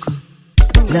 Choco.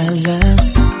 La la.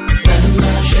 Fal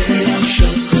manje an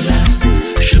chokola.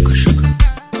 Choco.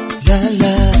 La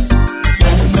la.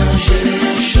 Fal manje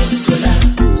an chokola.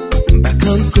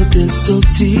 Bakan kote l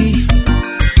soti.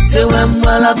 Se wè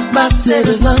mwen la pase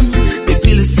devan.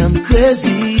 Depi le sam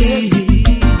crazy.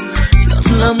 Flam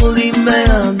la mouli mè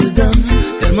an dedan.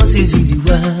 Telman se zim di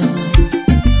wow.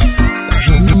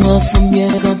 Bajan mwen fòmye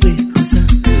kampe konsa.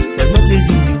 Telman se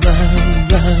zim di wow.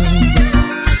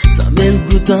 Sa mè l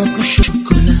goutan kou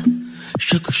chokola.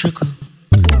 Choco.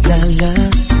 La la.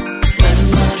 Fal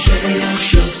manje an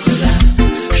chokola.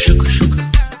 Choco.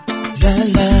 La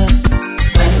la.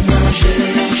 Fal manje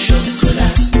an chokola.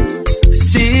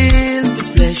 Si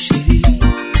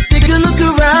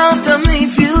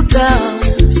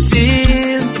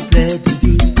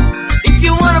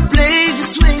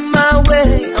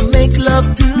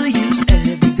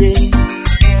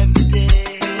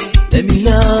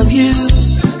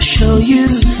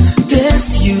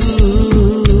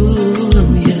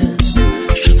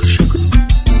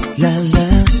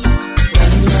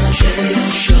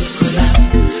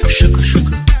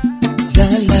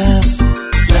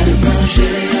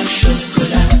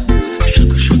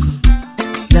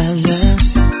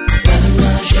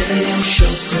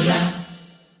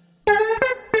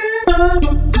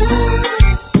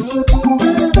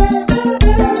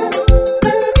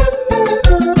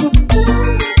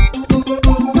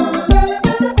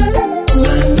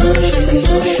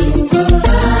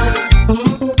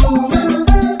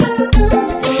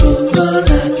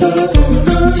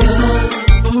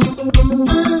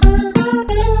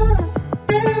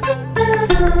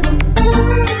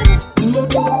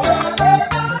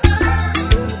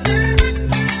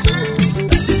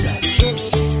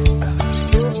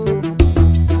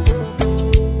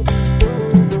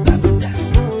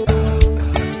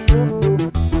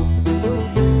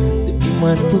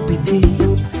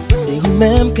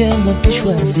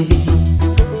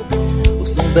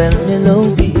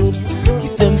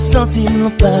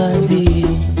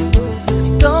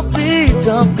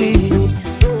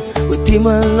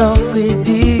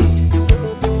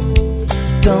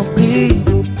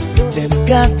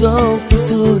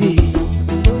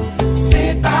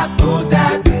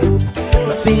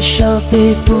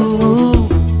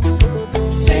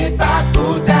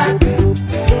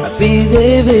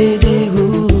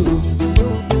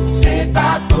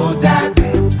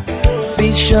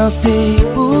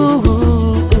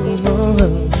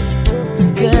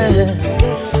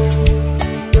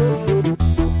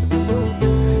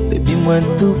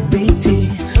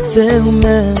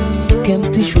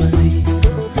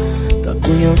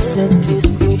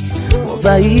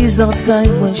Entraille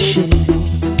moi chérie,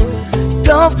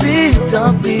 tant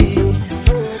pis,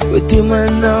 mettez-moi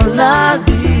dans la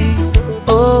vie.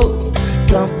 Oh,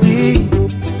 tant pis,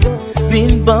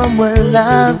 viens ban moi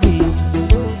la vie.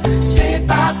 C'est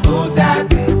pas pour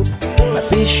dater, ma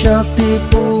fille chanter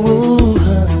pour vous.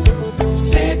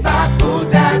 C'est pas pour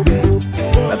dater,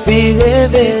 ma fille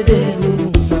rêver de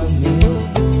vous, mamie.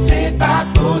 C'est pas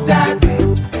pour dater,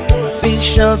 ma fille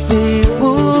chanter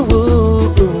pour vous.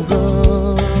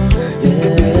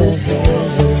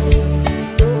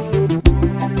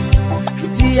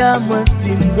 À moi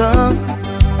film grand,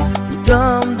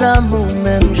 tombe d'amour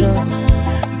même genre,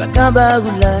 pas qu'un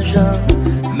barou l'argent,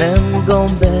 même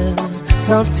gombel,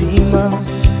 sentiment,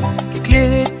 qui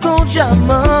éclaire ton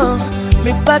diamant,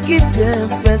 mais pas qui t'aime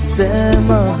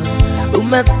forcément, ou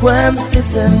mettre quoi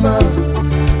sincèrement,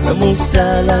 l'amour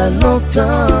ça là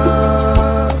longtemps,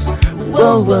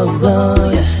 wow wow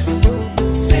wow, yeah.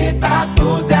 C'est pas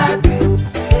pour dater,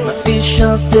 ma fille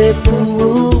chanter pour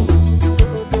vous.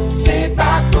 C'est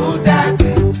pas pour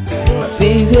dater,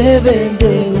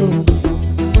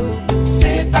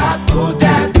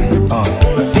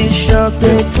 puis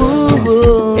chanter pour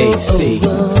vous. AC,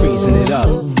 freezing it up.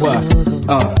 What?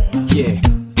 Yeah,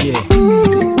 yeah.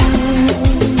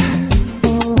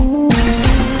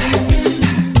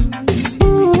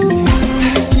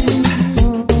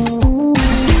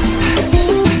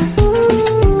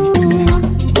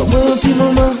 Comme un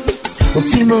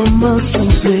petit moment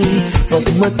souple, faut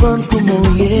que moi prenne comment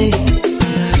y est.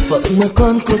 Fuck moi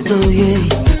con côtoyer.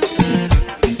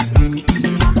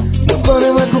 Me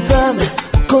connais moi coupable,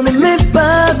 connais même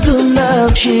pas ton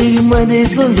âme. Chérie, moi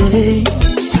désolé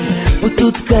pour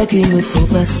tout cas qu'il me faut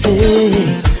passer.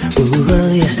 Oh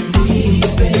yeah,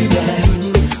 please baby.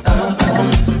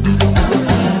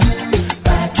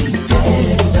 Pas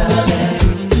quitter, darling.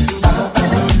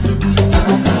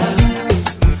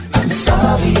 I'm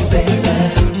sorry baby.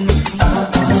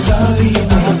 Sorry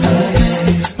baby.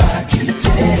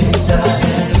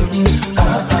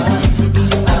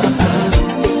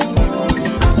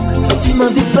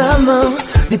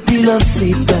 Depuis l'homme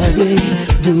séparé,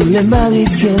 d'où les maris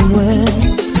viennent loin.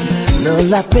 Non,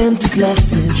 la peine toute la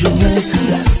sainte journée,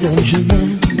 la sainte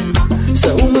journée. Ça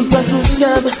ou même pas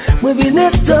sociable, moi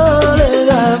viens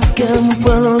tolérable. Quand me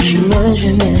parlons,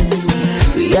 j'imagine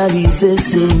réaliser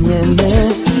ce même.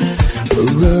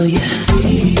 Oh yeah,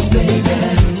 please baby.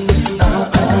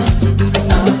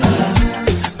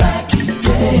 Pas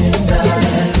quitter,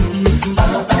 darling.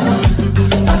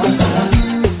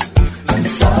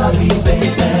 Sorry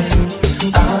baby,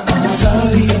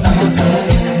 sorry baby,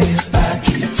 pas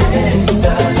quitter,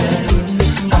 darling.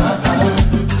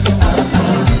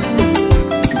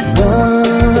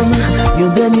 Bon,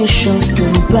 une dernière chance pour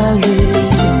nous parler,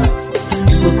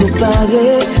 pour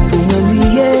comparer, pour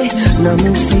m'oublier,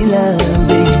 l'amour si la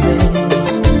baby.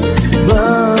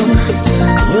 Bon,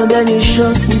 une dernière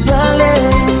chance pour nous parler,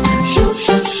 chou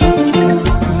chou chou.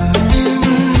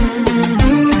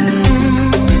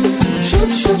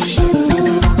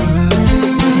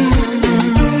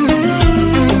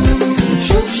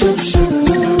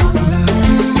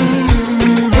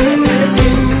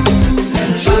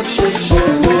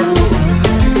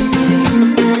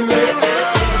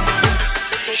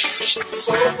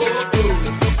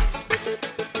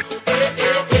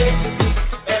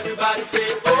 Everybody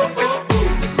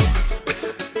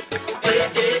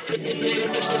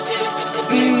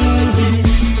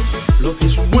L'autre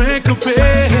jour, moins campé,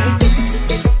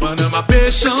 pendant ma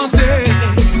paix chanter.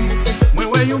 Moi,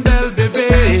 ouais, un bel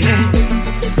bébé,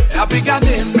 et après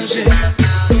garder manger.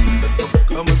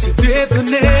 Comment c'est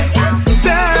étonné,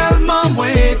 tellement moins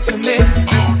étonné.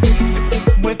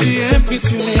 Moi, t'es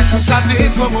impressionné, comme ça, t'es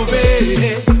trop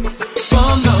mauvais.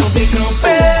 Pendant des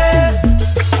campés,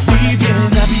 oui, bien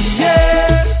habillé,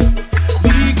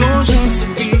 oui, gon, j'en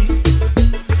souris.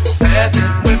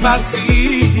 Faites-moi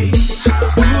partie.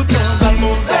 Pourtant dans le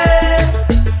mauvais,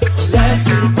 on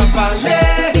laisse pas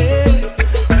parler.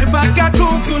 Mais pas qu'à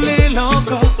contrôler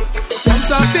l'encore. Comme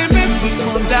ça t'es même tout le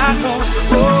monde d'accord.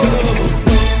 Oh,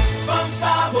 comme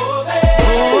ça mauvais,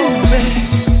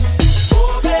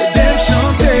 t'aimes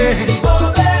chanter.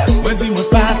 Moi dis-moi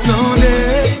pas attendre.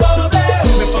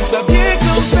 Mais comme ça bien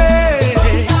campé.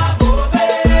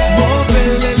 Mauvais,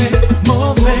 lélé,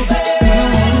 mauvais.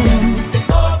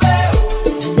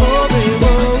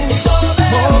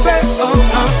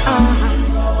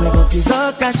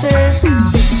 Caché,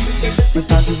 mais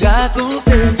pas tout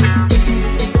raconter.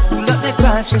 Ou l'autre n'est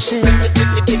pas cherché.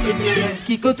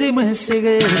 Qui côté moins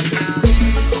serré.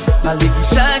 Aller qui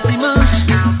chaque dimanche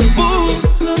pour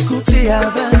rencontrer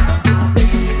avant.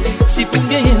 Si pour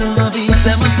gagner l'envie,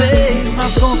 c'est monter, m'a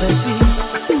converti.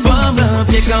 Femme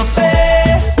bien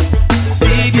campée,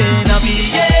 les bien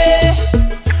habillés,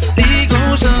 les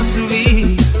grands gens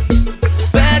sourient.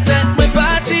 Peut-être moins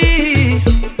parti,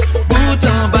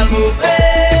 pourtant pas le mauvais.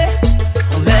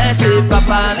 C'est pas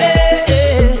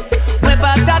parler, mais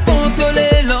pas qu'à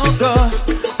contrôler l'encore.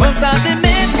 Comme ça, t'es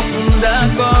même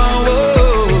d'accord.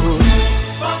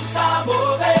 Comme ça,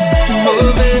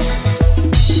 mauvais.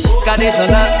 Car des gens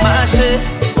là marché,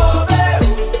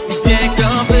 bien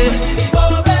campé,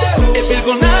 et puis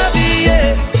qu'on a habillé.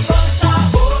 Comme ça,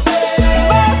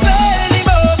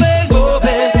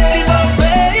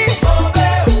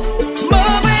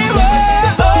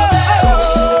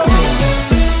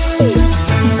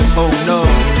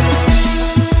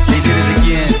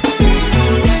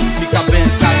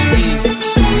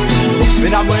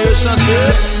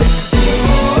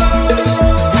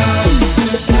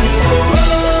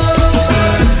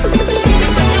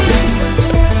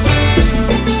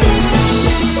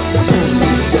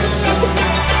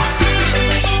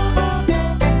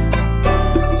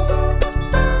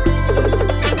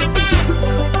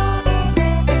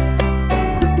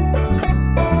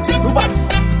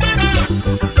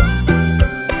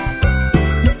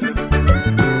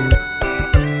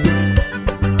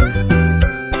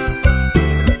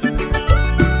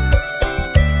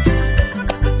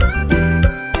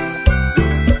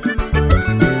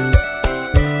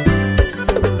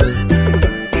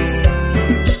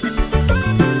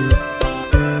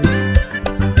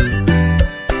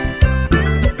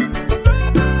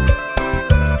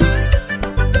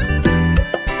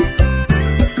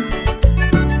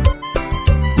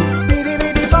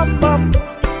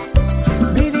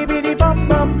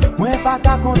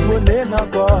 contrôler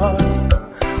l'encore.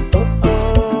 Oh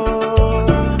oh.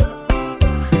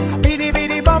 Bidi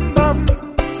bidi bam bam.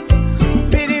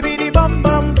 Bidi bidi bam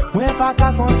bam. Ouais, pas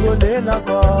qu'à contrôler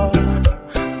l'encore.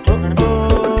 Oh oh.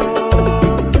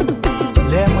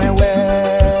 Les moins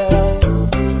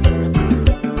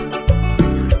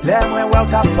ouais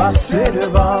qu'a passé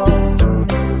devant.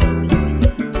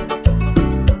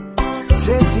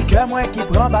 C'est si que moi qui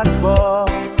prend balle fort.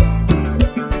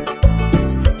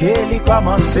 Et il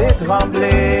commence à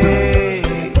trembler.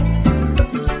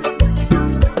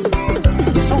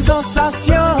 Son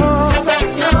sensation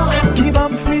qui va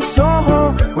me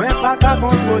frisson. Ouais, pas qu'à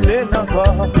contrôler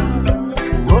encore.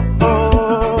 Oh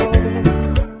oh.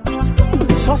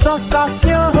 Son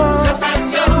sensation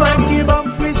qui va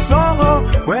me frisson.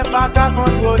 Ouais, pas qu'à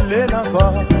contrôler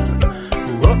encore.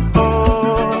 Oh oh.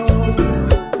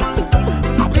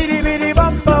 Bidi bidi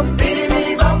bam bam. Bidi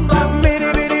bidi bam bam. Bidi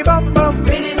bidi bam bam.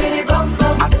 Bidi bidi bam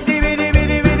bam. Bidi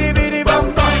bidi bidi bidi bam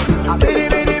bam. Bidi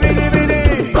bidi bidi bidi.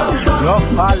 L'homme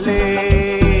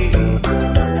parler.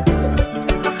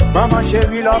 Maman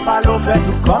chérie, l'homme parler fait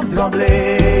tout comme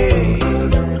trembler.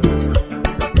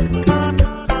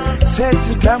 C'est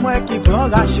si que moi qui prend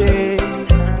lâcher.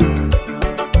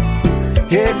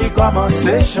 Et il commence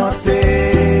à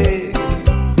chanter.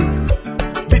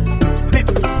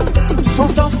 Son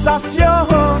sensation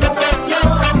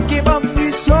qui va me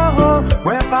frisson.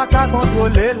 Ouais, pas qu'à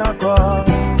contrôler l'encore.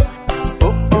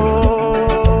 Oh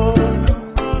oh.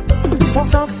 Son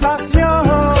sensation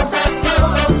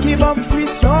qui va me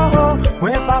frisson.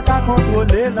 Ouais, pas qu'à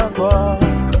contrôler l'encore.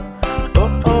 Oh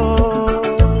oh.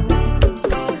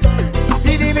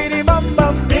 Bidi bidi bam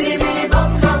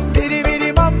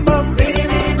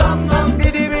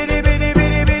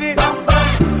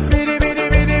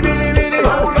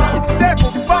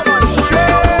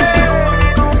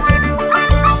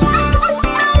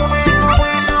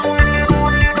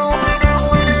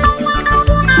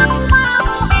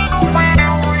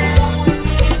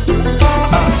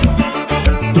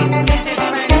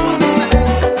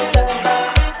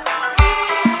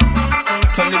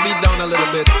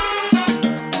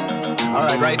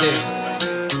right there.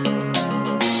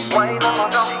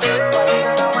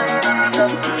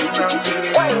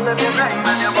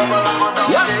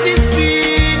 What's this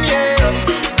scene, yeah?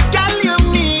 Girl, you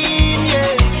mean,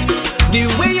 yeah? The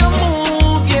way you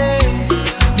move, yeah.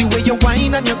 The way you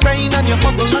whine and you grind and you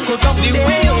bubble and go down. The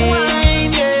way you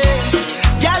whine, yeah.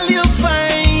 Girl, you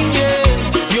fine, yeah.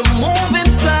 You move in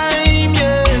time,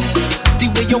 yeah. The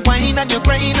way you whine and you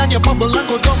grind and you bubble and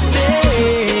go down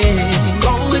there.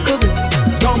 Down little bit,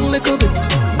 down little bit.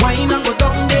 Whine and go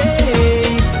down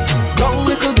there. Down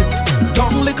little bit,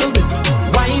 down little bit.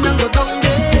 Whine and go down there.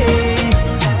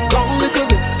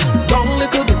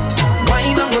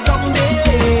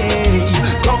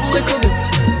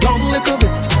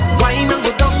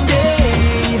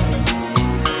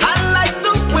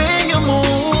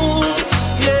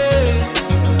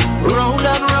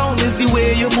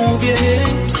 Move your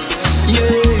hips,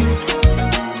 yeah.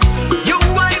 You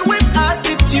whine with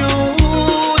attitude,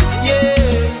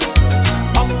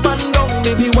 yeah. Up and down,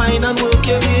 baby, whine and work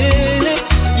your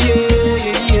hips,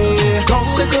 yeah, yeah. Down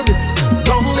little bit,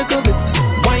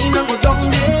 whine and go down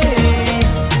there.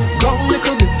 Down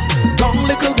little bit,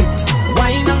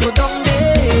 whine and go down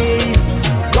there.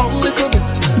 Down little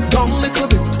bit,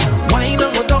 whine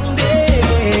and go down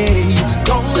there.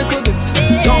 Down little bit,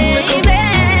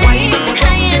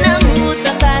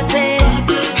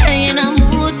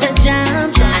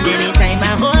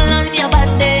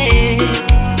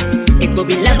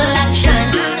 be level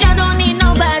action. You don't need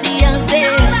nobody else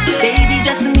there. Baby,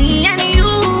 just me and you.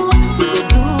 We could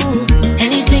do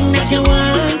anything that you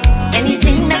want,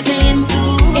 anything that you're into.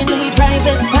 In the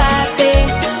private party.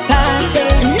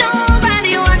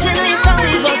 Nobody watching me, so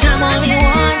we go jam all we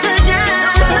want to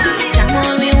jam. Jam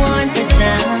all we want to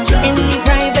jam. In the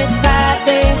private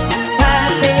party.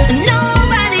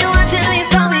 Nobody watching me,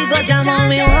 so we go jam all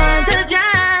we want to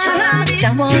jam.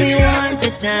 Jam all we want to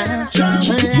jam.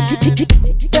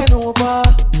 Bend over,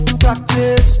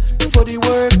 practice for the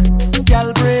work,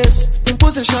 gal brace,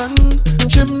 position,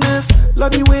 gymnast,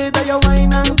 love the way that you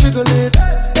whine and jiggle it.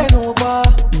 Bend over,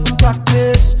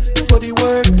 practice for the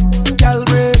work, gal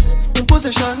brace,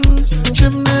 position,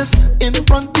 gymnast, in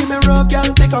front the mirror,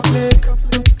 gal take a flick.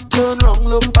 Turn round,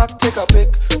 look back, take a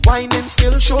pic. Whining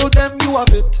skill, show them you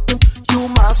have it. You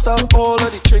master all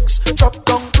of the tricks. Drop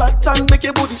down flat and make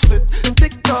your body split.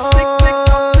 Tick tock,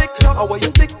 how are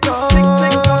you tick tock?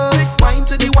 Wine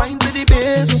to the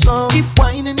bass now. Keep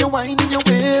whining your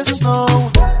waist now.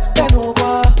 Bend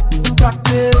over,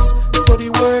 practice for the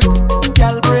work,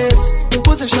 gal brace,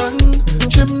 position,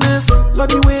 gymnast, love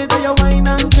the way that you whine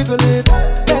and jiggle it.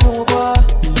 Bend over,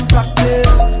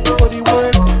 practice for the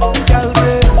work, gal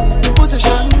brace,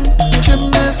 position,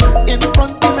 gymnast, in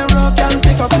front the mirror, gal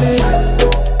take a flick.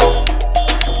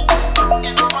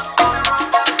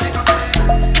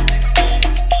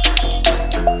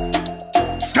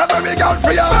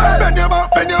 For ya. Bend your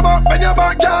back, girl. Bend your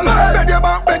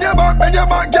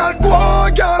back, girl. Go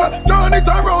on, girl. Turn it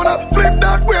around, flip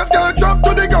that waist, girl. Drop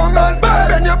to the ground and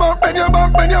bend your back, girl.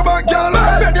 Bend your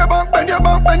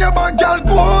back, girl.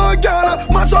 Go on, girl.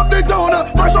 Mash up the town,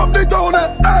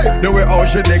 Hey, the way how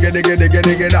she diggy,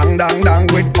 dang,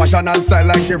 with fashion and style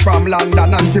like she from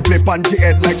London, and she flip on she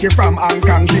head like she from Hong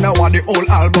Kong. She know what the whole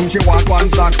album, she want one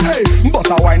song. Hey, bust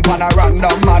a wine pan a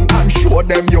random man and show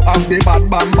them you have the bad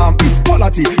bam. It's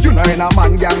quality, you know in a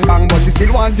man gang bang, but she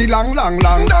still want it long.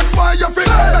 That's why you feel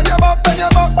bend your back, girl.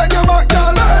 Bend your back,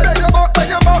 girl.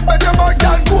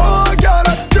 Go on, girl.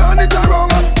 Turn it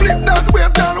around, flip that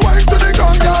waist, girl. Wine to the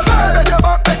ground, girl. Bend your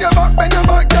back, girl. Bend your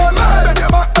back, girl.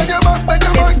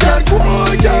 Go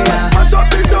on, girl. Mash up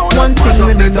the town. One thing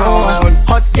we know,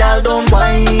 hot girl don't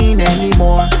whine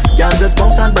anymore. Girl just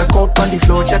bounce and break out on the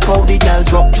floor. Check out the girl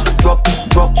drop.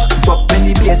 When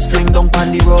the bass fling down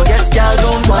on the road. Yes, girl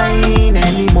don't whine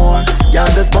anymore. Girl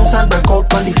just bounce and break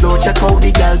out on the floor. Check out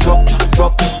the girl drop.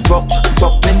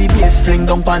 When the bass fling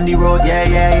down on the road.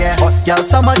 Yeah. Hot girl,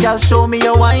 summer girl, show me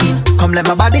your wine. Come let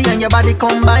my body and your body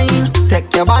combine.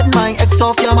 Take your bad mind, X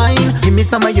off your mind. Give me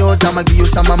some of yours, I'ma give you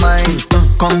some of mine.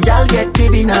 Come girl, get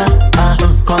divvy now.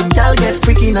 Come girl, get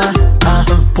freaky now.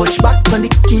 Push back on the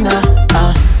key now.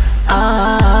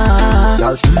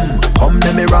 Girl, come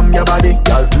let me ram your body.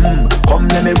 Girl, come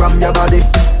let me ram your body.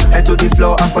 Head to the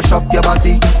floor and push up your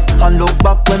body. And look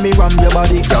back when me ram your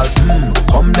body. Girl,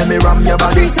 come let me ram your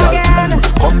body. Girl,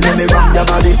 come let me ram your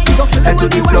body. Head to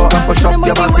the floor and push up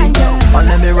your body. And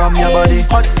let me ram your body.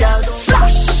 Hot girl,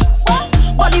 splash.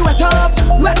 Body wet up,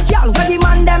 wet girl, where the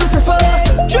man them prefer.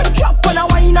 Drip drop on a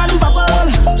wine and bubble.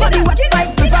 Body wet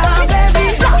like prefer, baby.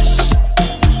 Splash.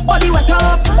 Body wet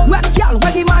up, wet girl,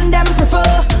 where the man them prefer.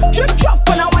 Drip drop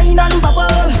on a wine and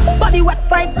bubble. Body wet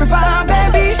like prefer,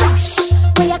 baby.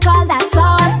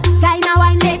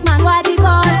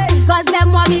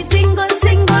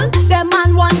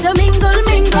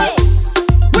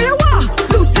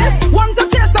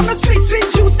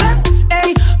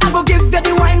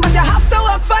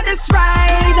 just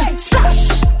ride.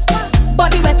 Splash,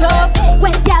 body wet up.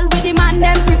 Wet gal with the man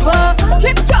them prefer.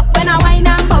 Drip drop when I wine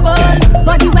and bubble.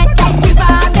 Body wet like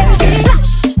river, baby.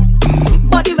 Splash,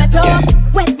 body wet up.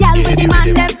 Wet gal with the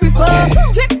man them prefer.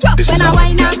 Drip drop when I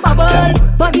wine and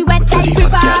bubble. Body wet like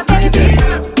river, baby.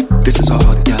 This is a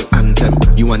hot gal anthem.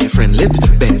 You and your friend lit,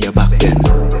 bend your back then.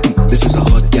 This is a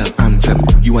hot gal anthem.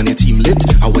 You and your team lit,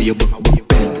 how are you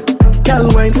bend? Gal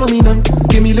wine for me now.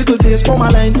 Give me little taste for my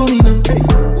line for me now.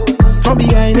 From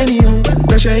behind anyhow,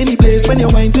 pressure any place when you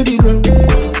wine to the ground.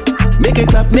 Make it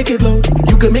clap, make it loud.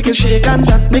 You can make it shake and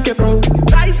that make it proud.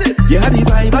 Nice it. You had the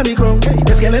vibe and the crowd.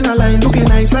 This girl in a line looking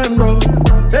nice and raw.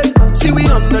 Hey, see we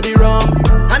under the rum,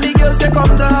 and the girls they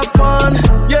come to have fun.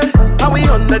 Yeah, and we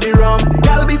under the rum.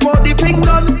 Gal before the thing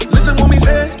done. Listen what me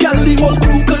say. Gal the whole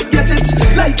crew could get it.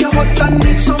 Like you're hot and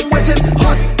need some wetting.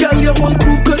 Hot girl, your whole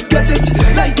crew could get it.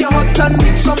 Like you're hot and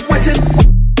need some wetting.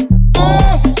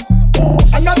 Boss,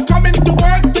 I'm not coming to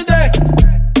work today.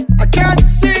 I can't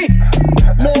see.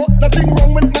 No, nothing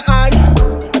wrong with my eyes.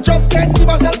 I just can't see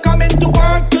myself coming to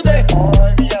work today.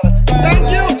 Thank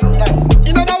you.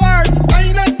 In other words, I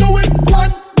ain't not doing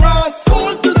one brass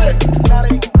soul today.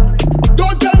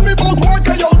 Don't tell me about work,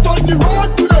 I out on the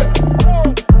road today.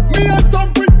 Me and some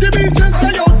pretty beaches,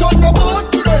 I out on the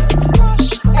boat today.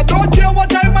 I don't care what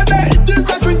time of day it is,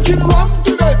 I'm drinking rum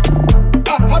today.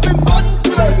 I'm having fun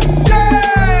today.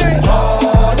 Yeah!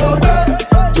 Holiday,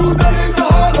 today is a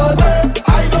holiday.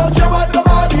 I don't care what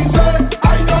nobody say.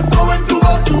 I'm not going to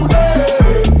work today.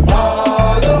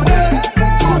 Holiday,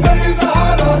 today is a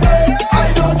holiday.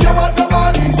 I don't care what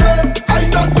nobody say. I'm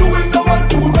not doing no work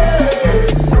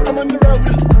today. I'm on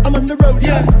the road,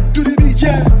 yeah. To the beach,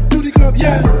 yeah. To the club,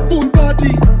 yeah. Pool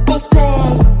party, bus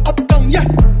crawl, up down, yeah.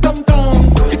 Down.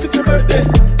 If it's your birthday,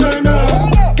 turn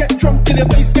up. Get drunk till your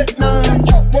face get numb.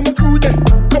 When my crew there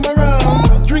come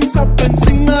around, drinks up and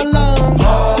sing along.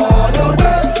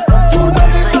 Holiday,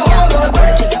 today is a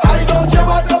holiday. I don't care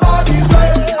what nobody say.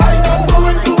 I'm not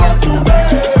going to work today.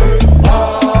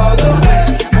 Holiday,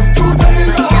 today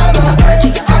is a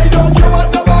holiday. I don't care what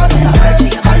nobody say.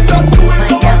 I'm not doing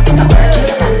no work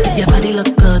today. Your body look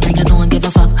good and you don't give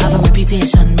a fuck. Have a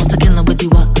reputation, not to kill them with the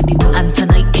work. And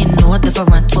tonight ain't no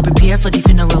different, so prepare for the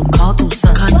funeral. Call to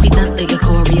son. Confident that you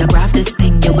choreograph this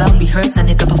thing. You well rehearsed and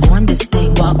you can perform this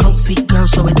thing. Walk out, sweet girl,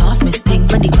 show it off, Miss Ting.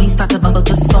 When the queen start to bubble,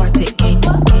 just sort it, king.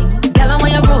 Girl, I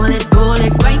want you roll it.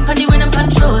 Grind pon the rhythm,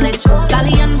 control it.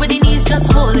 Stallion with the knees,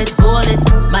 just hold it.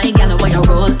 My girl, I want you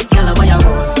roll. Girl, I want you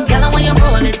roll. Girl, I want you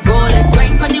roll it.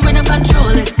 Grind pon the rhythm,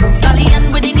 control it.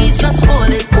 Stallion with the knees, just hold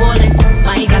it.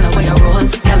 My girl, I want you roll.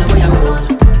 Girl, I want you roll.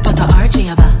 Put the arch in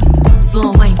your back.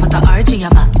 Slow wine, put the arch in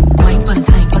your back. Wine pon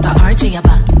time, put the arch in your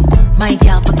back. My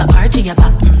girl, put the arch in your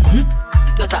back.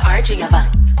 Put the arch in your back.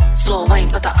 Slow wine,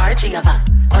 put the arch in your back.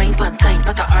 Wine pon time,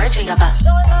 put the arch in your back.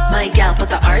 My girl, put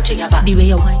the arch in your back. The way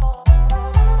you wine.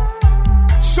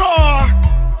 So,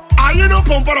 are you no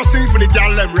pump or sing for the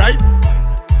gal them, right?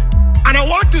 And I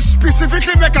want to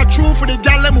specifically make a tune for the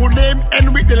gal them who name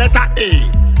end with the letter A.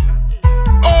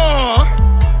 Oh,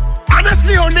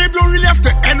 honestly, her name don't really have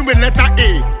to end with letter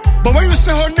A. But when you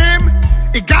say her name,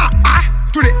 it got A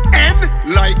to the end,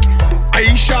 like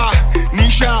Aisha,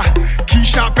 Nisha,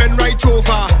 Keisha, pen right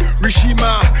over.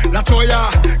 Rishima,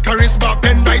 Latoya, Charisma,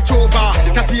 pen right over.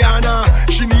 Tatiana,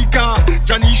 Shinika,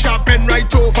 Janisha, pen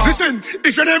right over. Listen,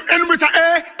 if your name end with a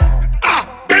A,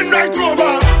 pen right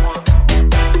over.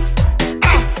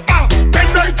 Pen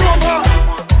right over.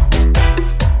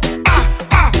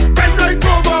 Pen right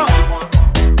over.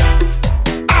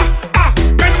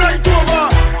 Pen right over.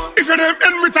 If your name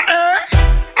end with a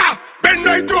pen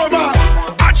right over.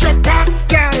 At your back,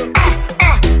 girl.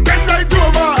 Pen right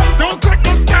over. Don't cut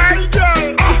no style,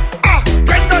 girl.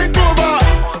 Pen right over.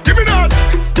 Give me that.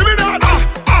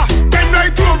 Pen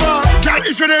right over. Girl,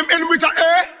 if your name end with a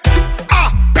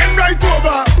pen right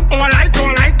over. Oh, I like.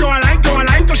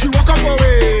 Cause she walk up her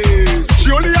ways.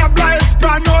 She only apply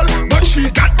Espanol, but she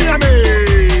got me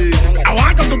amazed. I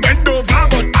want her to bend over,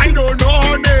 but I don't know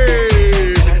her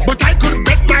name. But I could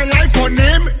bet my life her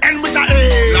name end with a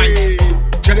A.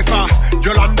 Like Jennifer,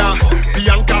 Yolanda,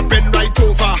 Bianca, pen right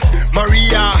over.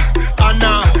 Maria,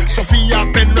 Anna, Sophia,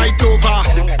 pen right over.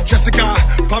 Jessica,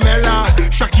 Pamela,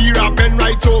 Shakira, pen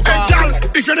right over. Hey, girl,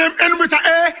 if your name end with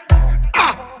a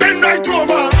pen right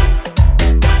over.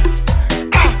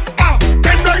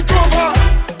 Pen right over.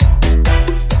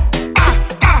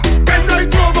 Pen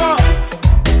right over.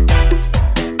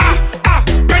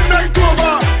 Pen right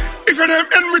over. If your name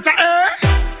end with a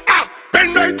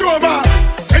pen right over.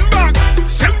 Send back.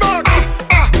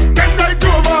 Pen right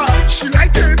over. She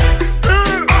like it.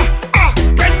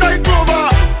 Pen right over.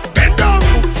 Bend down.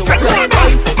 Send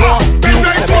back.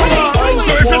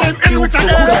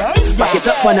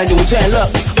 on a new chain. Look,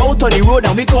 out on the road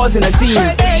and we causing a scene.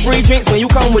 Free drinks when you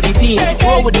come with the team.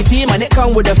 Roll with the team and it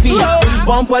come with a fee.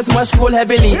 Bumpers must roll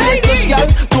heavily. This push girl,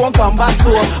 don't come back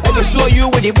so. I can show you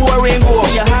where the boring go.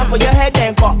 Put your hand for your head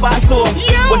and cut back so.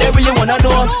 What they really wanna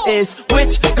know is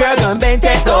which girl gon' bend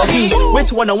that doggy.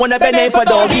 Which one I wanna bend it for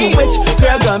doggy. Which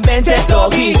girl gon' bend that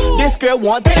doggy. This girl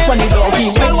want that funny doggy.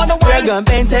 Which girl gon'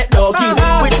 bend that doggy.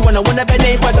 Which one I wanna bend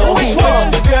it for doggy.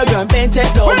 Which girl gon' bend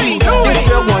that doggy. This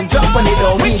girl want jump on the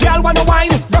doggy. Which girl wanna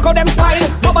wine? Rock out them spine.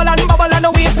 Bubble and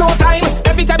no waste no time.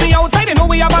 Every time we outside, they know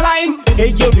we have a line.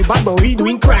 Hey, girl, we bad, but we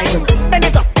doing crime. Bend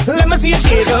it up, let me see you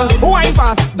shake. Wine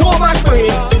fast, don't match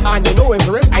breaks. And you know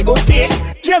every rest I go take.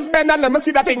 Just bend and let me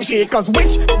see that thing shake. Cause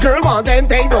which girl want them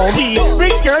take doggy?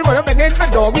 Which girl wanna bend it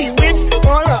for doggy? Which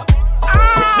one?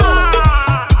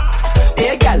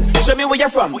 Hey gal, show me where you're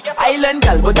from. Island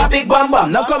gal, but a big bam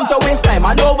bam. Now come to waste time,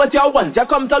 I know what you want. You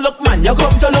come to look man, you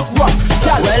come to look rough.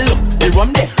 Gal, well look, the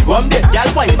rum there.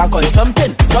 Gal, wine back on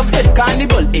something.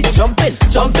 Carnival, it jumping.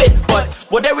 But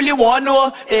what they really wanna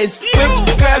know is which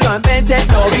girl gon' bend that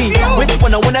doggy? Which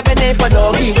one I wanna bend it for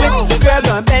doggy? Which girl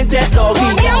gon' bend that doggy?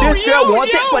 This girl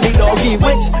want it for the doggy.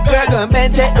 Which girl gon'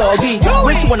 bend that doggy?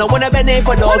 Which one I wanna bend it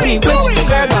for doggy? Which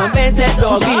girl gon' bend that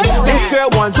doggy? This girl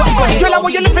want drop on the doggy. Girl, I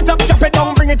want you lift it up, drop it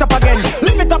down, bring it up again.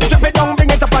 Lift it up, drop it down, bring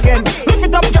it up again. Lift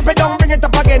it up, drop it down, bring it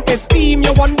up again. Esteem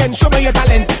your one, then show me your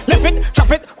talent. Lift it,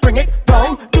 drop it, bring it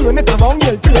down. Turn it around,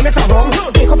 you'll turn it around.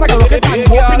 Take off like a rocket and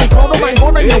go bring it over my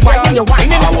home and you're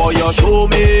whining. I want you show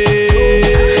me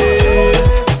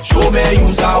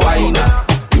use a whiner,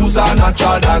 use a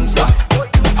natural dancer.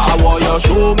 I want you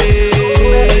show me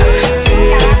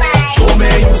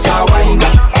use a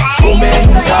whiner, show me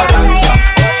use a dancer.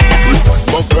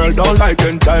 My girl don't like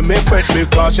anytime me fret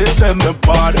because she say me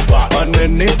bad. And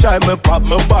anytime me pop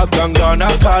me back and gonna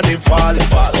carnival.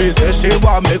 She say she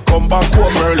want me come back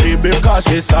home early because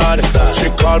she sad. She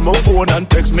call my phone and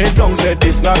text me down, say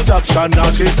this not option.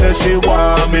 Now she say she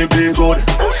want me be good,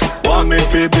 want me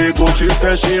fi be good. She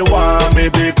say she want me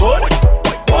be good,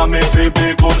 want me fi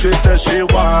be good. She say she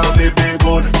want me be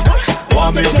good,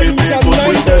 want me fi be good.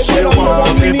 She say she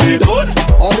want me be good,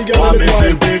 want me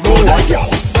fi be good.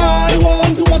 I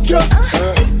want to walk you,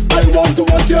 I want to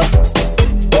walk you.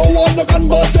 Don't want no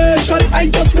conversation, I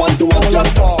just want to walk you.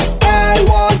 I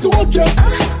want to walk you,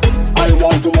 I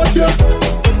want to walk you.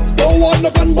 Don't want no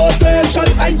conversation,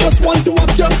 I just want to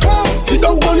walk you. Sit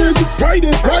down on it, ride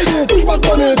it, push back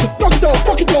on it, rock it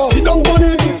up. Sit down on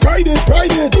it, ride it,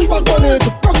 push back on it,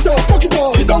 rock it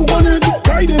up. Sit down on it,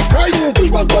 ride it, push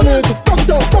back on it,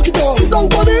 rock it up. Sit down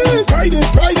on it, ride it,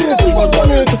 push back on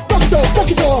it,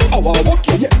 rock it up. I wanna walk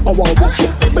you, yeah, I wanna walk you.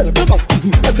 Better,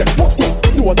 and then walk you.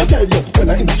 Do what I tell you when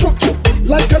I instruct you.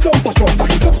 Like a dumb patrol, back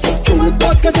it up, so throw it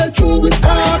back, I said throw it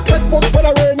back. Like walk when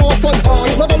I rain or sun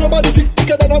hard. Love everybody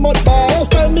thicker than a mud bar. Don't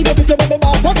stand me, get it to my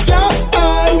touch class.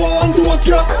 I want to walk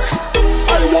you,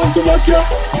 I want to walk you.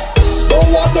 Don't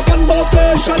want the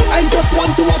conversation, I just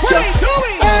want to walk you.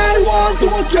 I want to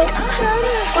walk you,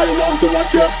 I want to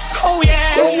walk you. Oh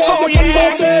yeah, don't want the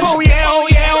conversation. Oh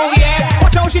yeah.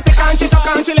 Watch how she take and she talk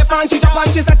and she left and she jump and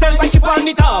she settle like she on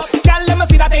the top. Girl, let me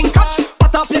see that thing catch.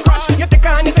 Pat up your crotch, you take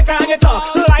and you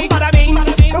talk. Like bada bing,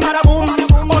 bada boom.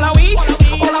 All a we,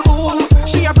 all a who.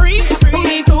 She a freak,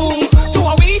 me too. Two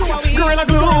a we, girl a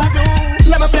glue.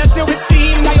 Let me bless you with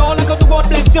steam. Now all I go to God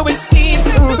bless you with steam.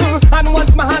 And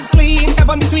once my hands clean,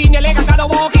 heaven between your legs I gotta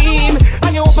walk in.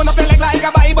 And you open up your leg like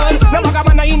a Bible. Now I got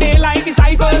my nine nail like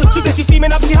disciple. She said she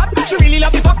steaming up, she hot. She really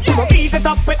love the fuck, so I beat it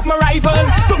up with my rifle.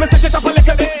 So me set it up a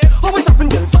little bit. Oh, it's up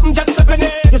and down, something just slipping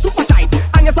it. You're super tight,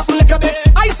 and you're something little bit.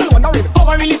 I still wondering how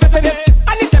I really fit in it.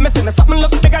 And if them say me something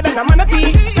looks bigger than a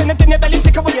manatee. Send it in your belly,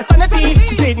 take away your sanity.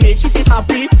 She said make she feel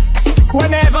happy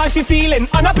whenever she feeling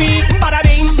unhappy. Bada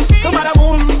bing, bada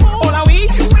boom. All a we,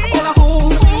 all a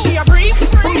who. She a freak,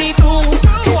 me too.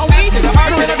 Two a we,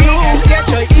 I'm gonna do.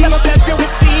 Let me bless you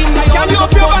with steam. Can you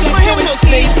up your bash my head with those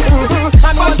please?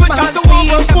 And once my hands clean,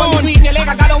 between your leg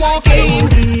I gotta walk in.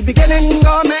 The beginning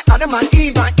of me, Adam and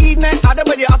Eve and evening, Adam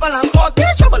with the apple and caught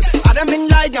their trouble. Adam in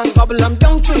light and bubble, I'm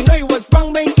down to you know you was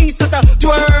wrong when he started to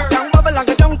twerk. Down bubble and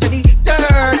go down to the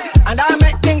dirt. And I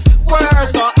make things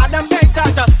worse, cause Adam makes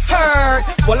out to hurt.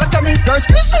 Well look at me, girl,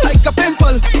 squeeze me like a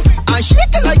pimple. I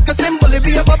shake it like a symbol, it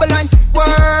be a bubble and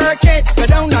work it. Go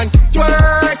down and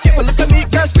twerk it. Well look at me,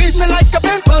 girl, squeeze me like a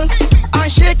pimple. I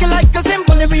shake it like a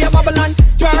symbol, it be a bubble and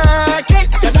twerk it.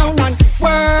 Go down and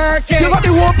work it. You got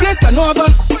the whole place turn over.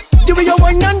 You be your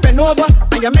wine and bend over.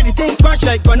 And you meditate crush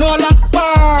like granola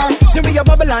bar. You be your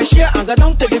bubble and share and go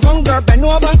down to the wrong girl, bend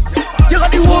over. You got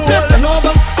the whole place turn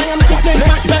over. I am meditate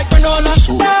crush like granola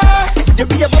bar. You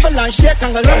be a bubble and shake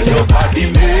and go Girl, your body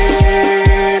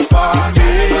made for me.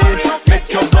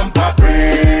 Make your bumper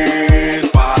breathe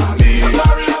for me.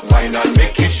 Why not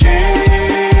make it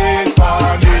shake for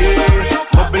me?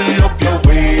 Bubble up your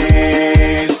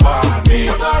waist for me.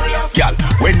 Girl,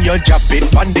 when you drop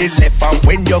it on the left and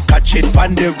when you catch it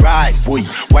on the right, boy,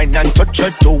 wine and touch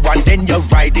your toe and then you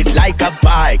ride it like a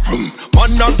bike.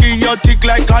 Man, no give you tick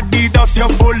like Adidas, you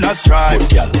full of stripe.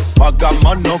 Girl, bag a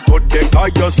man no good, they call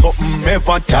you something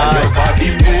ever tight. Your body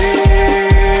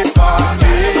made for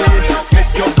me.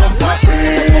 Make your bumper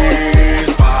breathe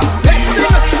for me. Let's sing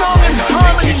a song in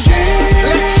harmony.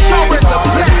 Let's show us a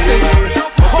blessing.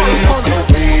 Come on.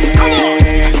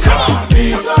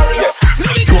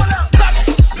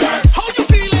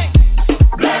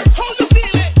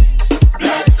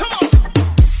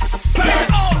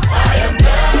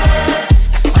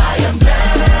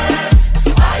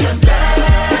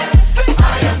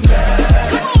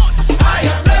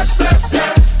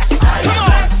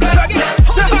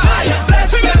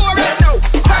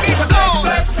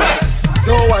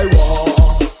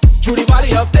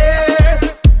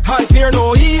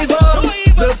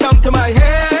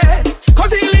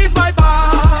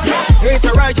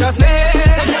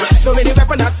 So many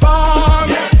weapons that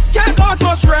form can't cause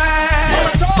no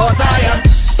stress. Cause I am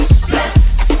blessed.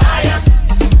 I am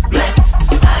blessed.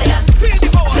 I am. Feel the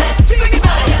power. Feel the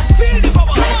power. Feel the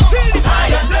power. Feel the power.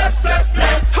 I am blessed, blessed,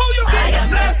 blessed. How you feel? I am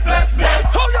blessed, blessed, blessed.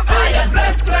 How you feel? I am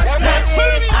blessed, blessed, blessed.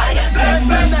 Feel me? I am blessed,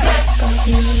 blessed,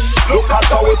 blessed. Look at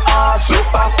how it arch.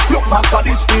 Look back at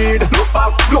the speed. Look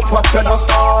back, look what you know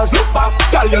scars. Look back,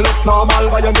 tell you look normal,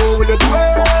 but you know what you're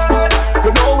doing.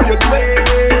 You know what you're doing.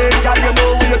 Girl, you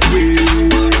know what you're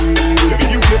doing.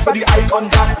 You kiss for the eye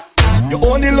contact. You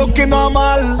only looking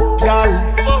normal, girl.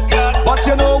 But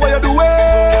you know what you're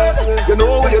doing. You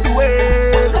know what you're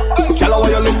doing. Girl,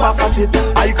 when you look back at it,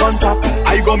 eye contact.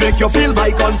 I go make you feel my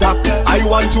contact. I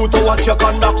want you to watch your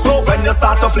conduct. So when you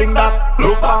start to fling that,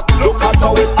 look back, look at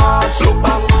how it arch. Look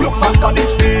back at the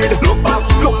speed. Look back,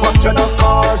 look what you know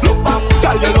scars. Look back,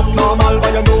 girl, you look normal,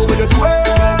 but you know what you're doing.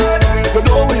 You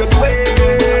know what you're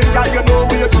doing. Girl, you know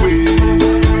what you're doing.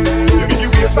 You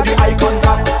waste for the eye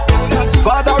contact.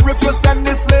 Father, if you send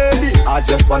this lady, I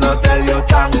just wanna tell you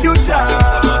thank you, child.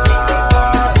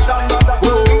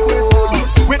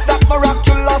 With that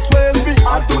miraculous ways, me,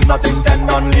 I do not intend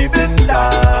on leaving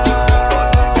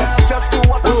that. Just do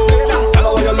what I say. Tell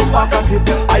her when you look back at it,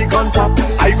 eye contact.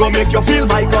 I go make you feel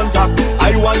my contact.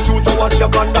 I want you to watch your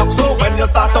conduct. So when you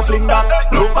start to fling that,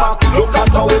 look back, look at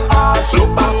how it arch.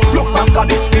 Look back at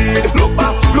the speed. Look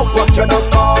back, look what you know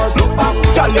scars. Look back,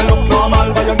 girl, you look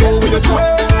normal, but you know what you're doing.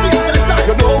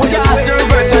 You know what you're doing.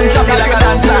 Reverse and drop it like a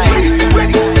dance line.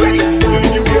 Ready.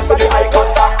 You waste for the eye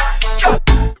contact.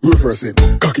 Reverse it,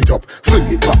 cock it up, fling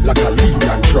it back like a lead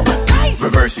and truck.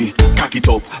 Reverse it, cock it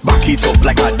up, back it up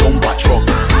like a dumper truck.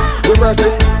 Reverse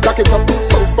it, cock it up,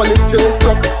 bounce on it till it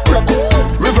rock.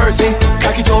 Reverse it,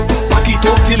 cock it up, back it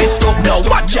up till it stop. Now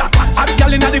watch out. A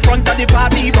girl inna the front of the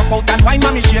party, rock out and wine,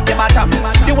 mommy shake the bottom.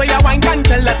 The way you wine can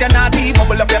tell that you're naughty.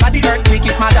 Bubble up your body, earthquake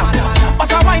it, madam.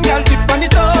 Us a wine girl tip on the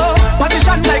top,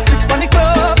 position like 6 on the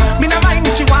club. Me no mind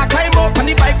if she want climb up on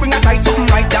the bike, bring a tight something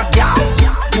right there, yeah.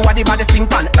 You are the baddest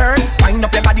thing on earth. Wind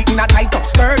up your body in a tight up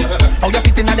skirt. How you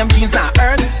fit in a them jeans now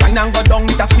earth. Wine and go down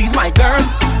with a squeeze, my girl.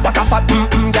 What a fat,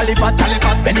 galley fat.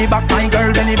 Benny back, my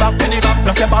girl, benny back.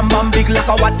 Plus your bam bam big like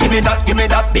a what? Give me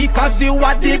that. Because you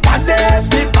are the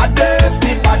baddest. Put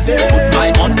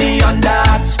my money on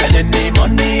that. Spending the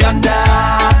money on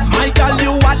that. My girl,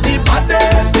 you are the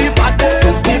baddest. Put my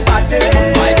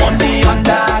money on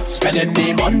that. Spending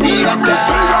the money on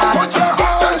that. Put your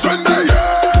hands in the air.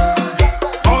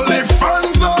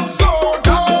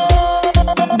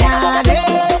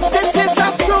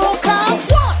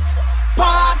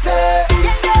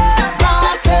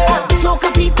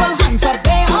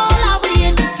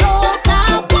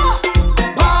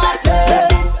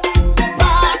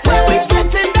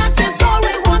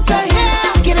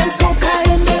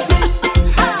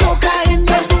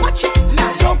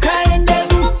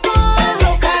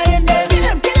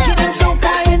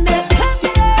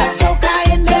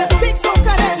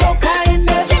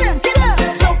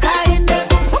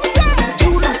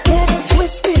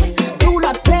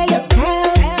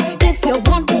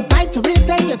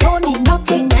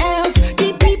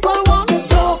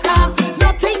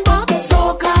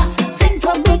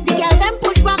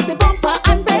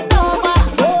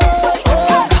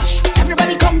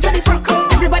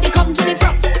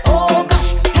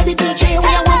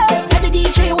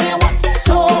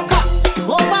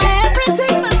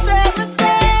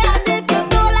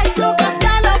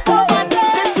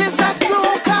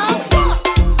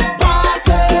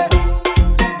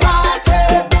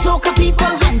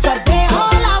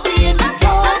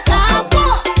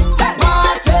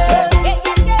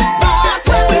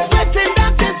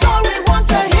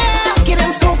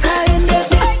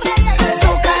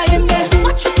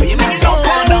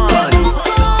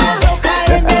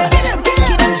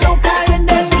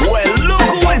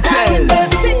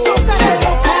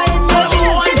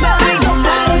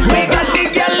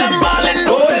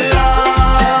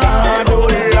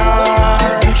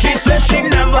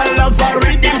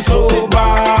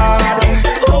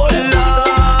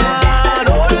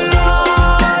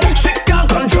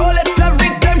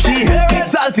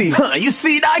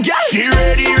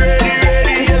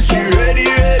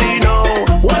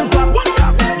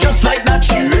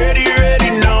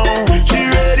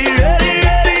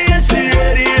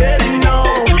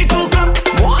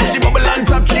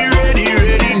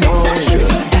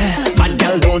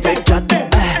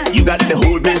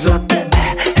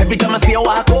 Every time I see you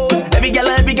walk